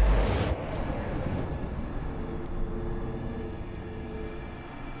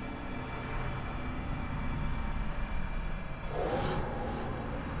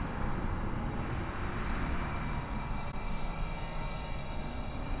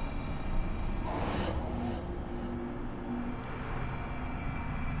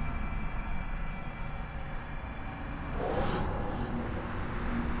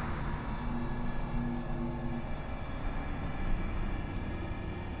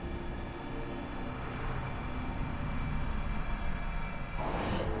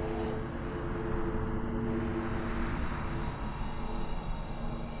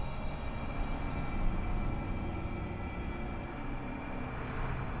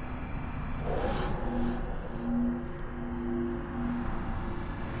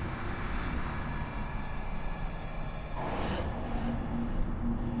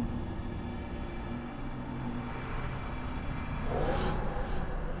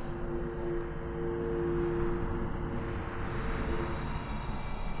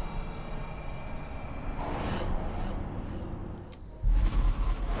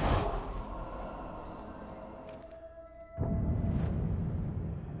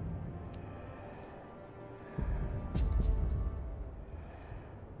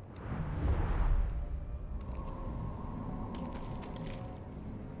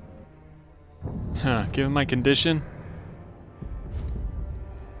 Huh, given my condition?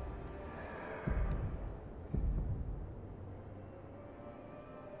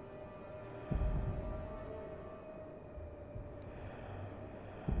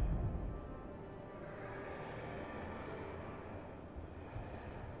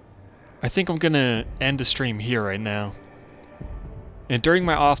 I think I'm gonna end the stream here right now. And during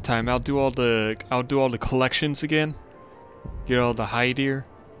my off time, I'll do all the collections again. Get all the high deer.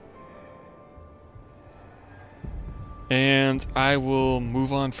 And I will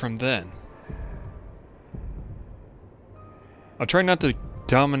move on from then. I'll try not to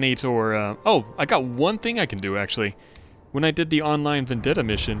dominate or... oh, I got one thing I can do, actually. When I did the online Vendetta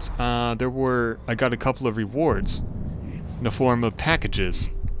missions, I got a couple of rewards in the form of packages.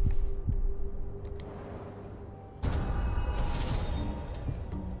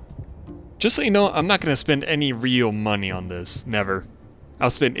 Just so you know, I'm not going to spend any real money on this. Never. I'll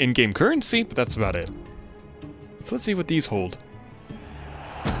spend in-game currency, but that's about it. So let's see what these hold.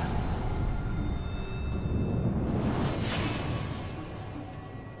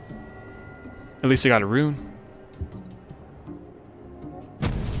 At least I got a rune.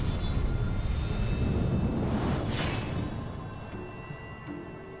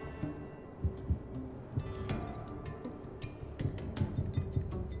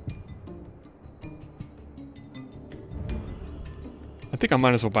 think I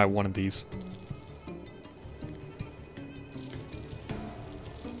might as well buy one of these.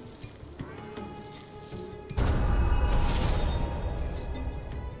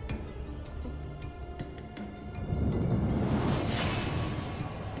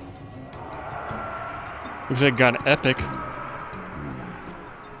 Looks like I got an epic.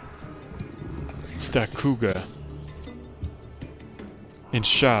 Stakuga. And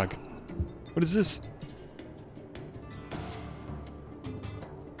Shag. What is this?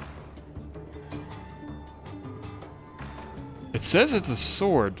 It says it's a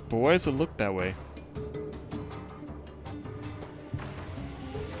sword, but why does it look that way?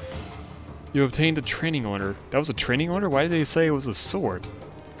 You obtained a training order. That was a training order? Why did they say it was a sword?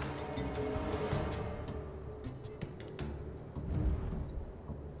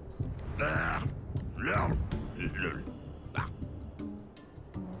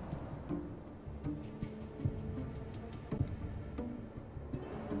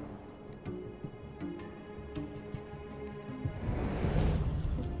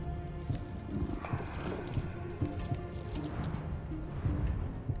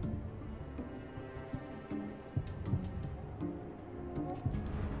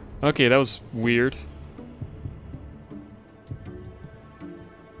 Okay, that was weird.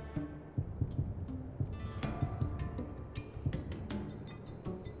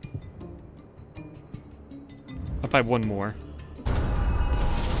 I'll buy one more.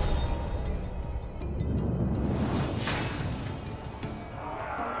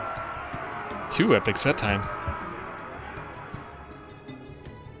 Two epics that time.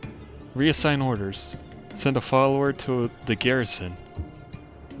 Reassign orders. Send a follower to the garrison.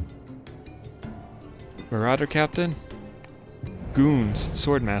 Marauder Captain? Goons,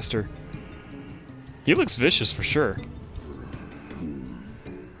 Swordmaster. He looks vicious for sure.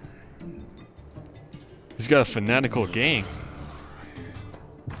 He's got a fanatical gang.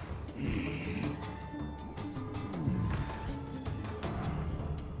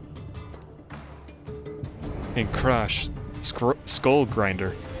 And Crash, Skull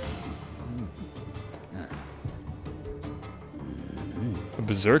Grinder. A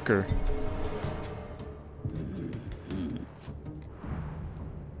Berserker.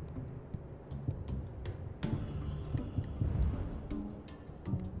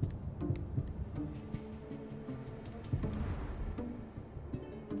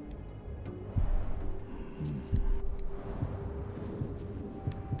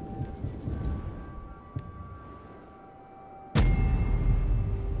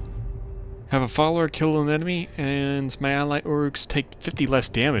 Have a follower kill an enemy, and my ally orcs take 50 less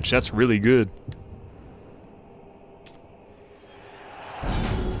damage. That's really good.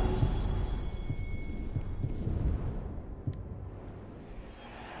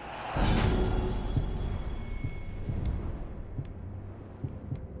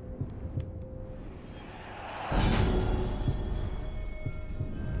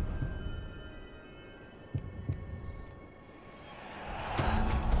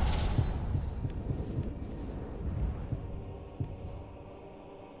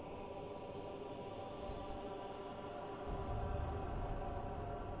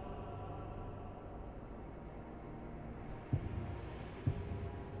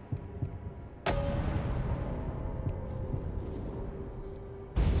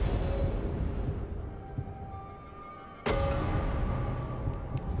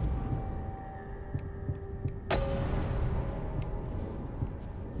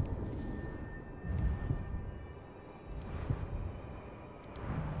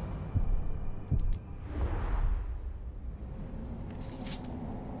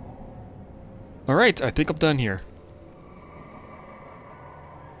 Alright, I think I'm done here.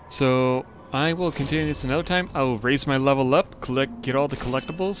 So, I will continue this another time. I will raise my level up, get all the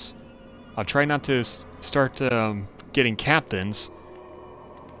collectibles. I'll try not to start getting captains.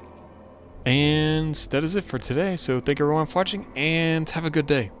 And that is it for today, so thank you everyone for watching, and have a good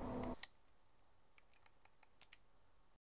day.